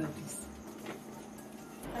Buddha service?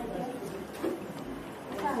 I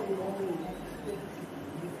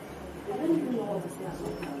don't even know what to say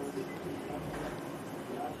about that.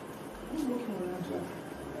 I'm looking around you.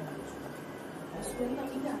 I swear,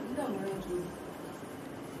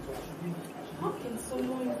 how can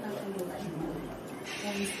someone that kind of people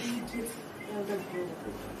that is Egypt's elder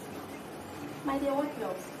brother? My dear, what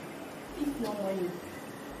else? If not money.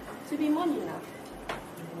 To be money now.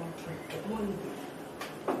 Money.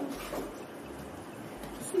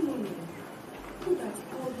 See money. Who that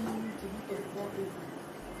called you to look at what people?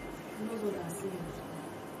 You know what I'm saying?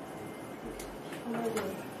 Oh my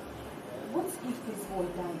God. What if this boy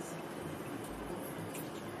dies?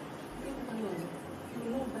 You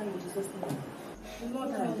will not die in Jesus' name. You will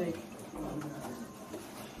not die, beg.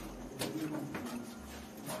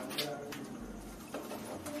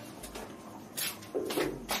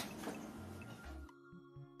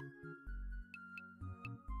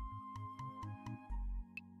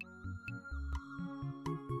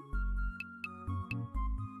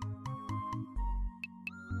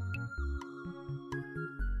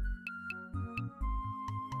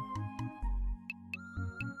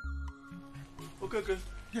 Okay.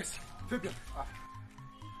 Yes, Fabian.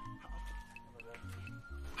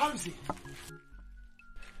 How is he?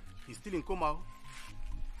 He's still in coma.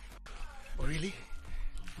 Oh, really?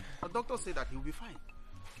 The doctor said that he'll be fine.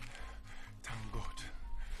 Thank God.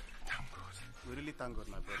 Thank God. We really thank God,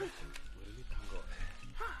 my brother. We really thank God.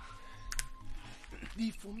 The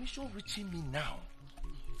information reaching me now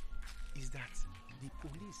is that the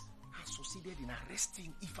police have succeeded in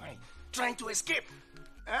arresting Ifeanyi, trying to escape.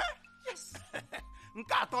 Eh? Yes.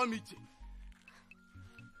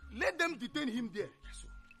 Let them detain him there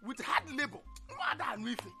with hard labor.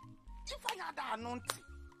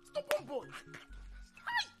 Stubborn boy.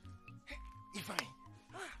 Ifeanyi.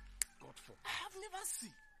 God for. I have never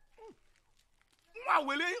seen.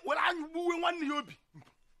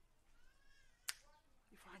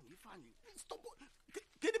 Ifeanyi. Stop.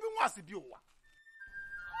 Can you be more severe?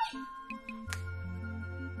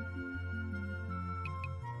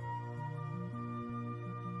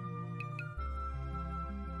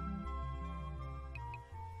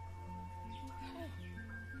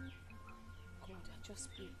 Just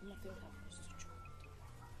pray, nothing happens to Joe.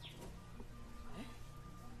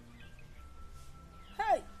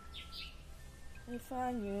 Hey!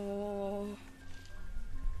 Ifeanyi,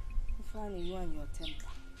 you and your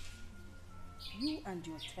temper. You and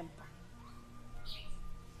your temper.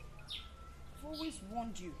 I've always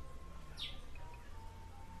warned you.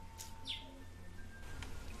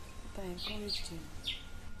 But I encouraged him.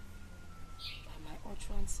 By my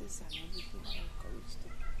utterances and everything, I encouraged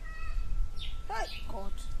him. Hey,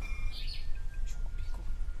 God.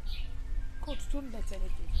 God, don't let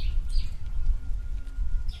anything.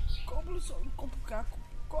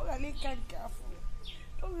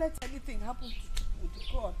 Don't let anything happen to Chukwudi.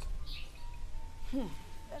 God.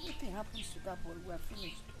 Anything happens to that boy, we're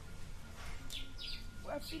finished.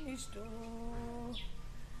 We're finished. Oh.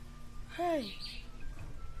 Hey.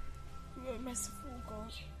 You're a merciful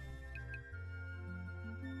God.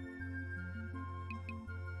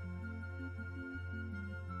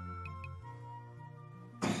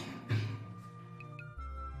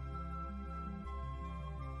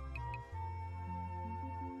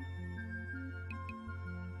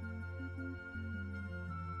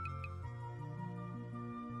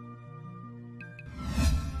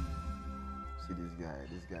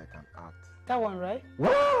 This guy can act. That one, right?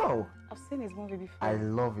 Wow! I've seen his movie before. I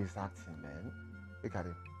love his acting, man. Look at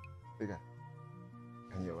him. Look at him.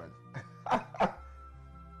 And your wife.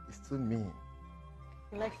 It's too mean.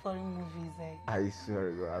 You like foreign movies, eh? I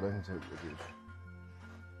swear to God, I don't joke with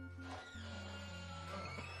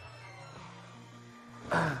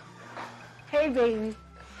it. Hey, baby.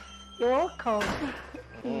 You're welcome.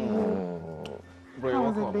 Bro, How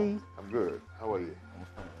was welcome. the day? I'm good. How are you?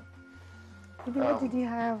 Baby, what did you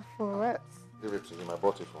have for us? Give it to him. I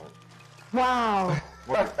bought it for him. Wow.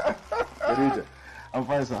 I'm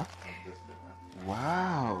fine, sir.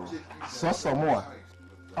 Wow. Saw some more.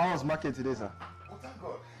 How was market today, sir?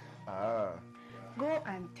 Go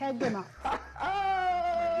and tell them.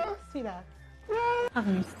 See that? I've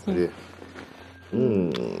missed you.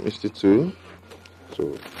 Yeah. Missed you too.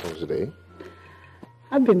 So, how was the day?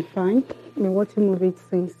 I've been fine. I've been watching movies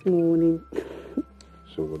since morning.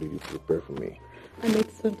 So, what did you prepare for me? I made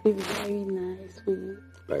something very nice for you.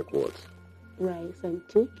 Like what? Rice and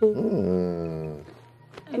chicken.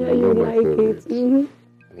 I know You you know my like favorite. it. Mm-hmm.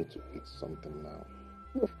 I need to eat something now.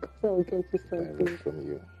 Of course, I'll get you something. Direct from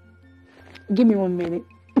you. Give me 1 minute.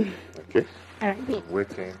 Okay. All right. I'm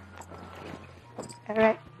waiting. All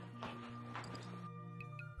right.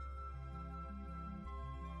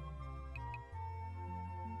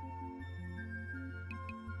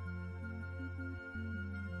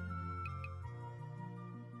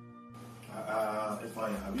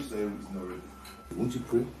 Fine. Have you said it's not ready? Won't you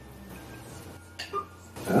pray?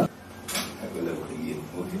 Huh? I will never again.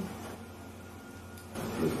 Okay.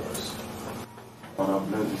 Pray for us. Father,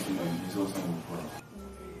 bless this thing and Jesus' name we pray.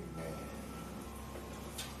 Amen.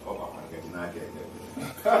 Oh, I'm getting out there.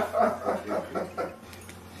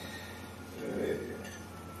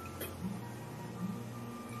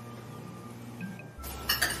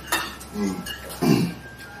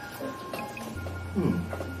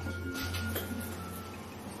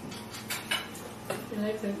 You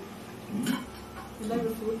like it? You like the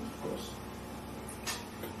food? Of course.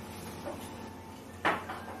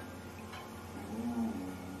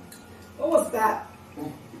 What was that?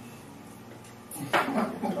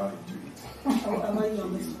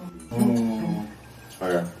 Oh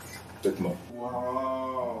yeah, take more.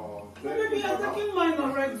 Wow. Baby, you're taking mine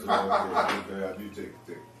already. Okay, you take.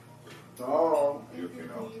 Oh, You okay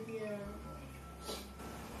now?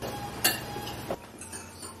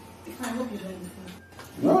 I hope you like the food.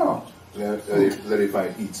 No. Let it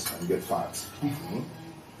find eat and get fat.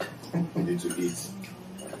 You need to eat.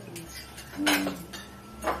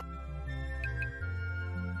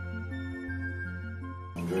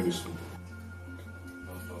 Enjoy this food.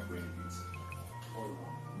 Don't stop when you eat.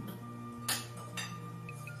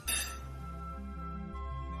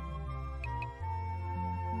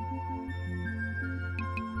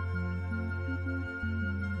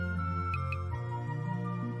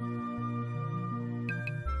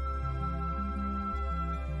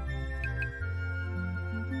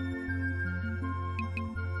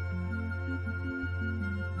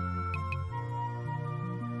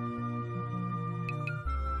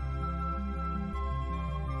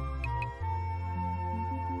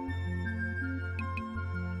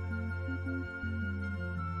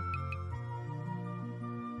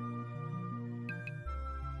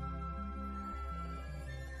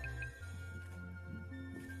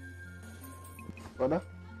 Father?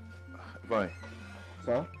 Fine.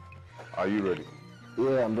 Sir? Are you ready?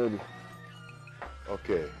 Yeah, I'm ready.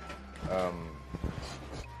 Okay.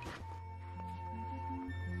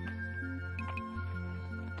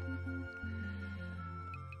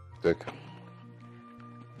 Take.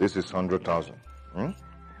 This is 100,000.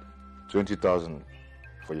 20,000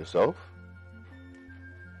 for yourself.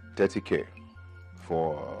 30K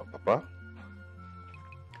for Papa.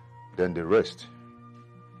 Then the rest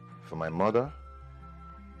for my mother,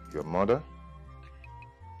 your mother,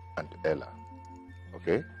 and Ella.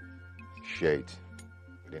 Okay? Share it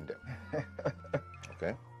within them.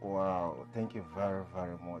 Okay? Wow, thank you very,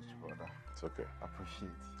 very much, brother. It's okay. Appreciate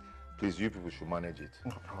it. Please, you people should manage it.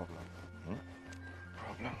 No problem.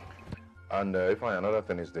 Problem. And if another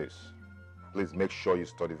thing is this, please make sure you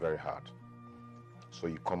study very hard, so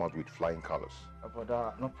you come out with flying colors.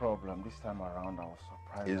 Brother, no problem. This time around, I was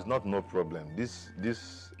surprised. It's not no problem. This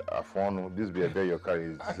phone, this behavior your car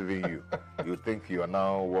is deceiving you. You think you are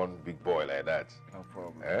now one big boy like that. No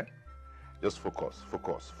problem. Eh? Just focus. No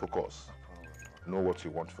problem. Know what you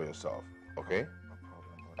want for yourself. Okay? No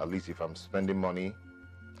problem. At least if I'm spending money,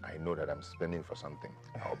 I know that I'm spending for something.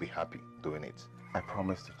 I'll be happy doing it. I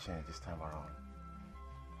promise to change this time around.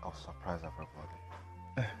 I'll surprise everybody.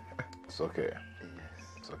 It's okay.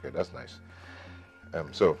 Yes. It's okay. That's nice.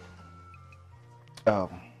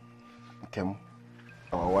 Kim,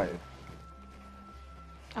 our wife.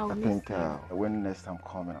 I think when next I'm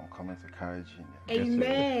coming to carry Gina.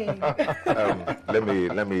 Amen.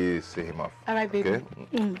 Let me see him off. All right, baby. Okay?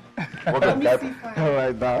 All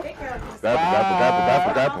right, now.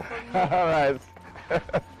 Gapo. All right.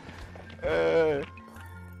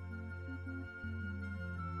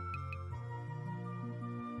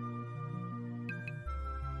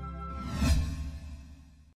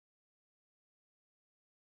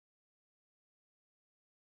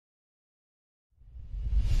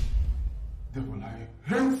 Devil, I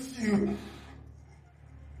hate you.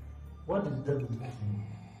 What is the devil doing?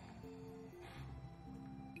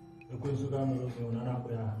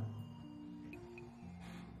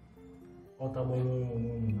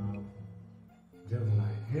 Devil,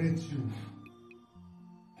 I hate you.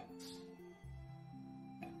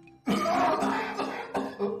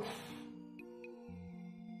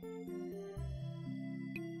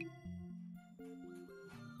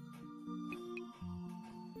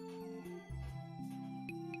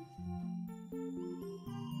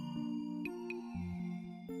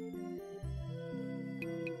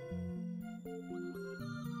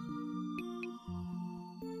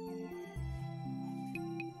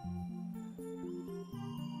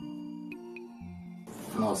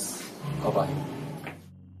 Nurse, cover him.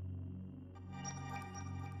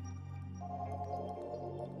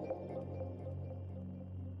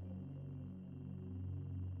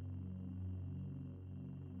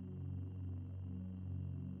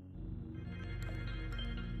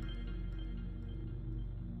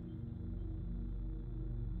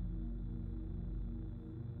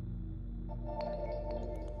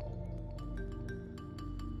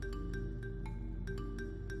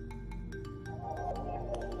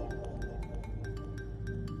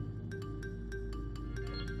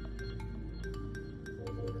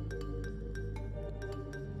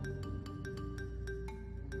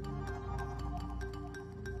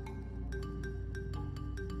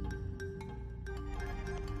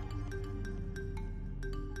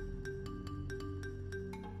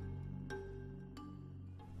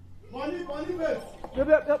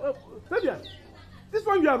 Fabian, this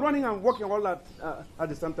one you are running and walking all that at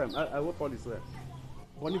the same time. I hope all is well.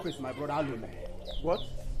 Boniface, my brother, Alume. What?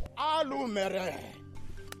 Alumere.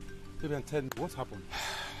 Fabian, tell me, what happened?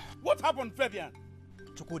 What happened, Fabian?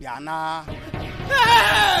 Chukudiana.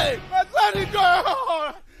 Hey!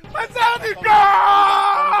 Masanico! Masanico!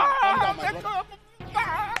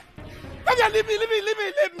 Fabian, leave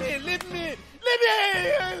me!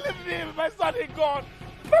 My son is gone!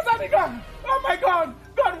 My son is gone! Oh my God!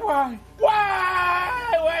 God, why?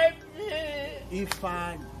 Why me?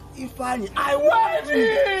 Ifani, I warned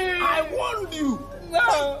you! I warned you!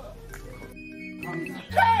 No!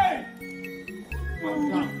 Hey!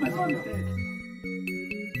 My son is dead.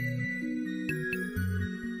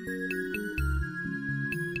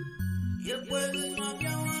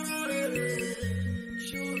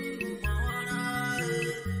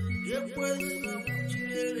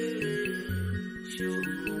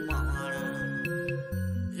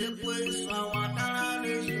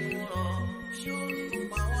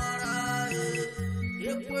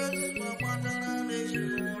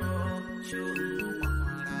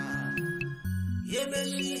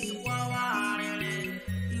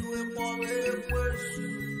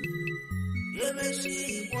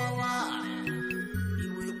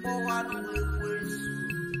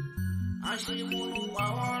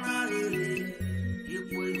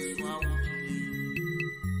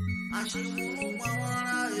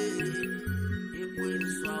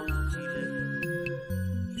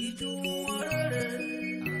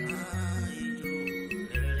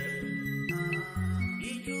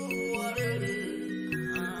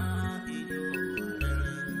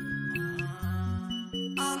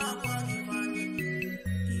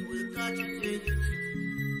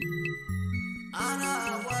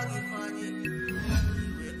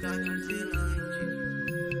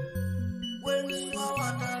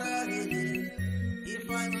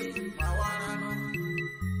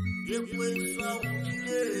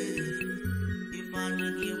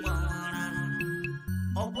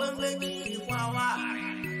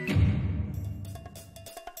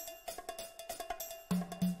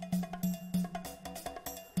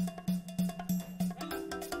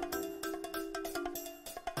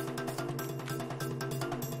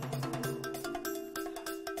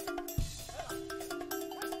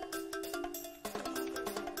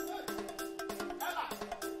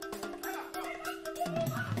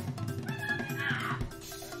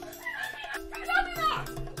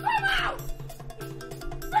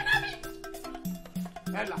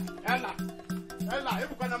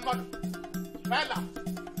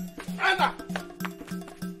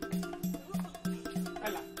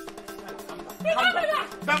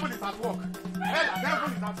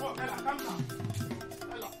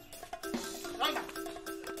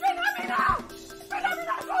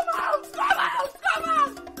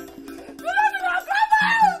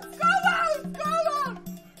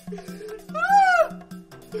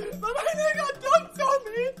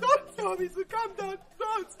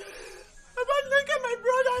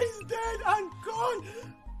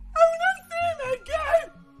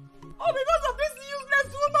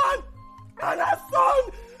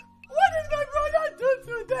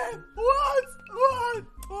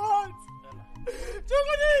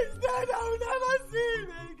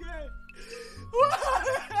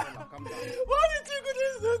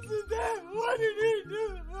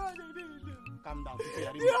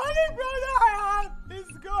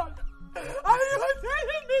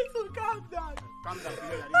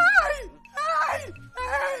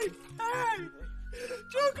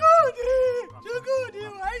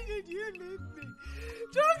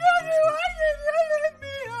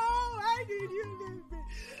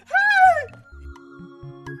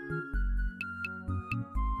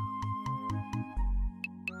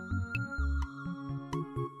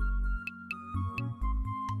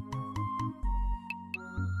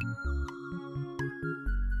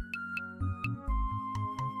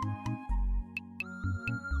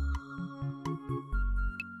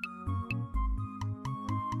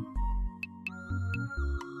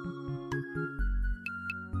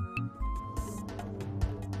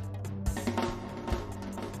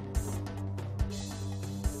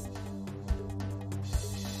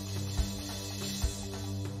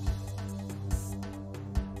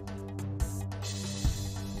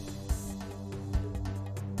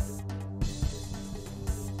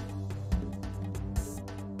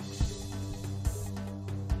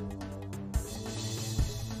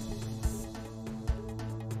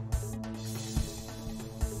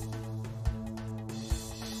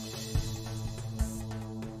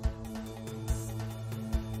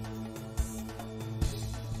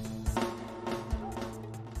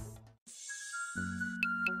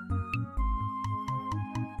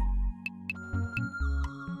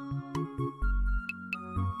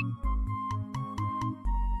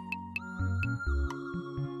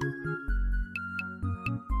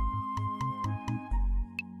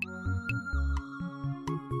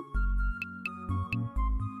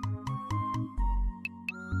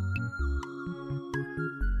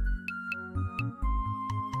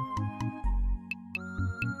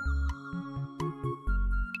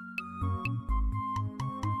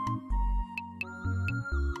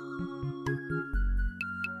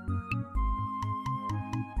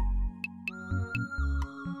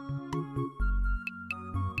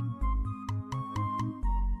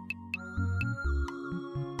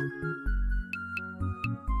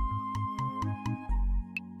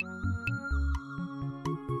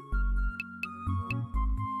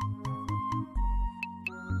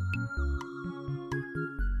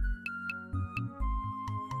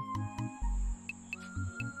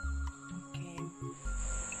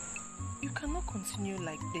 continue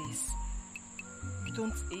like this. You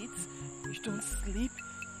don't eat, you don't sleep,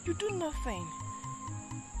 you do nothing.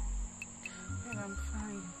 And I'm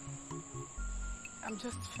fine. I'm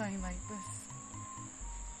just fine like this.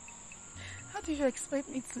 How do you expect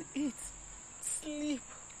me to eat, sleep?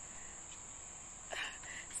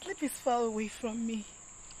 Sleep is far away from me.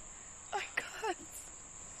 I can't.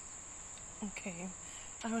 Okay,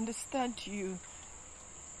 I understand you.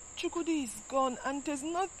 Chukwudi is gone and there's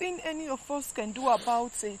nothing any of us can do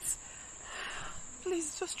about it.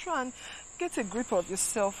 Please just try and get a grip of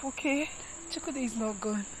yourself, okay? Chukwudi is not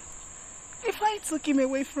gone. If I took him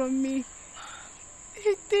away from me,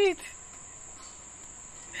 he did.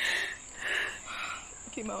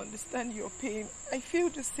 Kim, I understand your pain. I feel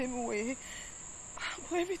the same way.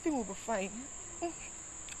 But everything will be fine.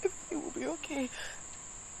 Everything will be okay.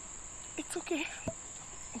 It's okay.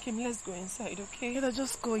 Kim, let's go inside, okay? Let us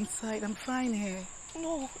just go inside. I'm fine here.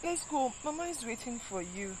 No, let's go. Mama is waiting for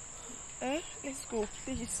you. Let's go,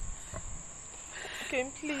 please.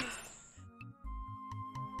 Kim, please.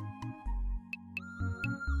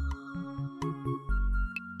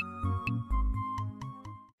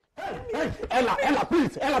 Hey, Ella,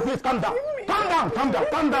 please, calm down.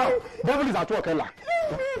 Calm down. Devil is at work, Ella.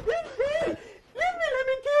 Leave me, let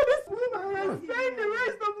me kill this woman and spend the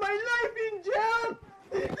rest of my life in jail.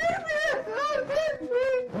 Leave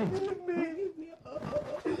me.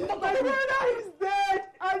 My brother is dead,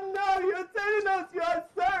 and now you're telling us you are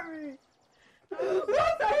sorry.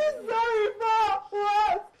 What are you sorry for?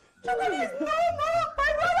 What? Chukwudi is no more. My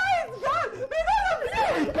brother is gone because of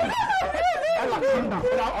you. Ella, calm down.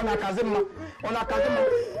 On a Kazima.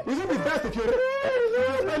 Is it the best if you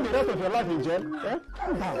spend the rest of your life in jail? Eh?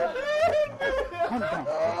 Calm down.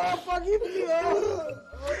 Oh, forgive me.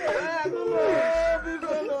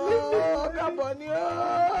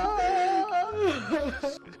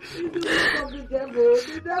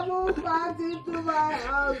 The devil passed into my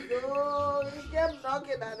house. Oh, he kept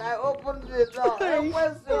knocking and I opened the door.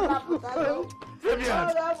 Fabian,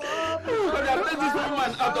 take this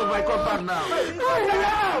woman out of my compound now.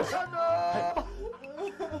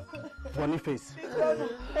 Boniface.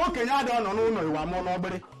 Okay, I don't know you are more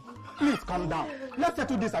nobody. Please calm down. Let's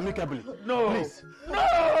settle this amicably. No. Please. No!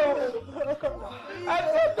 I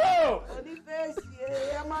said no!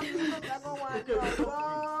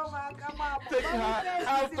 Take her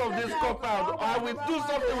out of this compound or I will do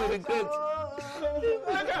something with regret.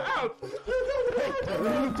 Take her out!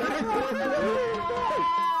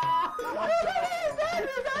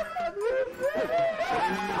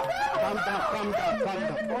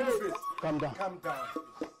 Calm down.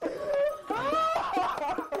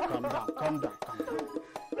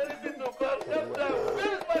 Where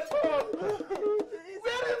is my phone?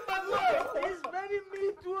 Where is my phone? He's burying me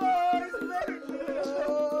too. He's burying me.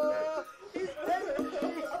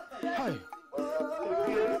 Hi.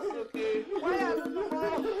 Okay. Why are you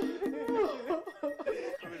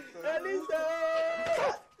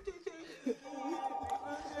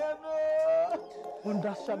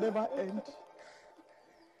Wonder shall never end.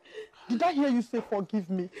 Did I hear you say forgive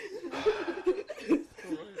me?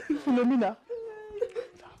 Philomena,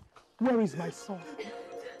 where is my son?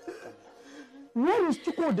 Where is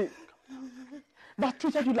Chukwudi that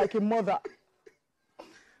treated you like a mother?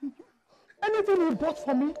 Anything he bought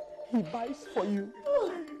for me, he buys for you.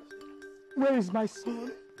 Where is my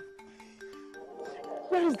son?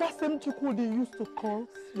 Where is that same Chukwudi you used to call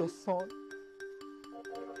your son?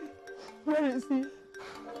 Where is he?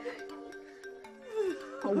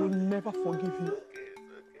 I will never forgive you.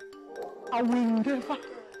 I will never,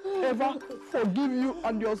 ever forgive you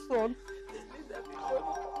and your son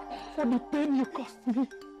for the pain you caused me.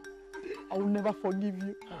 I will never forgive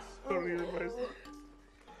you. Sorry, my son.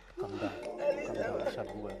 Calm down. I shall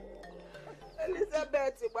be well.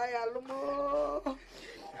 Elizabeth, my almo.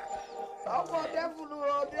 Oh, devil,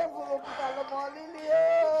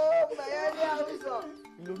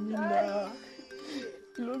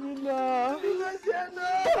 Philomena.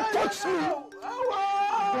 Don't touch me.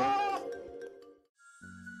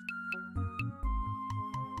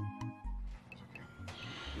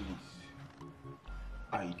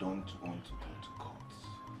 I don't want to go to court.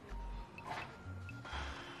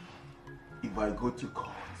 If I go to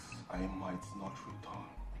court, I might not return.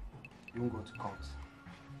 You won't go to court.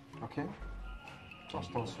 Okay?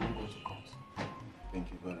 Trust us, you won't go to court.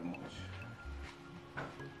 Thank you very much.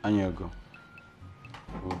 Anyago,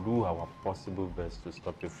 we'll do our possible best to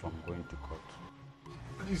stop you from going to court.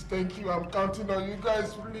 Please, thank you. I'm counting on you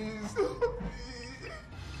guys, please.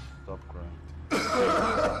 Stop crying.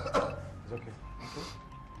 It's okay.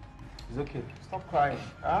 It's okay. Stop crying.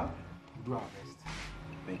 Huh? We'll do our best.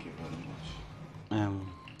 Thank you very much.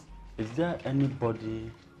 Is there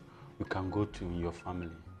anybody you can go to in your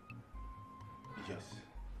family? Yes.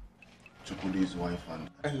 Chukwudi's wife and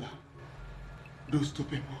Ella. Those two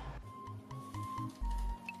people.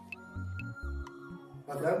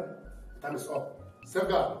 My friend, time is up.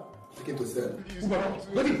 Safeguard, taken to cell. It's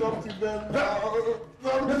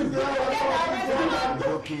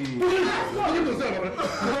okay.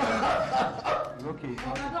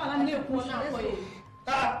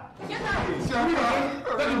 Get out!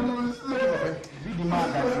 Be the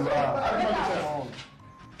man that you are.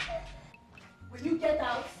 Will you get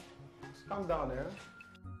out? Calm down, eh?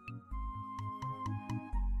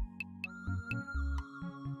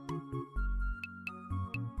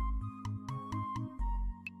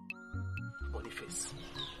 Boniface,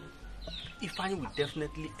 Ifeanyi will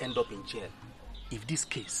definitely end up in jail if this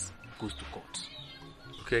case goes to court.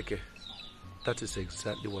 Okay. That is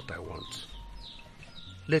exactly what I want.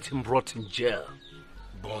 Let him rot in jail.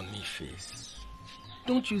 Boniface,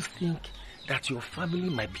 don't you think that your family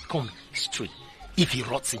might become history if he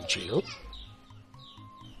rots in jail?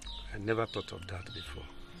 I never thought of that before.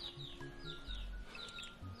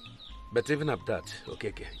 But even at that,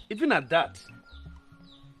 even at that,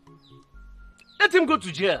 let him go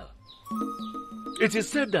to jail. It is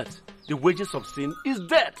said that the wages of sin is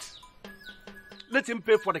death. Let him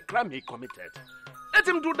pay for the crime he committed. Let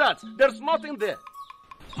him do that. There's nothing there.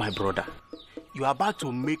 My brother, you are about to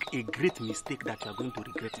make a great mistake that you are going to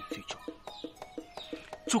regret in future.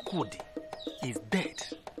 Chukwudi is dead,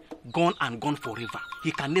 gone and gone forever.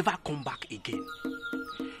 He can never come back again.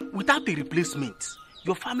 Without a replacement,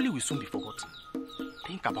 your family will soon be forgotten.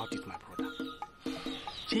 Think about it, my brother.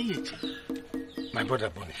 My brother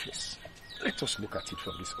Boniface, let us look at it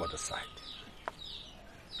from this other side.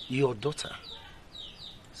 Your daughter,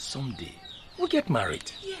 someday, will get married.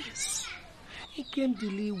 Yes.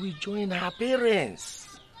 Ikemdili will join her parents.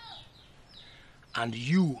 And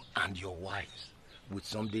you and your wife will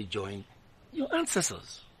someday join your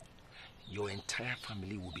ancestors. Your entire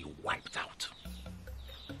family will be wiped out.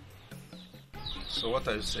 So what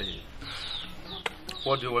are you saying?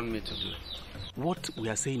 What do you want me to do? What we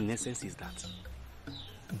are saying in essence is that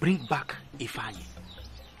bring back Ifeanyi.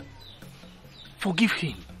 Forgive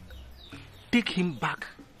him. Take him back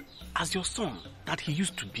as your son that he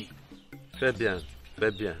used to be. Fabian.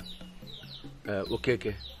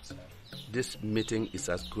 Okay. This meeting is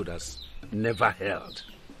as good as never held.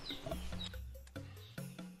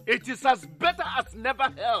 It is as better as never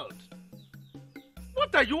held.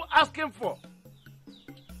 What are you asking for?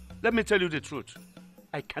 Let me tell you the truth.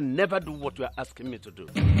 I can never do what you are asking me to do.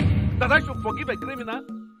 That I should forgive a criminal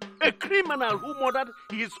who murdered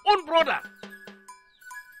his own brother,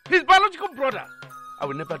 his biological brother. I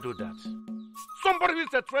will never do that. Somebody who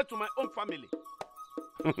is a threat to my own family.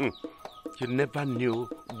 You never knew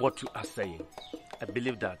what you are saying. I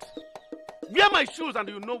believe that. Wear my shoes and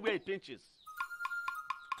you know where it pinches.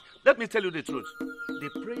 Let me tell you the truth. The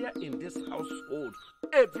prayer in this household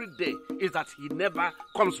every day is that he never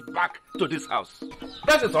comes back to this house.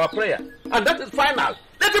 That is our prayer. And that is final.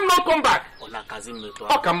 Let him not come back.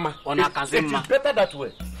 It is better that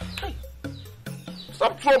way. Hey.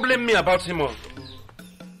 Stop troubling me about him.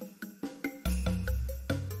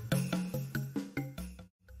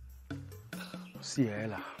 See,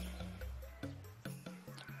 Ella,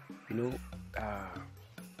 no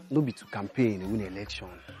be to campaign win election.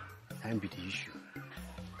 That be the issue.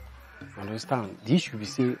 You understand? The issue be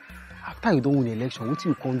say, after you don't win election, what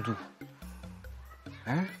you can't do?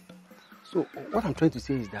 So what I'm trying to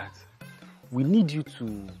say is that we need you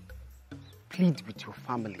to plead with your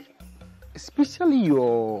family, especially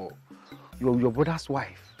your brother's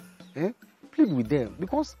wife. Plead with them,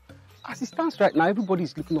 because as it stands right now, everybody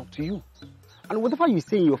is looking up to you. And whatever you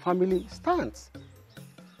say in your family stands.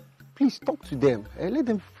 Please talk to them and let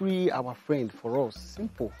them free our friend for us.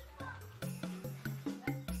 Simple.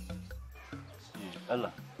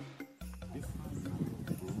 Ella.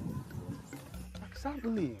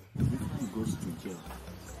 Exactly. If he goes to jail,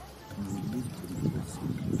 he will live to the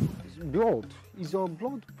It's blood. It's your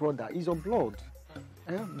blood, brother. It's your blood.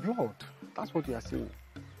 Blood. That's what you are saying.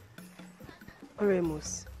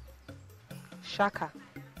 Remus, Shaka,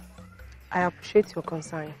 I appreciate your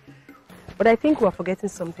concern, but I think we are forgetting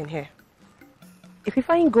something here. If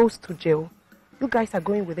Ifeanyi goes to jail, you guys are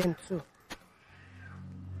going with him too.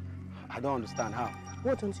 I don't understand how.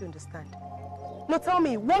 What don't you understand? No, tell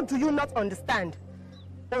me, what do you not understand?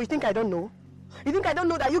 Or you think I don't know? You think I don't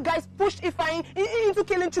know that you guys pushed Ifeanyi into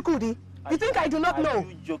killing Chukwudi? You think I do not know? Are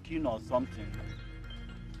you joking or something?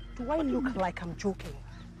 Do I look like I'm joking?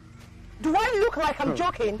 Do I look like I'm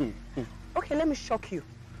joking? Okay, let me shock you.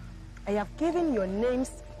 I I have given your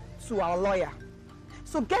names to our lawyer.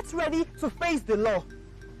 So get ready to face the law.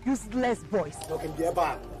 Useless boys. Okay, dear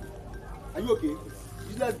bad. Are you okay?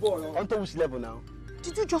 Useless boy. On to which level now?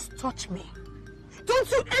 Did you just touch me?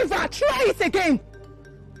 Don't you ever try it again!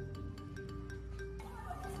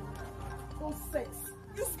 Nonsense.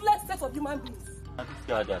 Useless set of human beings. This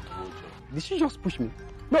guy that told you. Did she just push me?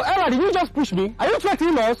 No, Ella, did you just push me? Are you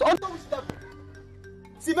threatening us?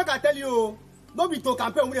 See, make I tell you, no be to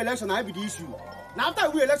campaign with election, I be the issue. Now after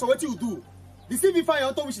we election, what you do? Deceive if I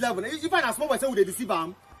on to which level? If I na small boy say we dey deceive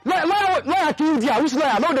am. Lawyer kill there. Which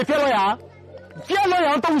lawyer? No, the fair lawyer. Fair lawyer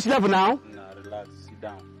on to which level now? Nah, relax, sit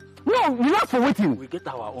down. No, relax for waiting. We get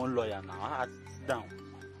our own lawyer now. Sit down.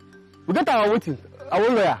 We get our waiting. Our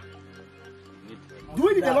own lawyer. Do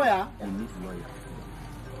we need a lawyer? We need lawyer.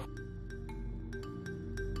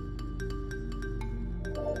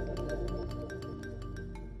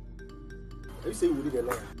 You say we need a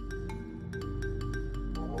lawyer.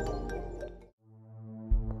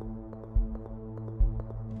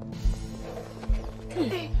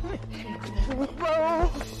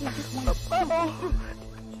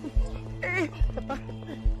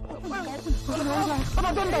 Papa,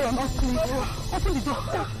 don't die your mouth, please. Open the door.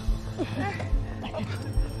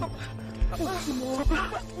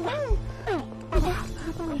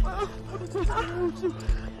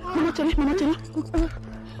 Mama Chele.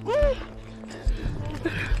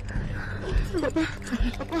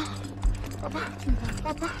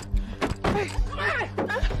 Papa.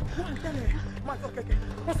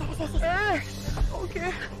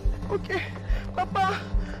 Okay. Papa.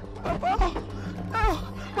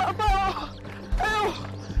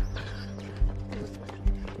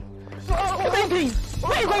 What are you doing?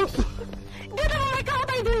 Where are you going to? Get out of my car. What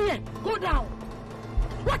are you doing here? Go down.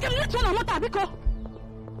 What can you do on water, Biko?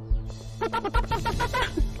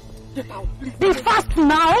 Get out, please. Be fast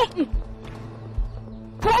now.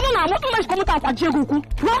 Come on now. What is coming out for Jeguku?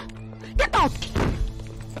 Get out.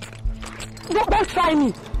 Don't try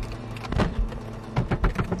me.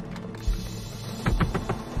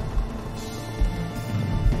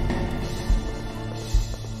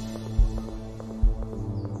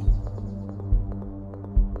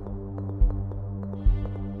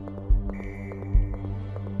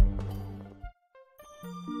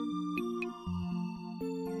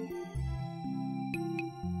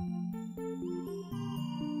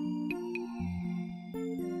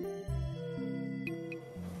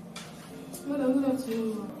 Madam, good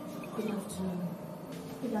afternoon. Good afternoon.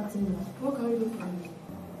 Good afternoon. What can we do for you?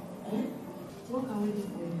 Eh? What can we do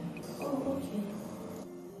for you? Oh, okay.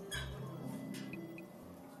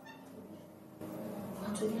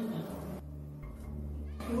 We're together.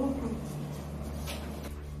 You're welcome.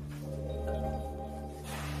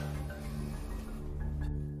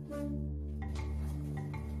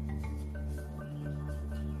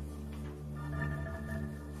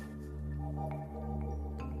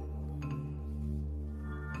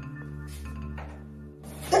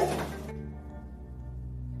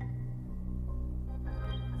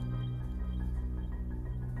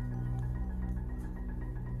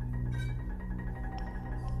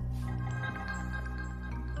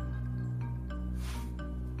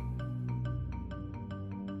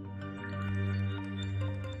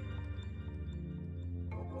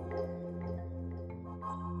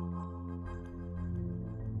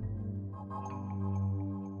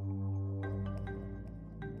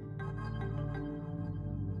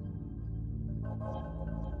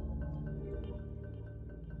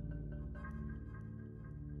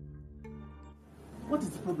 What is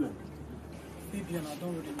the problem? Baby, and I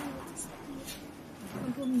don't really know what is happening. I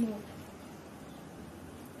don't know.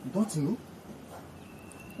 You don't know?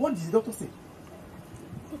 What did the doctor say?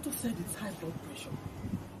 Doctor said it's high blood pressure.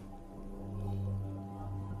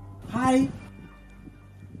 High?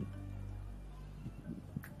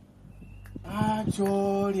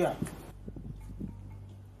 Julia.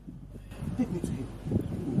 Take me to him.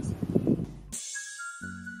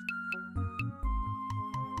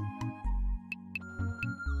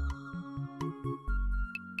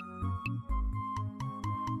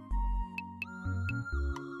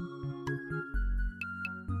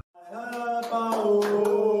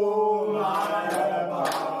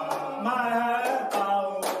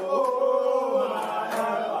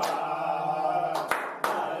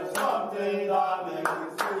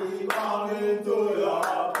 Coming to your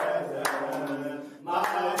presence, my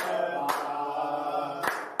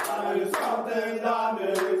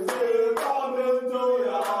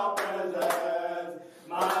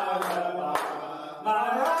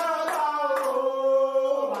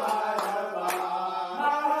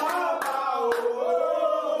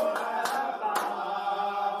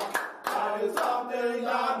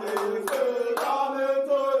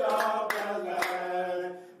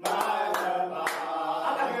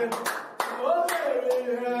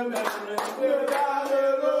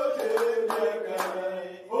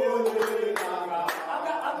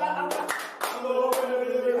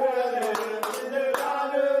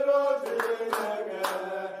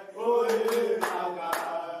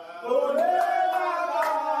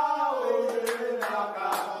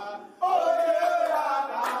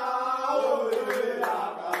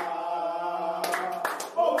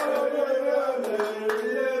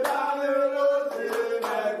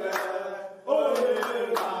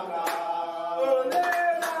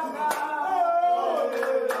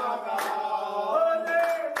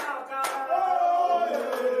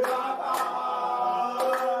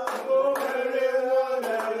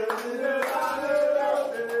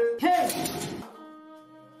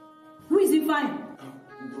Ifeanyi.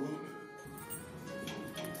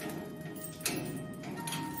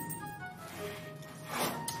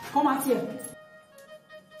 Come out here.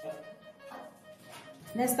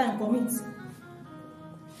 Next time, commit.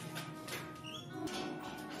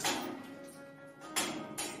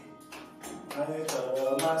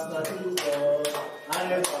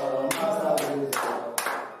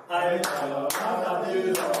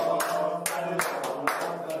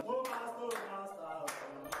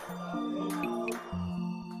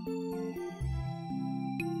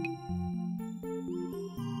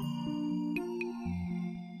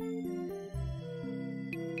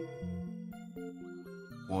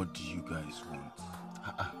 What do you guys want?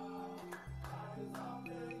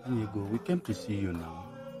 There you go. We came to see you now.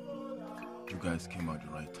 You guys came at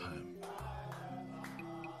the right time.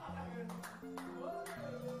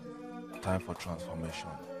 Time for transformation.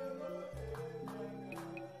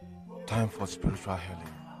 Time for spiritual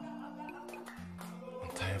healing.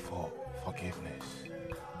 And time for forgiveness.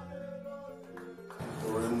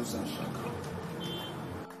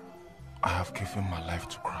 I have given my life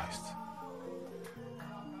to Christ.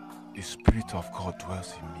 The Spirit of God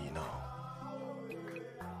dwells in me now.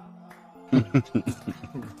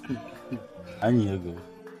 Anyego.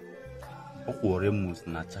 Okworemus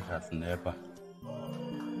na chakas never.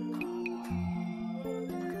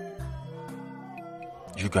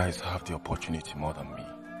 You guys have the opportunity more than me.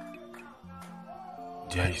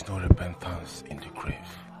 There is no repentance in the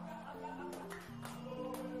grave.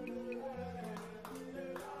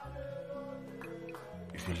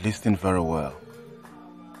 If you listen very well,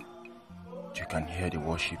 you can hear the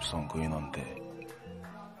worship song going on there.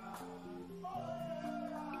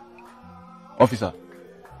 Officer.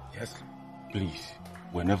 Yes? Please,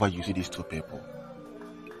 whenever you see these two people,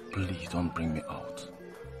 please don't bring me out.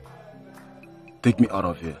 Take me out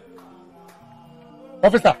of here.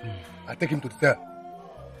 Officer, I take him to the cell.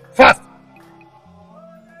 Fast!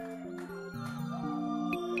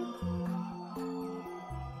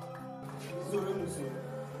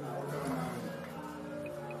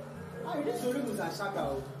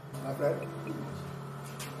 My friend,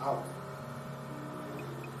 out.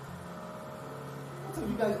 What have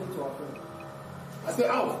you guys done to our friend? I say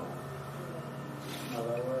out.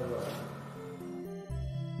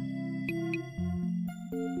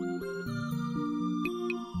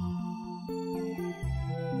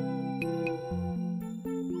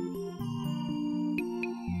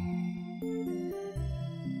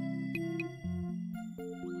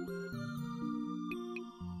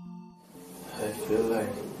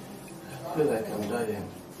 I feel like I'm dying.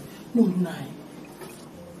 No, Nai.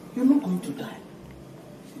 You're not going to die.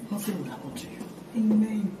 Nothing will happen to you.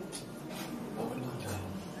 Amen. I will not die.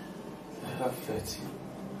 I have faith.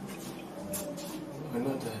 I will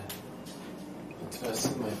not die until I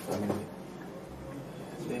see my family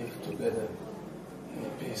live together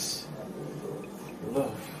in peace,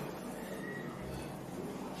 love,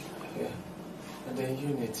 and in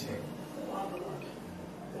unity.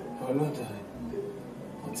 I will not die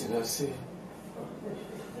until I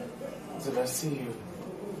see you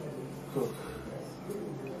cook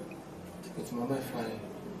with Mama Ifeanyi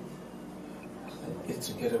and eat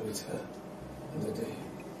together with her in the day,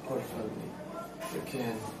 whole family,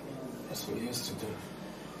 again, as we used to do.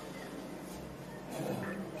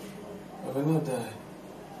 I will not die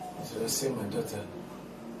until I see my daughter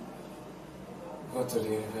go to the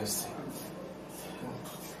university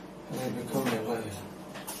and become a lawyer.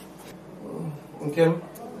 Nkem?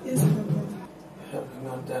 Yes, Papa. I will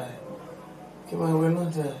not die. Kim, I will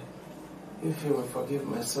not die. If you will forgive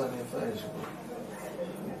my son, Ifeanyi,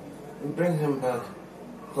 and bring him back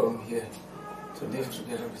home here to live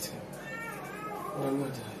together with him. I will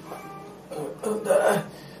not die. I will not die.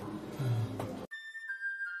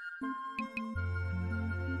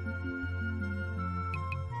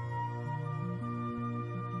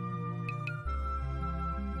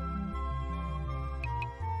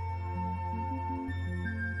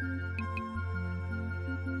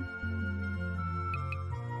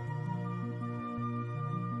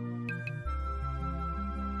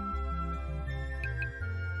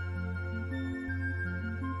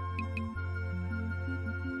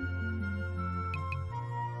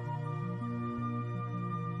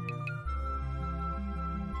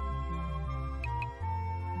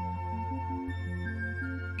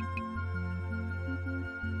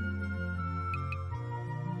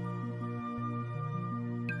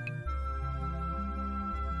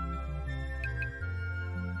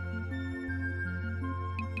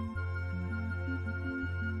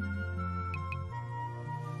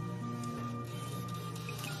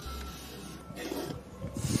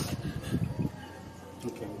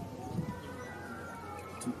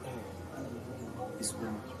 to err is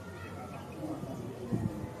wrong,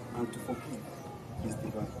 and to forgive is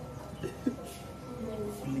divine.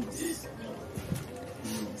 Please,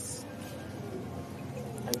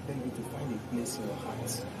 I beg you to find a place in your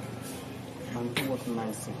heart and do what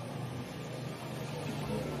man said.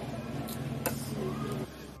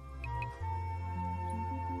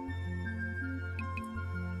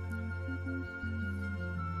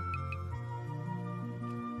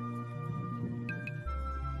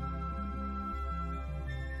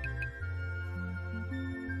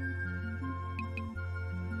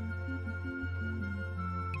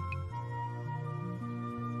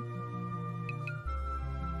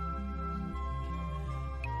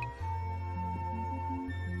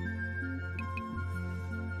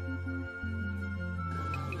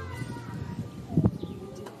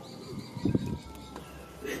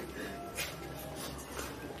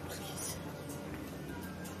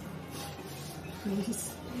 Please,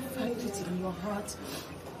 find it in your heart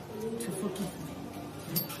to forgive me.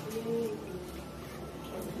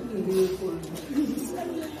 Please,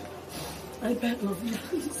 I beg of you,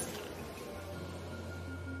 please.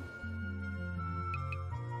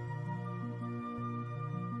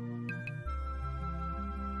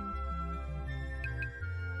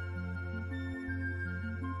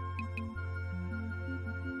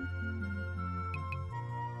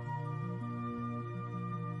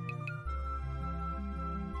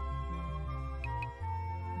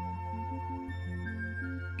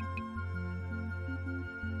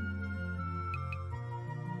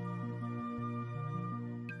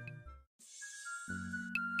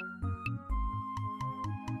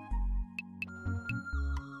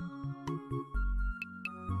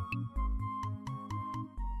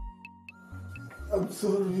 I'm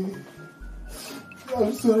sorry.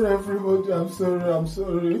 I'm sorry, everybody. I'm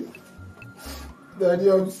sorry. Daddy,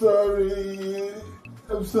 I'm sorry.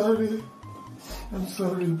 I'm sorry,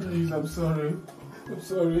 please. I'm sorry,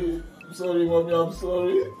 Mommy. I'm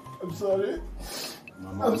sorry.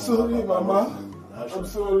 Mama. I'm sorry, Mama. I'm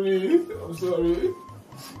sorry. I'm sorry.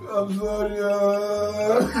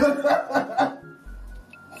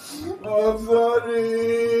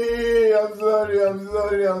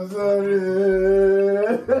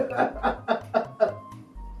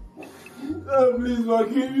 Oh, please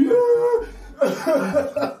forgive me.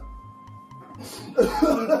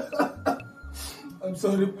 I'm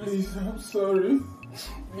sorry, please. I'm sorry.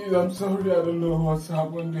 Please, I'm sorry. I don't know what's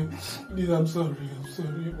happened. Please, I'm sorry,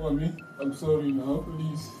 Mommy. I'm sorry now,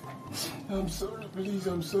 please. I'm sorry, please.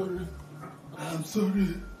 I'm sorry.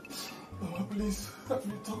 Mama, please, let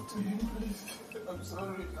me talk to him, please. I'm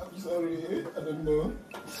sorry. I don't know.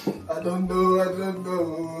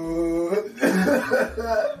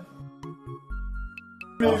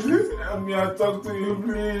 Please, let me talk to you,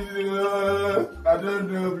 please. I don't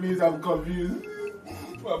know, please, I'm confused.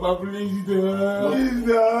 Mama, please, please,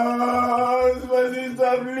 my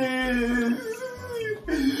sister, please.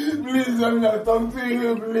 Please, let me talk to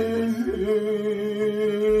you, please.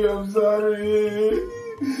 I'm sorry.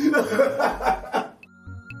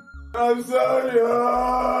 I'm sorry.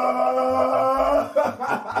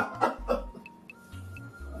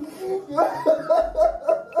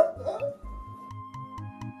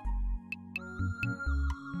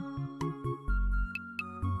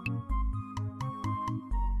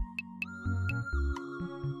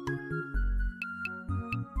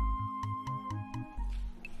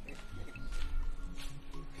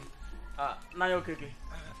 Now you're okay.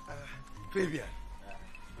 Fabian.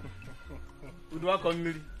 Would you come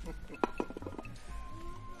me?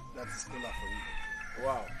 That's cooler for you.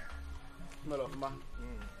 Wow. Smell of man.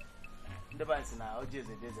 The bands now, or just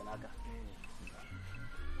a days and aga.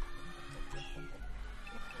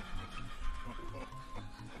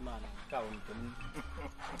 Man, count to me.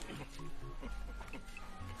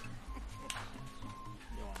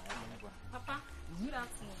 Papa, good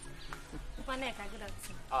afternoon. Papa Neka, good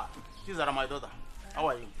afternoon. These are my daughter. How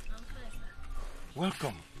are you? I'm fine, sir.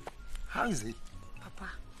 Welcome. How is it? Papa,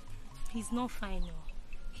 he's not fine, no.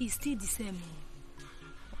 He's still the same.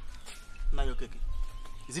 Now you're okay.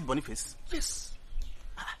 Is it Boniface? Yes.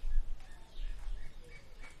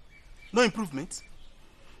 No improvement?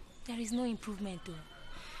 There is no improvement, though.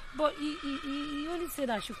 But he only said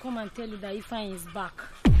I should come and tell you that Ifeanyi is back.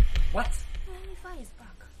 What? Ifeanyi is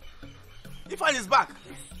back. Ifeanyi is back?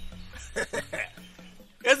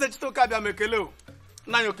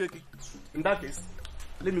 Now you're okay. In that case,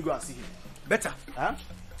 let me go and see him. Better. Huh?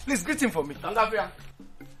 Please greet him for me. Tangavia.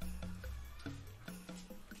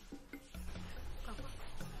 Papa,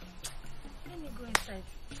 let me go inside.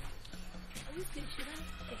 Are you still? Should I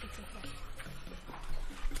take it to class?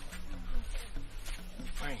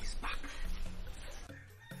 back.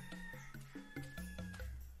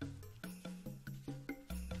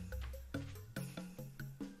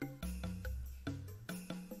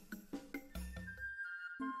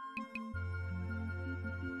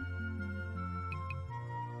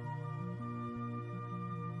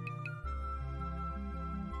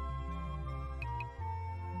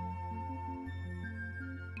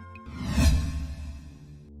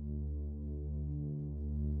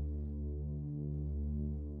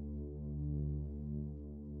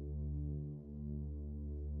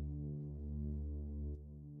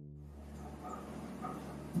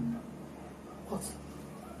 What?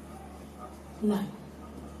 9.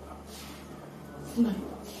 9.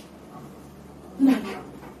 9.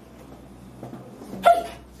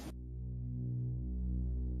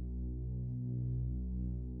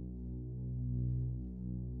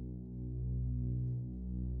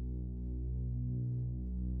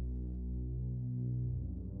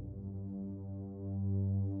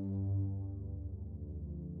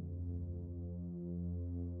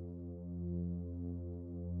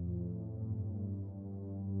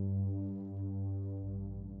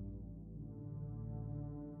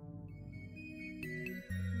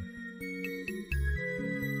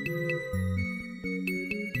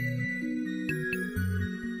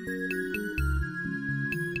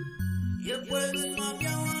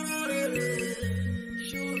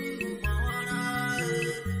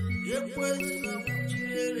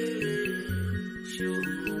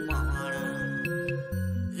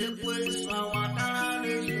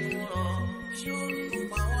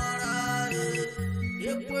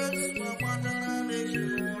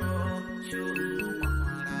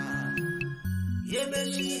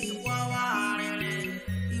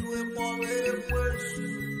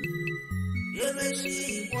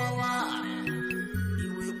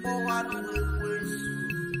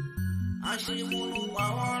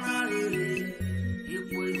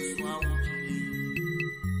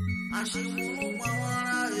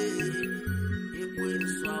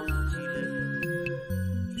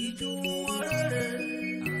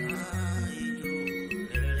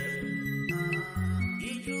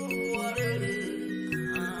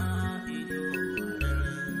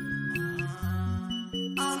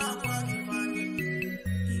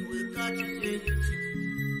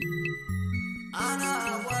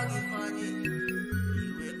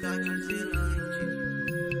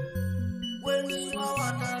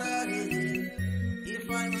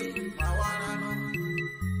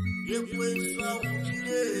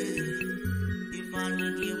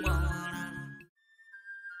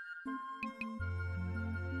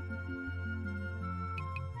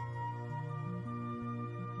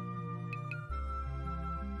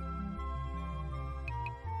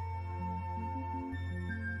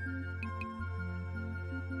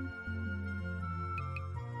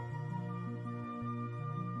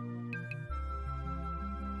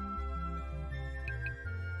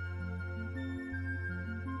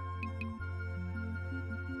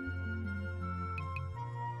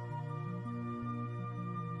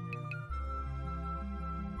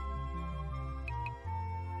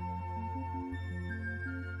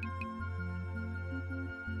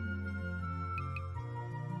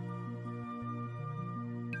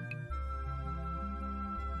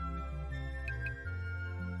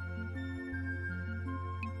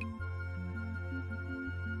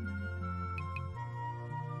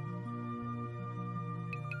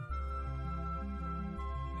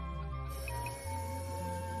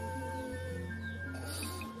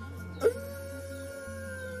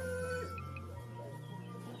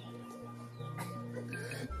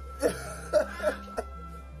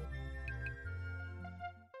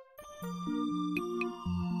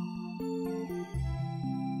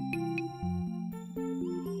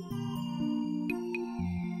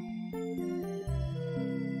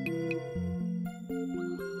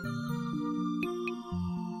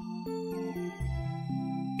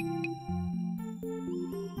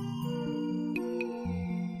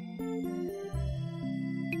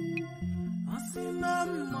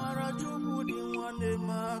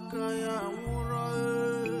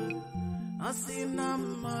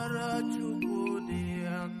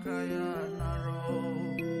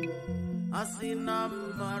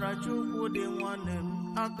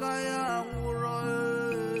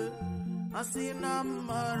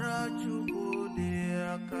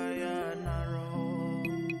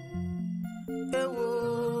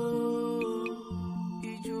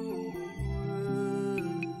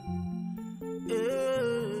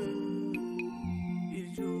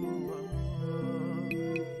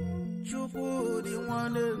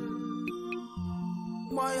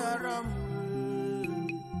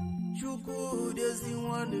 Chuku desi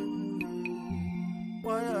wane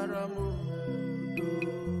Wayaramu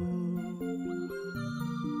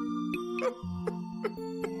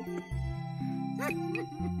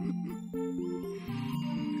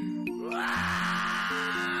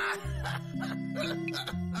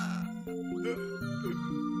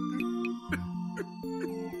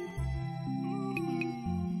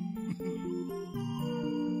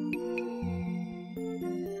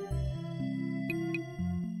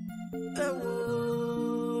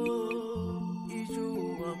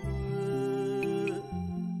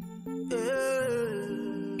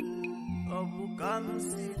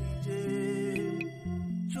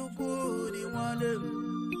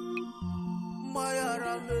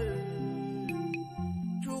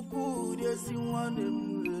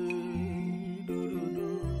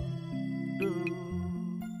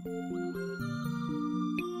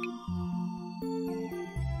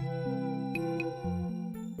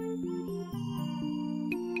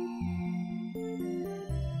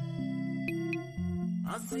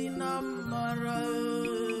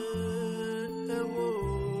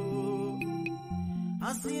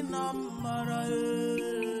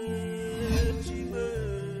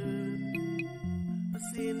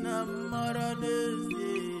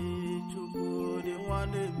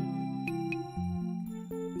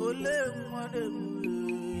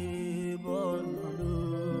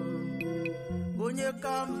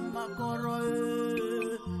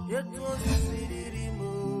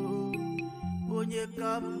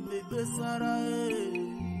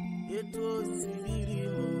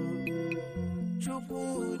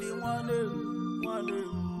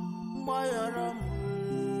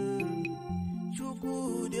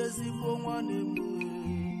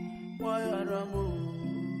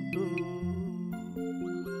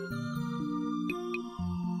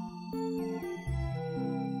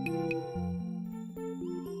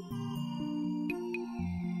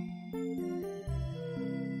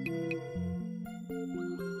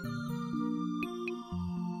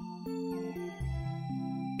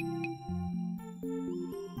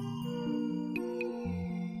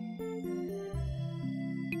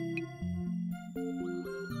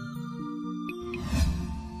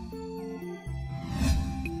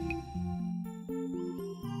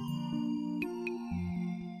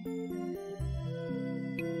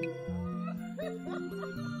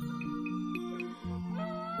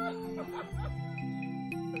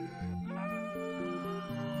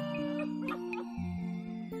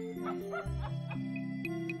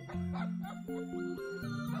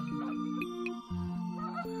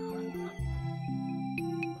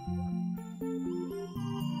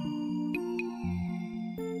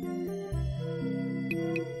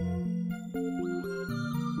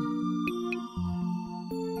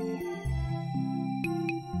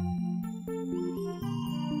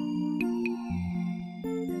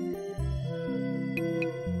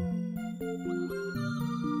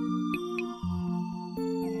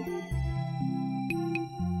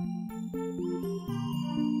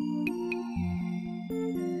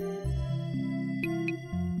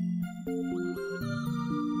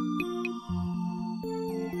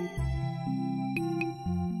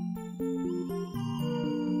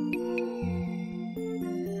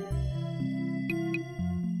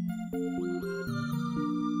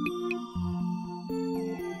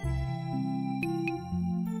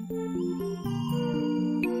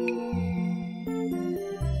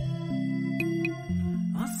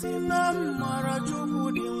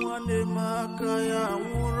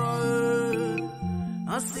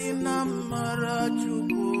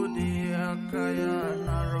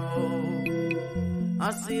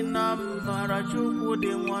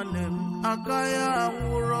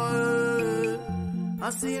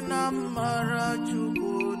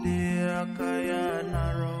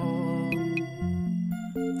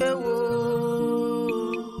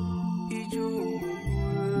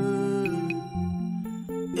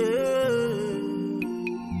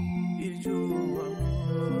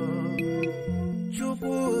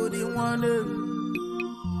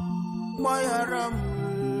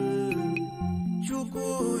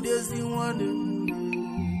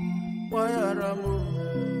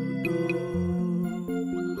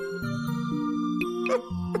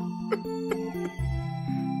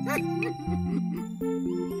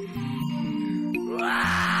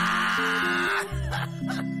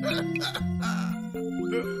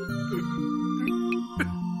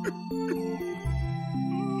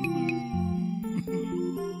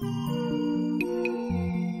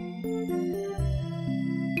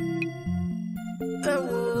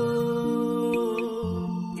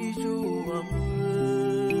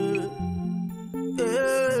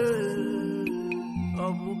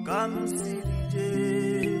Kamsirije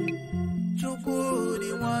Chukudi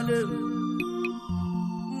Wanem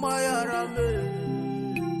Mayarame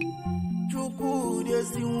Chukudi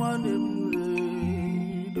Siwanem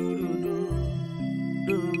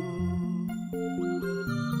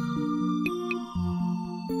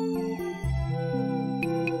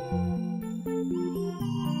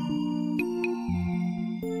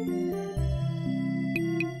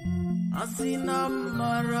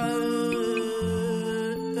Asinamara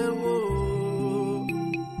ewo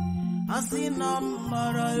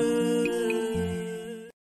Asinamara